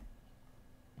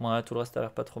 Ouais, tout le reste a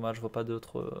l'air pas trop mal. Je vois pas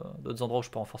d'autres endroits où je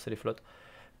peux renforcer les flottes.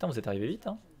 Putain, vous êtes arrivé vite,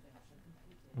 hein.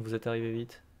 Vous êtes arrivé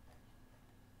vite.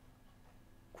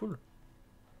 Cool.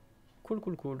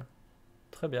 Cool.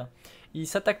 Très bien. Il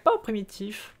s'attaque pas aux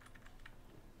primitifs.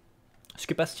 Ce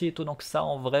qui est pas si étonnant que ça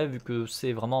en vrai, vu que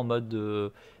c'est vraiment en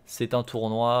mode c'est un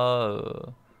tournoi,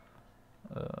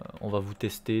 on va vous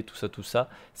tester, tout ça.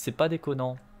 C'est pas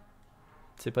déconnant.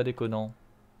 C'est pas déconnant.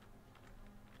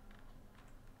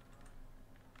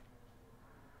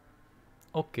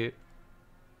 Ok. Eh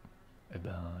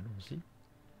ben, allons-y.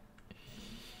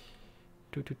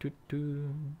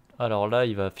 Alors là,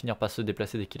 il va finir par se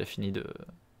déplacer dès qu'il a fini de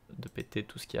péter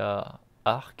tout ce qu'il y a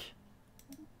arc.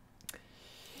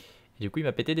 Et du coup, il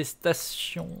m'a pété des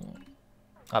stations.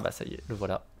 Ah bah ça y est, le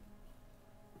voilà.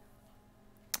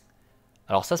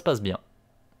 Alors ça se passe bien.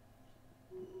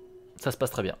 Ça se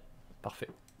passe très bien. Parfait.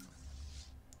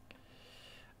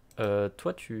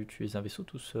 Toi, tu es un vaisseau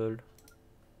tout seul.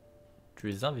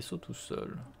 Tu es un vaisseau tout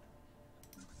seul.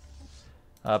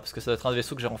 Ah, parce que ça doit être un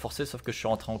vaisseau que j'ai renforcé, sauf que je suis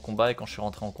rentré en combat, et quand je suis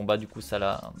rentré en combat, du coup, ça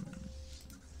l'a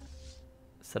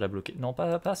bloqué. Non,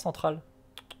 pas central.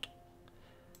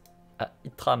 À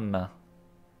Itram.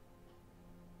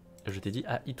 Je t'ai dit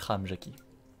à Itram, Jackie.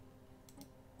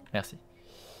 Merci.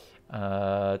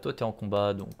 Toi, t'es en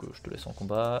combat, donc je te laisse en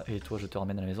combat, et toi, je te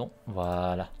ramène à la maison.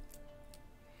 Voilà.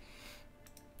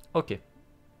 Ok.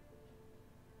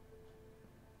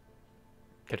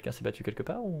 Quelqu'un s'est battu quelque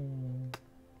part ou...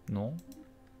 Non.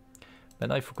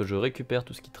 Maintenant, il faut que je récupère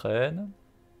tout ce qui traîne.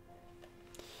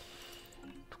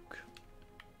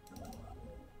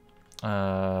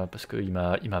 Parce qu'il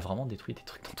m'a vraiment détruit des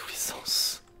trucs dans tous les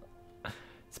sens.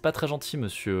 C'est pas très gentil,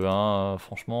 monsieur. Hein.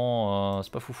 Franchement,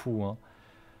 c'est pas foufou. Hein.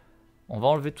 On va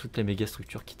enlever toutes les méga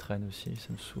structures qui traînent aussi.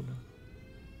 Ça me saoule.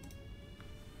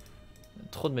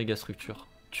 Trop de méga structures.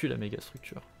 Tue la méga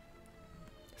structure.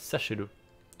 Sachez-le.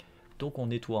 Donc on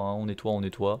nettoie, hein. On nettoie, on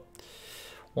nettoie.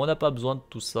 On n'a pas besoin de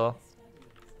tout ça.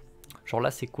 Genre là,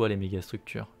 c'est quoi les méga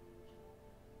structures?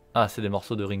 Ah, c'est des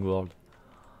morceaux de Ringworld.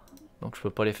 Donc je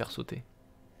peux pas les faire sauter.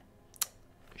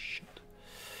 Shit.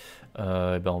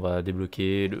 Et ben on va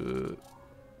débloquer le...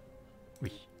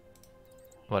 Oui.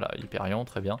 Voilà, l'Hyperion,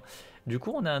 très bien. Du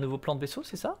coup, on a un nouveau plan de vaisseau,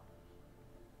 c'est ça?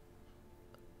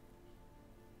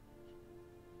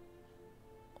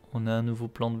 On a un nouveau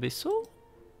plan de vaisseau?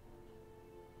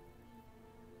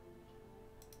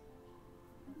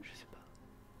 Je sais pas.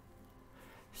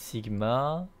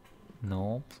 Sigma...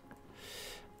 Non.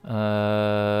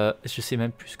 Je sais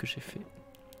même plus ce que j'ai fait.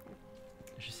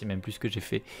 Je sais même plus ce que j'ai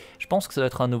fait. Je pense que ça doit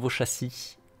être un nouveau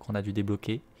châssis qu'on a dû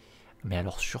débloquer. Mais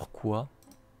alors sur quoi?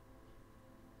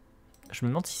 Je me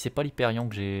demande si c'est pas l'Hyperion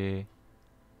que j'ai...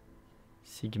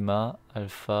 Sigma,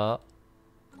 Alpha...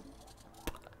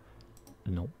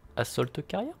 Non. Assault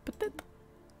Carrier peut-être?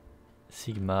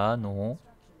 Sigma, non.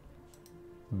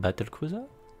 Battle Cruiser?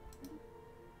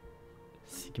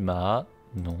 Sigma,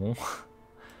 non.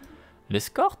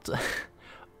 L'escorte?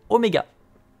 Oméga.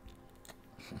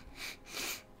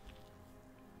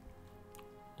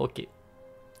 Ok.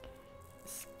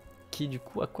 Ce qui du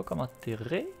coup a quoi comme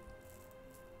intérêt?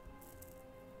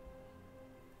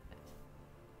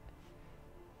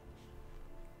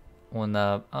 On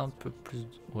a un peu plus...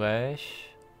 Ouais.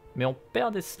 Mais on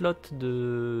perd des slots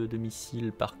de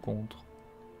missiles par contre.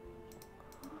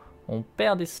 On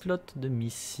perd des slots de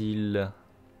missiles.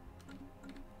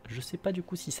 Je sais pas du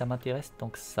coup si ça m'intéresse tant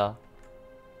que ça.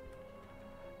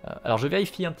 Alors je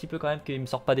vérifie un petit peu quand même qu'il me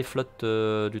sort pas des flottes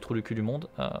du trou du cul du monde.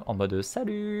 En mode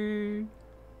salut.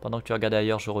 Pendant que tu regardes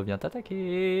ailleurs, je reviens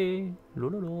t'attaquer.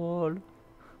 Lololol.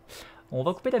 On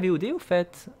va couper la VOD au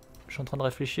fait. Je suis en train de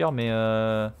réfléchir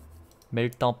mais le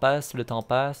temps passe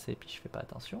et puis je fais pas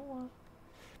attention. Hein.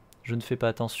 Je ne fais pas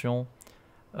attention.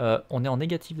 On est en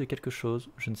négatif de quelque chose,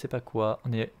 je ne sais pas quoi.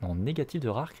 On est en négatif de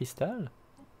rare cristal.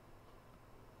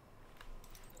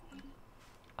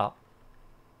 Ah.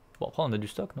 Bon après on a du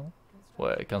stock non?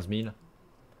 Ouais 15 000.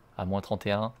 À moins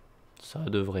 31. Ça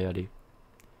devrait aller.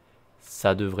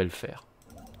 Ça devrait le faire.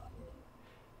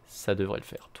 Ça devrait le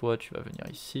faire. Toi tu vas venir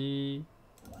ici.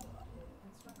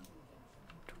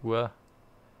 Toi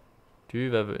tu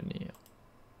vas venir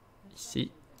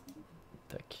ici.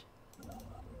 Tac.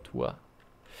 Toi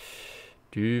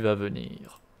tu vas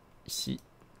venir ici.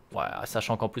 Ouais,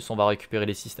 sachant qu'en plus on va récupérer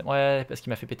les systèmes. Ouais, parce qu'il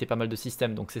m'a fait péter pas mal de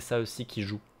systèmes, donc c'est ça aussi qui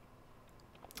joue.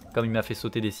 Comme il m'a fait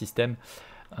sauter des systèmes,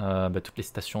 toutes les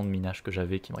stations de minage que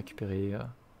j'avais qui me récupéraient,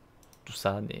 tout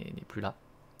ça n'est plus là.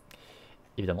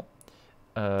 Évidemment.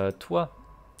 Toi,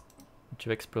 tu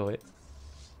vas explorer.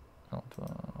 Non,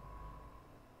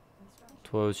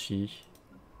 toi aussi.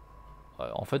 Ouais,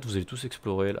 en fait, vous allez tous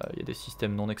explorer là. Il y a des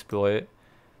systèmes non explorés.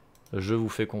 Je vous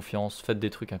fais confiance. Faites des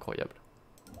trucs incroyables.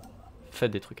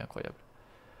 Faites des trucs incroyables.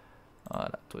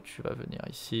 Voilà, toi tu vas venir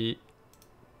ici.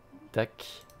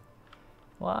 Tac.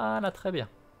 Voilà, très bien.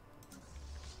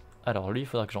 Alors lui, il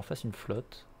faudra que j'en fasse une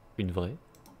flotte. Une vraie.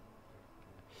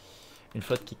 Une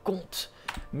flotte qui compte.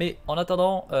 Mais en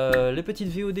attendant, les petites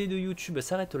VOD de YouTube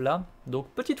s'arrêtent là. Donc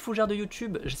petite fougère de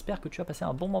YouTube, j'espère que tu as passé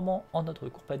un bon moment en notre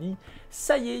compagnie.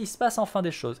 Ça y est, il se passe enfin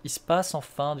des choses. Il se passe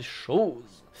enfin des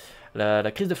choses.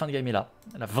 La crise de fin de game est là.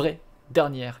 La vraie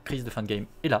dernière crise de fin de game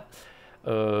est là.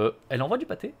 Elle envoie du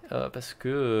pâté parce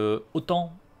que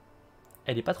autant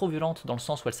elle n'est pas trop violente dans le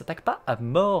sens où elle s'attaque pas à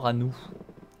mort à nous.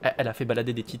 Elle a fait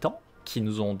balader des titans qui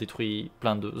nous ont détruit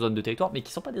plein de zones de territoire, mais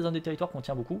qui sont pas des zones de territoire qu'on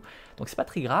tient beaucoup. Donc c'est pas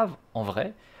très grave en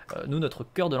vrai. Nous, notre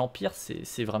cœur de l'Empire,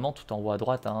 c'est vraiment tout en haut à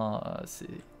droite. Hein,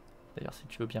 d'ailleurs, si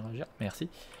tu veux bien réagir, merci.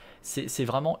 C'est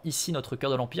vraiment ici notre cœur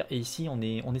de l'Empire, et ici on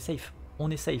est safe. On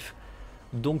est safe.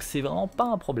 Donc c'est vraiment pas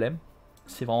un problème.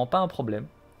 c'est vraiment pas un problème.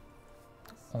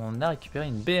 On a récupéré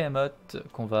une behemoth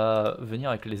qu'on va venir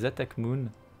avec les attaques moon.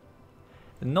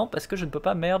 Non, parce que je ne peux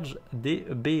pas merge des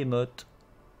behemoths.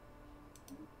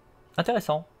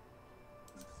 Intéressant.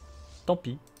 Tant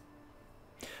pis.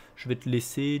 Je vais te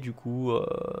laisser du coup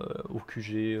au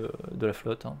QG de la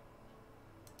flotte. Hein.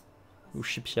 Aux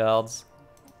shipyards.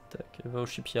 Tac, va aux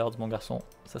shipyards mon garçon,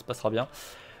 ça se passera bien.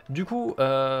 Du coup,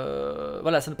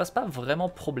 voilà, ça ne passe pas vraiment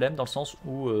problème dans le sens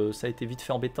où ça a été vite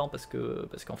fait embêtant parce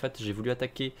qu'en fait j'ai voulu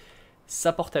attaquer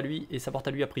sa porte à lui et sa porte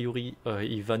à lui a priori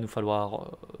il va nous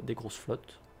falloir des grosses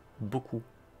flottes, beaucoup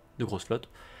de grosses flottes.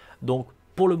 Donc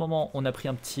pour le moment on a pris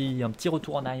un petit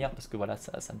retour en arrière parce que voilà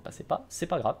ça ne passait pas, c'est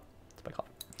pas grave, c'est pas grave.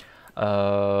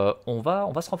 On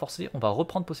va se renforcer, on va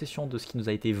reprendre possession de ce qui nous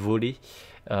a été volé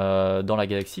dans la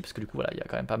galaxie parce que du coup voilà il y a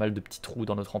quand même pas mal de petits trous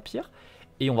dans notre empire.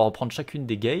 Et on va reprendre chacune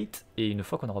des gates, et une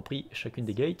fois qu'on aura pris chacune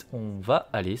des gates, on va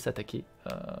aller s'attaquer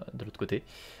de l'autre côté.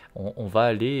 On va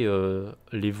aller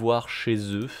les voir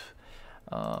chez eux,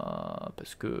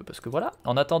 parce que voilà.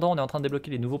 En attendant, on est en train de débloquer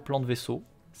les nouveaux plans de vaisseaux,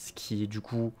 ce qui est du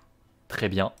coup très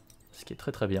bien, ce qui est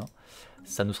très très bien.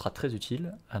 Ça nous sera très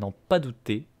utile, à n'en pas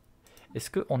douter. Est-ce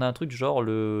qu'on a un truc genre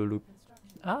le...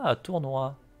 Ah,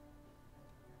 tournoi.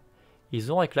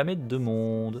 Ils ont réclamé 2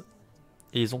 mondes,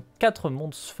 et ils ont 4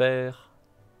 mondes sphères.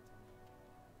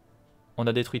 On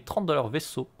a détruit 30 de leurs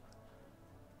vaisseaux.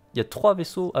 Il y a 3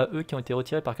 vaisseaux à eux qui ont été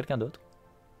retirés par quelqu'un d'autre.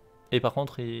 Et par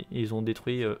contre, ils ont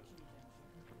détruit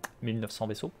 1900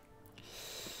 vaisseaux.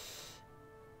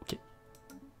 Ok.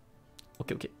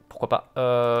 Ok. Pourquoi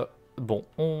pas. Bon,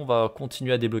 on va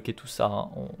continuer à débloquer tout ça.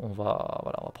 Hein. On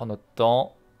va prendre notre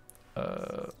temps.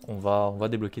 On va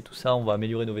débloquer tout ça, on va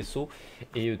améliorer nos vaisseaux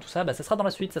et tout ça, ça sera dans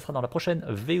la suite, ça sera dans la prochaine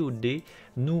VOD.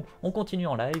 Nous, on continue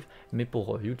en live, mais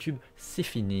pour YouTube, c'est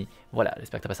fini. Voilà,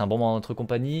 j'espère que tu as passé un bon moment dans notre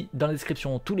compagnie. Dans la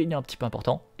description, tous les liens un petit peu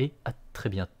importants et à très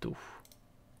bientôt.